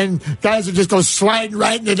 And guys would just go sliding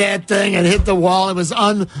right into that thing and hit the wall. It was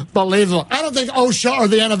unbelievable. I don't think OSHA or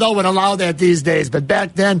the NFL would allow that these days, but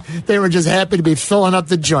back then they were just happy to be filling up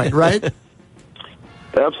the joint, right?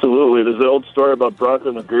 Absolutely. There's an old story about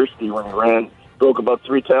Bronco Nagurski when he ran broke about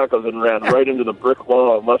 3 tackles and ran right into the brick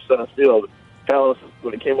wall in left center field. Callis,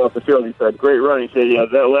 when he came off the field, he said, "Great run." He said, "Yeah,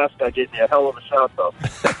 that last guy gave me a hell of a shot, though."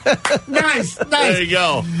 Nice. There you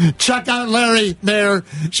go. Check out Larry Mayer,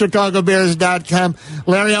 ChicagoBears.com.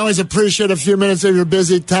 Larry, I always appreciate a few minutes of your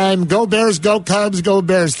busy time. Go Bears, go Cubs, go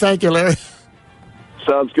Bears. Thank you, Larry.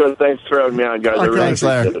 Sounds good. Thanks for having me on, guys. I really Thanks,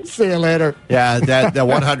 Larry. appreciate it. See you later. Yeah, that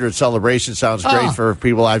 100 celebration sounds great for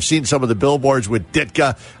people. I've seen some of the billboards with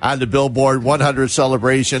Ditka on the billboard. 100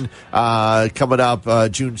 celebration coming up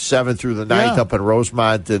June 7th through the 9th up in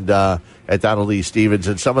Rosemont and at Donald E. Stevens.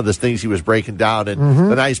 And some of the things he was breaking down. And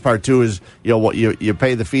the nice part, too, is you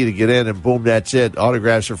pay the fee to get in, and boom, that's it.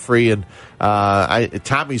 Autographs are free. And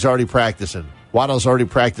Tommy's already practicing. Waddle's already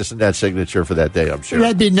practicing that signature for that day, I'm sure.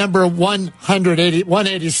 That'd be number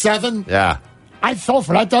 187. Yeah. I fell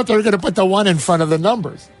for it. I thought they were going to put the 1 in front of the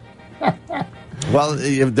numbers. Well,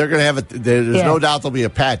 they're going to have it. There's no doubt there'll be a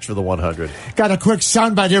patch for the 100. Got a quick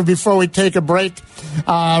soundbite here before we take a break.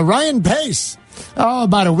 Ryan Pace,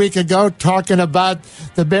 about a week ago, talking about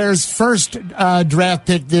the Bears' first draft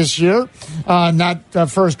pick this year. Not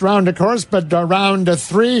first round, of course, but round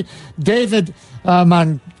 3, David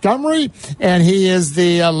Montgomery, and he is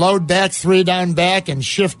the load back, 3-down back, and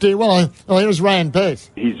shifty. Well, here's Ryan Pace.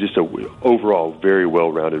 He's just a overall very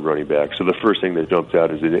well-rounded running back. So the first thing that jumps out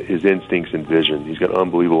is his instincts and vision. He's got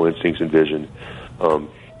unbelievable instincts and vision.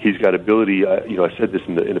 He's got ability. I said this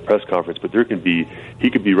in the press conference, but he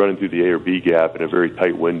could be running through the A or B gap in a very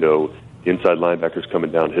tight window. The inside linebacker's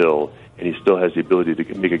coming downhill, and he still has the ability to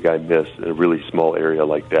make a guy miss in a really small area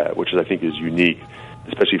like that, which I think is unique,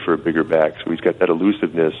 especially for a bigger back. So he's got that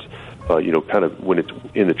elusiveness, kind of when it's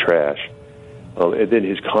in the trash. And then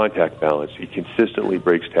his contact balance. He consistently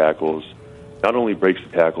breaks tackles. Not only breaks the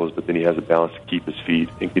tackles, but then he has a balance to keep his feet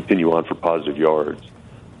and continue on for positive yards.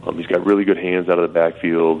 He's got really good hands out of the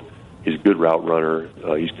backfield. He's a good route runner.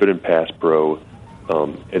 He's good in pass pro.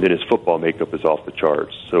 And then his football makeup is off the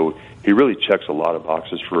charts. So he really checks a lot of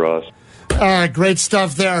boxes for us. Great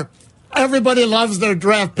stuff there. Everybody loves their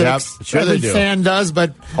draft picks. Yep, sure Every they do. fan does,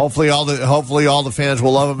 but hopefully all the fans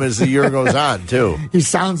will love him as the year goes on too. He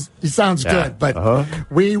sounds good, but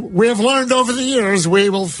we have learned over the years. We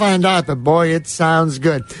will find out, but boy, it sounds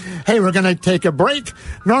good. Hey, we're going to take a break.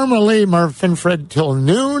 Normally, Murph and Fred till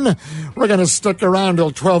noon. We're going to stick around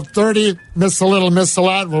till 12:30. Miss a little, miss a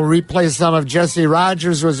lot. We'll replay some of Jesse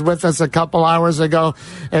Rogers, who was with us a couple hours ago,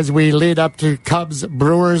 as we lead up to Cubs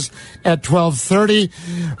Brewers at 12:30.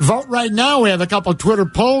 Vote right now. We have a couple Twitter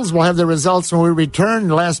polls. We'll have the results when we return.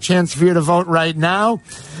 Last chance for you to vote right now.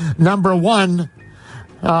 Number 1,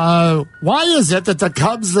 why is it that the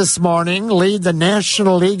Cubs this morning lead the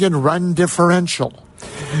National League in run differential?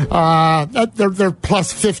 They're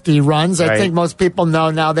plus 50 runs. I think most people know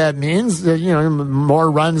now that means more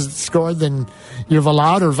runs scored than you've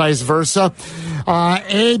allowed, or vice versa.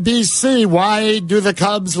 A, B, C. Why do the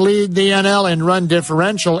Cubs lead the NL in run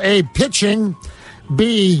differential? A, pitching.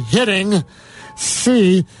 B, hitting.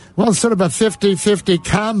 C, sort of a 50-50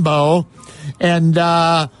 combo. And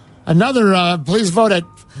another, please vote at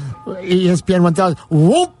ESPN 1000.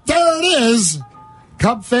 Whoop, there it is.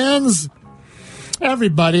 Cub fans,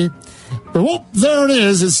 everybody. The whoop, there it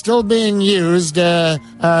is still being used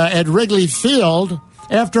at Wrigley Field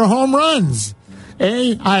after home runs.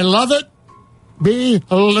 A, I love it. B,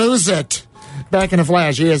 lose it. Back in a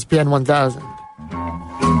flash, ESPN 1000.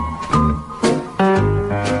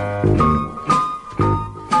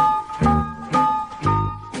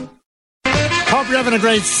 Hope you're having a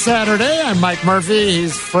great Saturday. I'm Mike Murphy.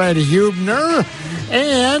 He's Fred Hubner.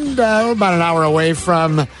 And we're about an hour away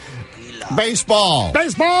from baseball.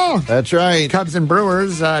 That's right. Cubs and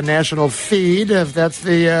Brewers, national feed, if that's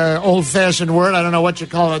the old-fashioned word. I don't know what you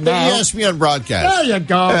call it now. The ESPN broadcast. There you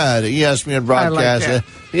go. Yeah, the ESPN broadcast. I like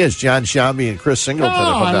Yes, John Shambi and Chris Singleton, if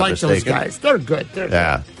I'm not mistaken. Those guys. They're good.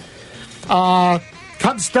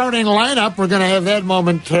 Cubs starting lineup. We're going to have that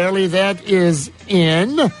momentarily. That is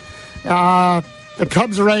in. The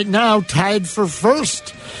Cubs right now tied for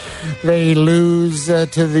first. They lose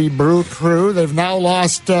to the Brew Crew. They've now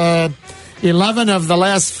lost 11 of the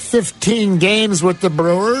last 15 games with the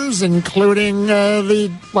Brewers, including the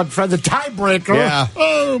tiebreaker. Yeah.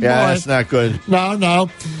 Oh, boy. Yeah, that's not good. No.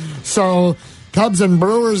 So Cubs and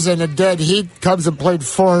Brewers in a dead heat. Cubs have played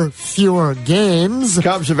 4 fewer games.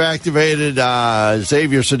 Cubs have activated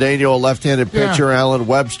Xavier Cedeno, a left-handed pitcher. Yeah. Alan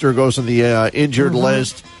Webster goes on the injured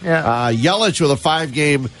list. Yeah. Yelich with a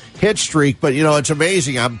 5-game hit streak. But, it's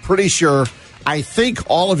amazing. I'm pretty sure, I think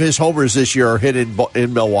all of his homers this year are hit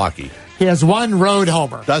in Milwaukee. He has 1 road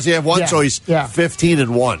homer. Does he have 1? Yeah. So he's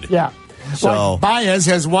 15-1. Yeah. So Baez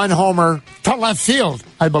has 1 homer to left field,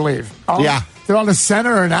 I believe. Yeah. They're on the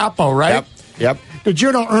center and Oppo, right? Yep. Did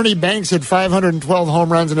you know Ernie Banks had 512 home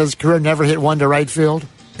runs in his career, never hit one to right field?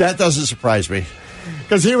 That doesn't surprise me.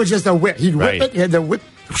 Because he was just a whip. He'd whip it. He had the whip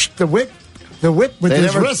with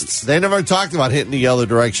his wrists. They never talked about hitting the other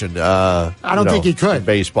direction. I don't think he could. In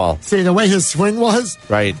baseball. See, the way his swing was?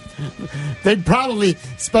 Right. They'd probably,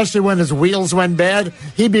 especially when his wheels went bad,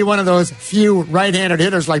 he'd be one of those few right-handed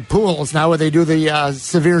hitters like Pujols now where they do the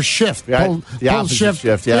severe shift. Pull shift.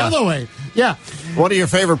 Yeah. The other way. Yeah. One of your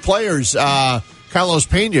favorite players, Carlos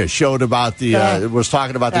Pena, showed about was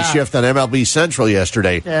talking about the shift on MLB Central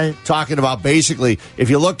yesterday. Talking about basically, if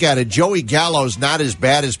you look at it, Joey Gallo's not as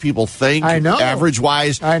bad as people think. I know.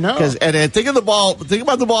 Average-wise. I know. And think about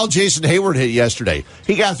the ball Jason Hayward hit yesterday.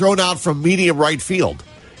 He got thrown out from medium right field.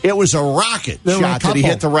 It was a rocket shot that he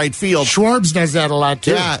hit to right field. Schwartz does that a lot,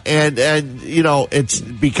 too. Yeah, and it's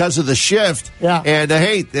because of the shift. Yeah. And,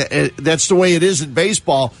 hey, that's the way it is in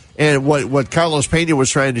baseball. And what Carlos Pena was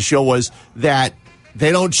trying to show was that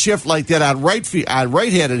they don't shift like that on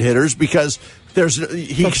right-handed hitters because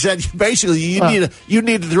he said basically you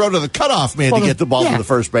need to throw to the cutoff man to get the ball to the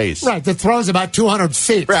first base. Right, the throw's about 200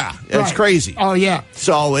 feet. Yeah, it's crazy. Oh, yeah.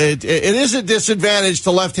 So it is a disadvantage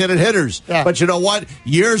to left-handed hitters. Yeah. But you know what?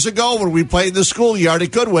 Years ago when we played in the schoolyard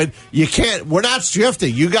at Goodwin, we're not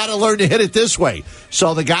shifting. You got to learn to hit it this way.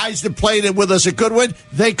 So the guys that played it with us at Goodwin,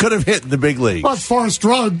 they could have hit in the big leagues. Well, Forest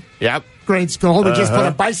Road. Yep. Grade school. We just put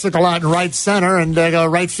a bicycle out in right center and go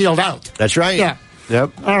right field out. That's right. Yeah.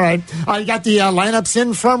 Yep. All right. You got the lineups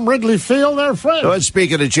in from Wrigley Field there, Fred. So,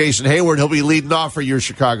 speaking of Jason Hayward, he'll be leading off for your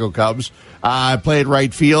Chicago Cubs. Played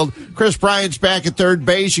right field. Chris Bryant's back at third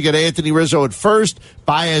base. You got Anthony Rizzo at first.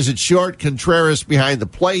 Baez at short. Contreras behind the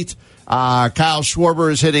plate. Kyle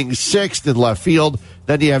Schwarber is hitting sixth in left field.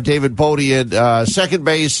 Then you have David Bodie at second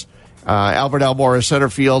base. Albert Almora center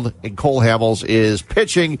field, and Cole Hamels is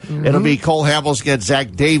pitching. Mm-hmm. It'll be Cole Hamels against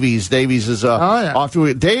Zach Davies. Davies is off to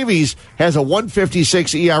it. Davies has a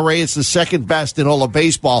 1.56 ERA. It's the second best in all of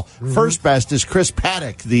baseball. Mm-hmm. First best is Chris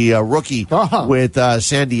Paddock, the rookie with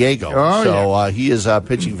San Diego. He is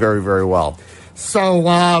pitching very, very well. So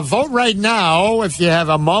vote right now. If you have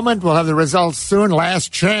a moment, we'll have the results soon.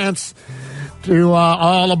 Last chance to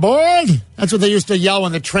all aboard. That's what they used to yell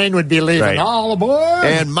when the train would be leaving. Right. All aboard.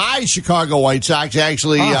 And my Chicago White Sox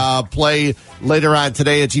actually play later on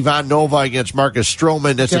today. It's Ivan Nova against Marcus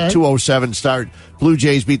Stroman. That's a 2:07 start. Blue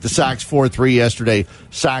Jays beat the Sox 4-3 yesterday.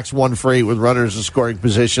 Sox 1 for 8 with runners in scoring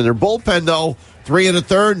position. Their bullpen, though, 3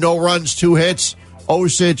 1/3, no runs, 2 hits.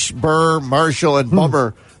 Osich, Burr, Marshall, and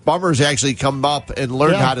Bummer. Bummer's actually come up and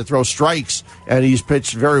learned how to throw strikes, and he's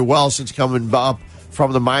pitched very well since coming up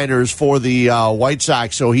from the minors for the White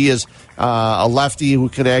Sox. So he is a lefty who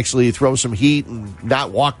can actually throw some heat and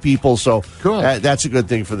not walk people. So that's a good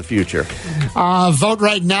thing for the future. Vote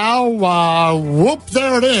right now. Whoop,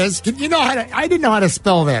 there it is. You know I didn't know how to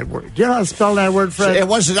spell that word. Do you know how to spell that word, Fred? It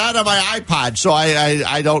was not on my iPod, so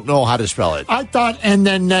I don't know how to spell it. I thought, and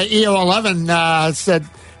then EO11 said,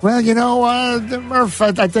 well, you know, Murph,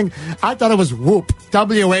 I thought it was whoop.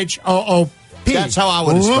 WHOOP. That's how I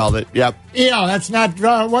would have spelled it. Yep. Yeah, that's not.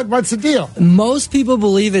 What's the deal? Most people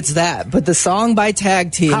believe it's that, but the song by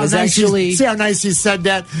Tag Team is actually. See how nice he said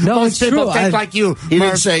that? No, most people true. think like you. He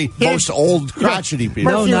didn't say most old crotchety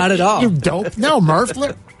people. No, not at all. You dope. No, Murph.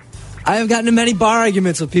 I have gotten in many bar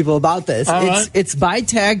arguments with people about this. It's by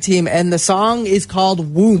Tag Team, and the song is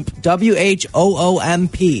called Whoomp.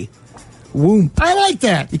 WHOOMP. Whoomp. I like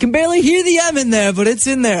that. You can barely hear the M in there, but it's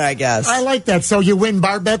in there, I guess. I like that. So you win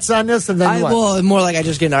bar bets on this, and then what? Well, more like I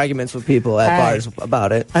just get in arguments with people at bars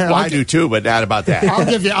about it. Well, I do too, but not about that.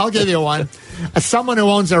 I'll give you one. Someone who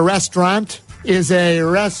owns a restaurant is a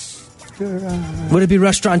restaurant. Would it be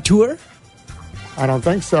restaurateur? I don't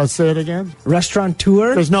think so. Say it again.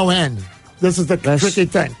 Restaurateur? There's no N. This is the tricky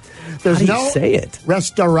thing. There's How do you say it?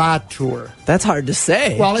 Restaurateur. That's hard to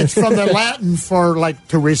say. Well, it's from the Latin for like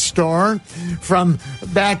to restore. From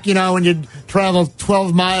back, when you'd travel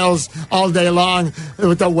 12 miles all day long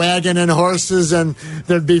with a wagon and horses, and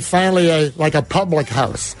there'd be finally a public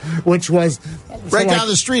house, which was right down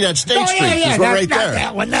the street on State Street. Yeah, right not there.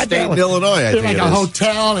 That one, not State that one. in Illinois, I think like it a is.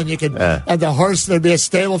 hotel, and you could at the horse. There'd be a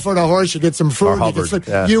stable for the horse. You get some food.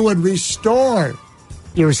 You would restore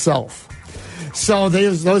yourself. So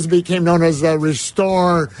those became known as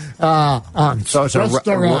restore. So it's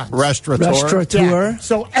restaurant. Restaurateur. Yeah.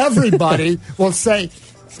 So everybody will say,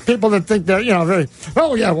 people that think they're, very,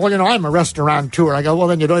 I'm a restaurateur. I go, well,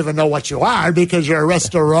 then you don't even know what you are because you're a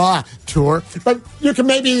restaurateur. But you can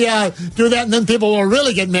maybe do that, and then people will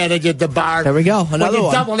really get mad at you at the bar. There we go. Another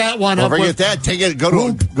one. Double that one up. Forget that.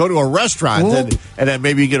 Go to a restaurant, and then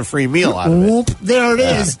maybe you get a free meal out of it. There it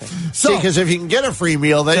is. See, because if you can get a free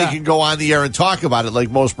meal, then you can go on the air and talk about it like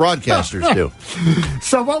most broadcasters do.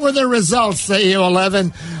 So what were the results,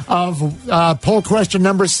 EU11, of poll question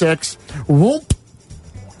number 6? Whoop,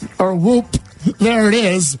 or whoop, there it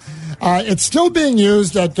is. It's still being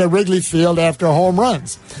used at Wrigley Field after home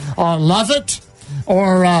runs. Love it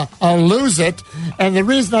or lose it. And the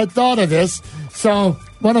reason I thought of this, so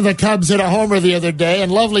one of the Cubs hit a homer the other day,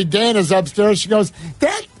 and lovely Dana's upstairs. She goes,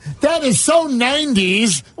 that is so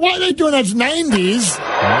 90s. Why are they doing that 90s?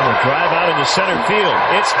 Drive out into center field.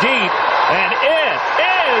 It's deep, and it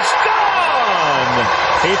is gone.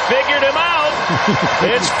 He figured him out.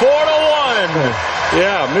 It's 4-1.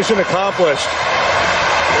 Yeah, mission accomplished.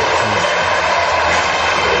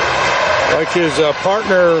 Like his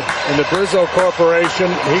partner in the Brizzo Corporation,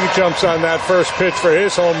 he jumps on that first pitch for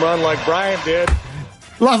his home run like Brian did.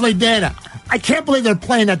 Lovely Dana. I can't believe they're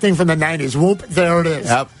playing that thing from the 90s. Whoop, there it is.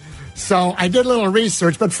 Yep. So I did a little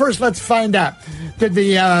research, but first let's find out. Did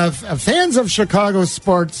the fans of Chicago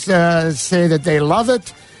sports say that they love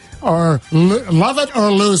it or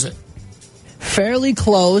lose it? Fairly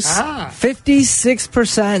close.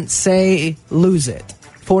 56% say lose it.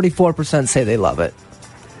 44% say they love it.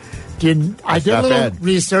 I did a little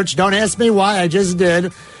research. Don't ask me why. I just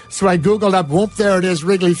did. So I Googled up, whoop, there it is,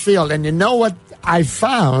 Wrigley Field. And you know what I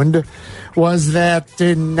found was that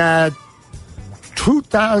in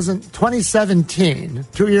 2017,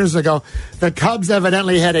 2 years ago, the Cubs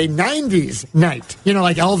evidently had a 90s night. You know,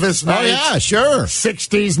 like Elvis night. Oh, yeah, sure.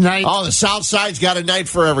 60s night. Oh, the South Side's got a night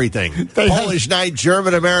for everything. Polish night,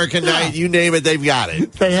 German-American night, you name it, they've got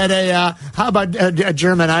it. They had how about a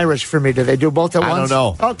German-Irish for me? Do they do both at once? I don't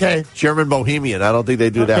know. Okay. German-Bohemian. I don't think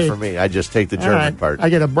they do that for me. I just take the German part. I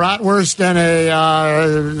get a bratwurst and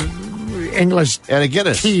a English and a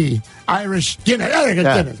Guinness. Tea. Irish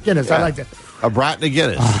Guinness. Guinness. I like that. A brat and a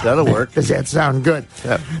Guinness. That'll work. Does that sound good?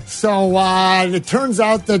 Yep. So it turns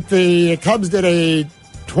out that the Cubs did in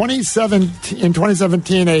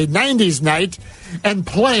 2017 a 90s night and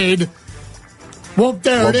played Whoop,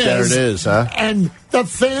 there it is. There it is, huh? And the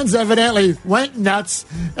fans evidently went nuts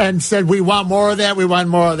and said, we want more of that, we want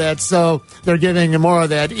more of that. So they're giving more of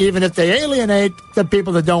that, even if they alienate the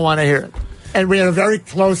people that don't want to hear it. And we had a very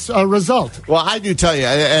close result. Well, I do tell you,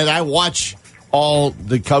 and I watch all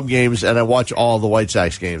the Cub games and I watch all the White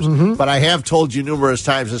Sox games. Mm-hmm. But I have told you numerous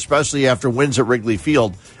times, especially after wins at Wrigley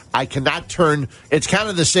Field, I cannot turn. It's kind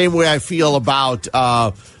of the same way I feel about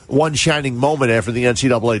one shining moment after the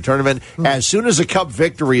NCAA tournament. Mm-hmm. As soon as a Cub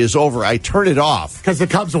victory is over, I turn it off. Because the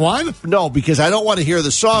Cubs won? No, because I don't want to hear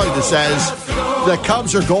the song that says the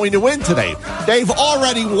Cubs are going to win today. They've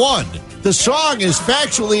already won. The song is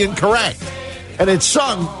factually incorrect. And it's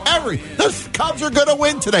sung the Cubs are going to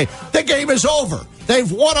win today. The game is over.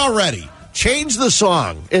 They've won already. Change the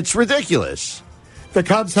song. It's ridiculous. The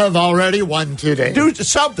Cubs have already won today. Do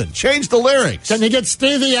something. Change the lyrics. Can you get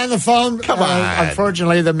Stevie on the phone? Come on.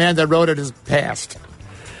 Unfortunately, the man that wrote it is passed.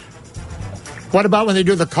 What about when they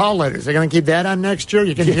do the call letters? They're going to keep that on next year?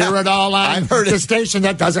 You can hear it all on I've heard the station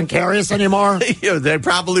that doesn't carry us anymore? They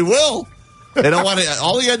probably will. They don't want to.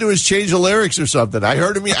 All you got to do is change the lyrics or something. I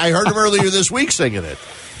heard him earlier this week singing it.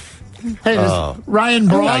 Hey, Ryan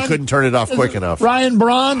Braun. I couldn't turn it off quick enough. Ryan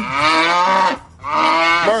Braun.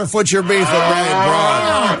 Murph, what's your beef with Ryan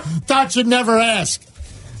Braun? Thought you'd never ask.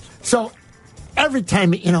 So every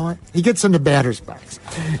time, you know what, he gets in the batter's box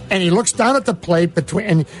and he looks down at the plate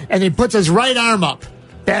and he puts his right arm up.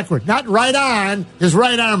 Backward, not right on, his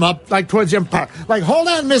right arm up, like towards the umpire. Like, hold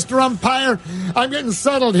on, Mr. Umpire, I'm getting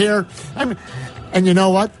settled here. And you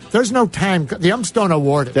know what? There's no time. The umps don't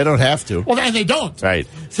award it. They don't have to. Well, and they don't. Right.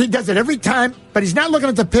 So he does it every time, but he's not looking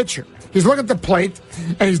at the pitcher. He's looking at the plate,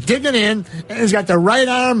 and he's digging in, and he's got the right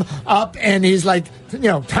arm up, and he's like,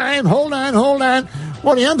 time, hold on.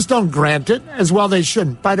 Well, the umps don't grant it, as well they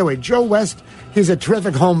shouldn't. By the way, Joe West, he's a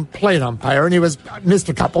terrific home plate umpire, and he missed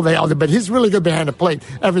a couple, but he's really good behind the plate.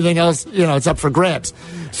 Everything else, it's up for grabs.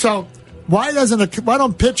 So why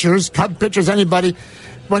don't pitchers, Cub pitchers, anybody,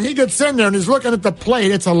 when he gets in there and he's looking at the plate,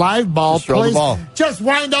 it's a live ball. Just throw the ball. Just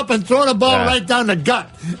wind up and throw the ball right down the gut.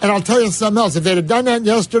 And I'll tell you something else. If they'd have done that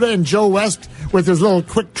yesterday and Joe West with his little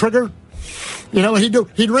quick trigger, you know what he'd do?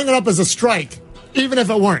 He'd ring it up as a strike, even if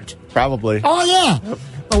it weren't. Probably. Oh, yeah. Yep.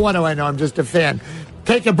 Well, what do I know? I'm just a fan.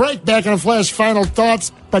 Take a break, back in a flash, final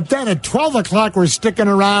thoughts. But then at 12 o'clock, we're sticking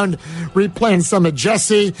around, replaying some of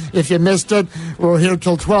Jesse. If you missed it, we're here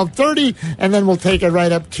till 12:30, and then we'll take it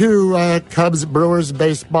right up to Cubs, Brewers,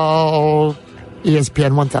 baseball,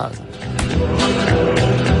 ESPN 1000.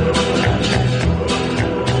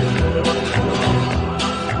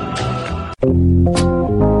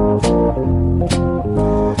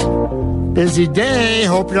 busy day.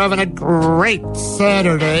 Hope you're having a great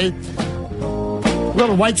Saturday.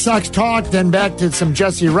 Little White Sox talk, then back to some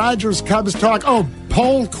Jesse Rogers Cubs talk. Oh,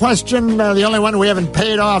 poll question, the only one we haven't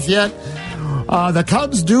paid off yet. The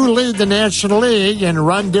Cubs do lead the National League in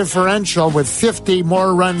run differential with 50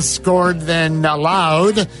 more runs scored than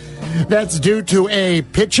allowed. That's due to A,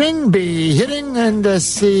 pitching, B, hitting, and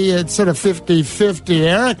C, it's sort of 50-50,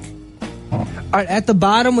 Eric. All right, at the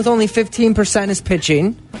bottom with only 15% is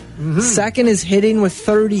pitching. Mm-hmm. Second is hitting with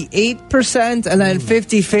 38%, and then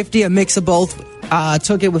 50-50, a mix of both,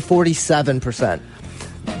 took it with 47%.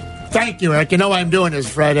 Thank you, Eric. You know why I'm doing this,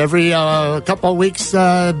 Fred. Every couple of weeks,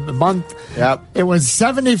 month, it was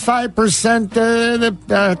 75%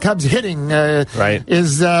 the Cubs hitting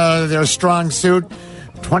is their strong suit.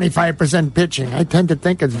 25% pitching. I tend to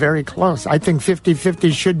think it's very close. I think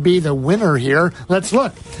 50-50 should be the winner here. Let's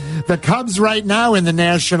look. The Cubs right now in the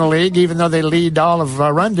National League, even though they lead all of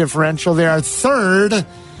run differential, they are third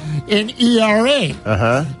in ERA.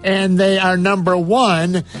 And they are number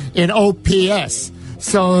 1 in OPS.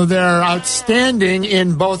 So they're outstanding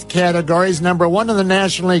in both categories. Number 1 in the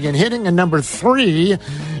National League in hitting and number 3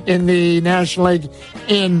 in the National League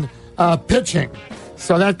in pitching.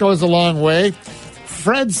 So that goes a long way.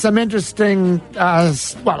 Fred, some interesting,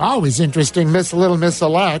 always interesting, little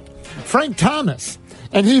miss-elect, Frank Thomas.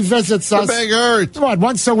 And he visits us, Big Hurt.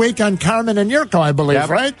 Once a week on Carmen and Yurko, I believe,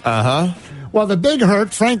 right? Well, the Big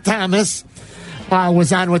Hurt, Frank Thomas,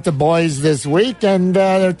 was on with the boys this week, and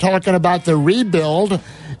they're talking about the rebuild.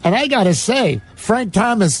 And I got to say, Frank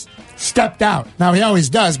Thomas stepped out. Now, he always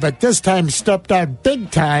does, but this time stepped out big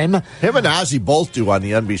time. Him and Ozzy both do on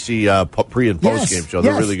the NBC pre- and post-game show.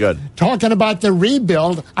 They're really good. Talking about the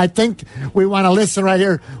rebuild, I think we want to listen right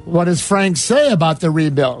here. What does Frank say about the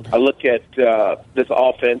rebuild? I look at this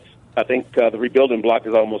offense. I think the rebuilding block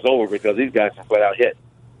is almost over because these guys can flat out hit.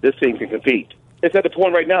 This team can compete. It's at the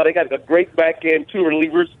point right now they got a great back end, 2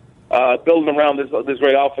 relievers building around this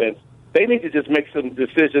great offense. They need to just make some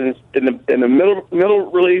decisions in the middle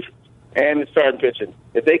relief and starting pitching.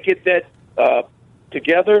 If they get that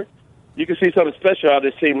together, you can see something special out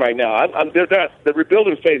of this team right now. The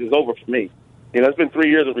rebuilding phase is over for me. It's been 3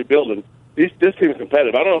 years of rebuilding. This team is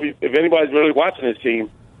competitive. I don't know if anybody's really watching this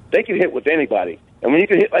team. They can hit with anybody. And when you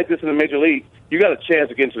can hit like this in the major league, you got a chance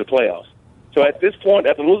to get into the playoffs. So at this point,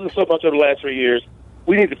 after losing so much over the last 3 years,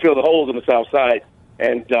 we need to fill the holes on the south side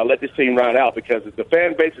and let this team ride out because the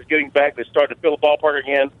fan base is getting back. They're starting to fill the ballpark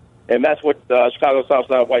again. And that's what Chicago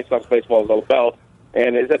Southside White Sox baseball is all about.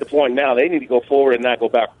 And it's at the point now they need to go forward and not go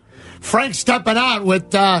back. Frank stepping out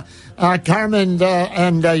with Carmen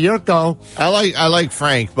and Yurko. I like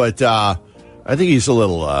Frank, but I think he's a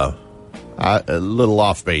little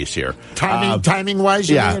off base here. Timing wise,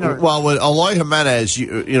 well, with Eloy Jimenez,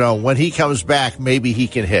 when he comes back, maybe he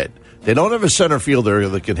can hit. They don't have a center fielder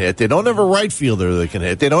that can hit. They don't have a right fielder that can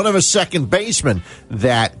hit. They don't have a second baseman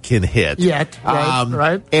that can hit. Yet,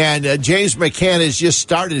 right. And James McCann has just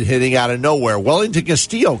started hitting out of nowhere. Wellington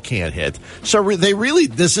Castillo can't hit. So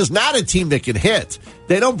this is not a team that can hit.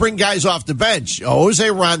 They don't bring guys off the bench. Jose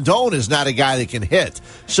Rondon is not a guy that can hit.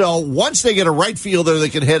 So once they get a right fielder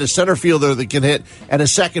that can hit, a center fielder that can hit, and a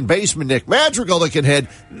second baseman, Nick Madrigal, that can hit,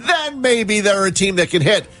 then maybe they're a team that can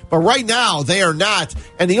hit. But right now, they are not.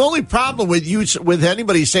 And the only problem with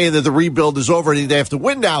anybody saying that the rebuild is over and they have to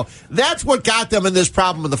win now, that's what got them in this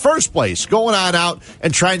problem in the first place. Going on out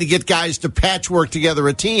and trying to get guys to patchwork together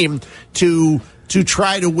a team to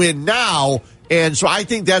try to win now. And so I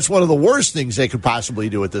think that's one of the worst things they could possibly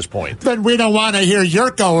do at this point. Then we don't want to hear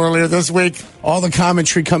Yurko earlier this week. All the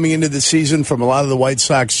commentary coming into the season from a lot of the White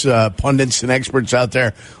Sox pundits and experts out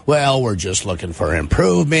there, well, we're just looking for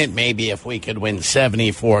improvement. Maybe if we could win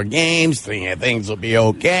 74 games, things will be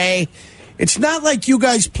okay. It's not like you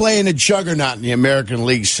guys play in a juggernaut in the American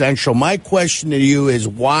League Central. My question to you is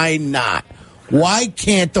why not? Why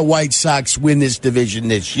can't the White Sox win this division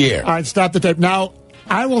this year? All right, stop the tape. Now,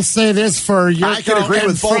 I will say this for Yurko I can agree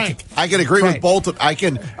with Frank. both. I can agree with both. I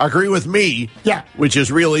can agree with me, which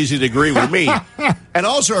is real easy to agree with me, and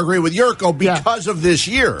also agree with Yurko because of this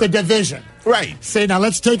year. The division. Right. See, now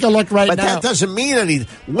let's take a look now. But that doesn't mean anything.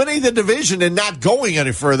 Winning the division and not going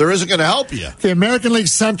any further isn't going to help you. The American League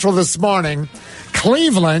Central this morning,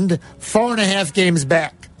 Cleveland, 4.5 games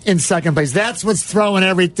back in second place. That's what's throwing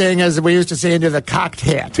everything, as we used to say, into the cocked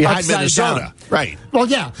hat. Behind Minnesota. Down. Right. Well,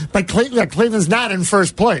 yeah, but Cleveland's not in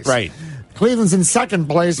first place. Right. Cleveland's in second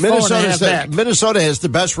place. Minnesota has the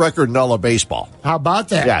best record in all of baseball. How about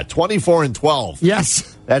that? Yeah, 24-12.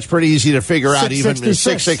 Yes. That's pretty easy to figure out, even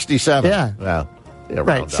 667. Yeah. Well,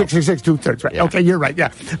 Right, 66 2/3. Right. Yeah. Okay, you're right.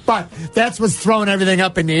 Yeah, but that's what's throwing everything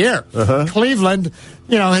up in the air. Cleveland,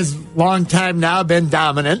 has long time now been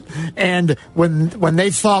dominant, and when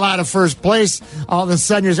they fall out of first place, all of a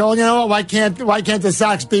sudden you say, "Oh, you know what? Why can't the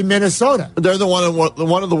Sox beat Minnesota?" They're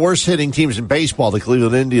one of the worst hitting teams in baseball, the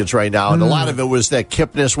Cleveland Indians, right now, and a lot of it was that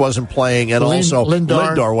Kipnis wasn't playing, and also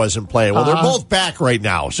Lindor wasn't playing. Well, they're both back right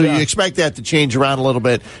now, so you expect that to change around a little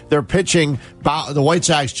bit. They're pitching. The White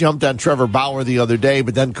Sox jumped on Trevor Bauer the other day,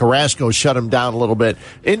 but then Carrasco shut him down a little bit.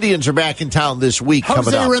 Indians are back in town this week.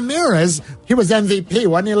 Jose Ramirez, he was MVP,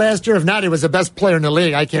 wasn't he, last year? If not, he was the best player in the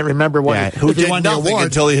league. I can't remember who did nothing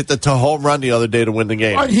until he hit the home run the other day to win the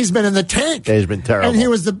game. Oh, he's been in the tank. Yeah, he's been terrible. And he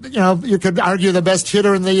was you could argue the best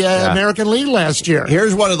hitter in the American League last year.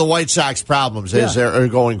 Here's one of the White Sox problems as they're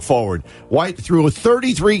going forward. Through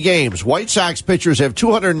 33 games, White Sox pitchers have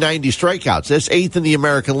 290 strikeouts. That's 8th in the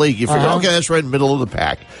American League. You figure, okay, that's right in the middle of the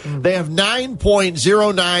pack. They have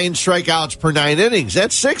 9.09 strikeouts per 9 innings.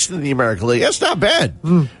 That's 6th in the American League. That's not bad.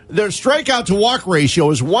 Their strikeout to walk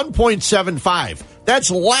ratio is 1.75.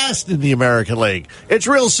 That's last in the American League. It's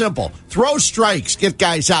real simple. Throw strikes, get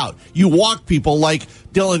guys out. You walk people like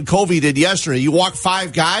Dylan Covey did yesterday. You walk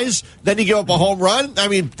 5 guys, then you give up a home run. I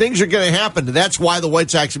mean, things are going to happen. And that's why the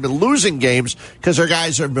White Sox have been losing games, because their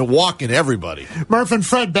guys have been walking everybody. Murph and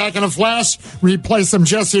Fred back in a flash. We play some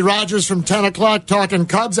Jesse Rogers from 10 o'clock talking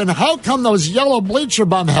Cubs. And how come those yellow bleacher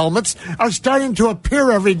bum helmets are starting to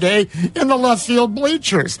appear every day in the left field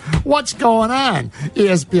bleachers? What's going on?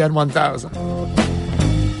 ESPN 1000.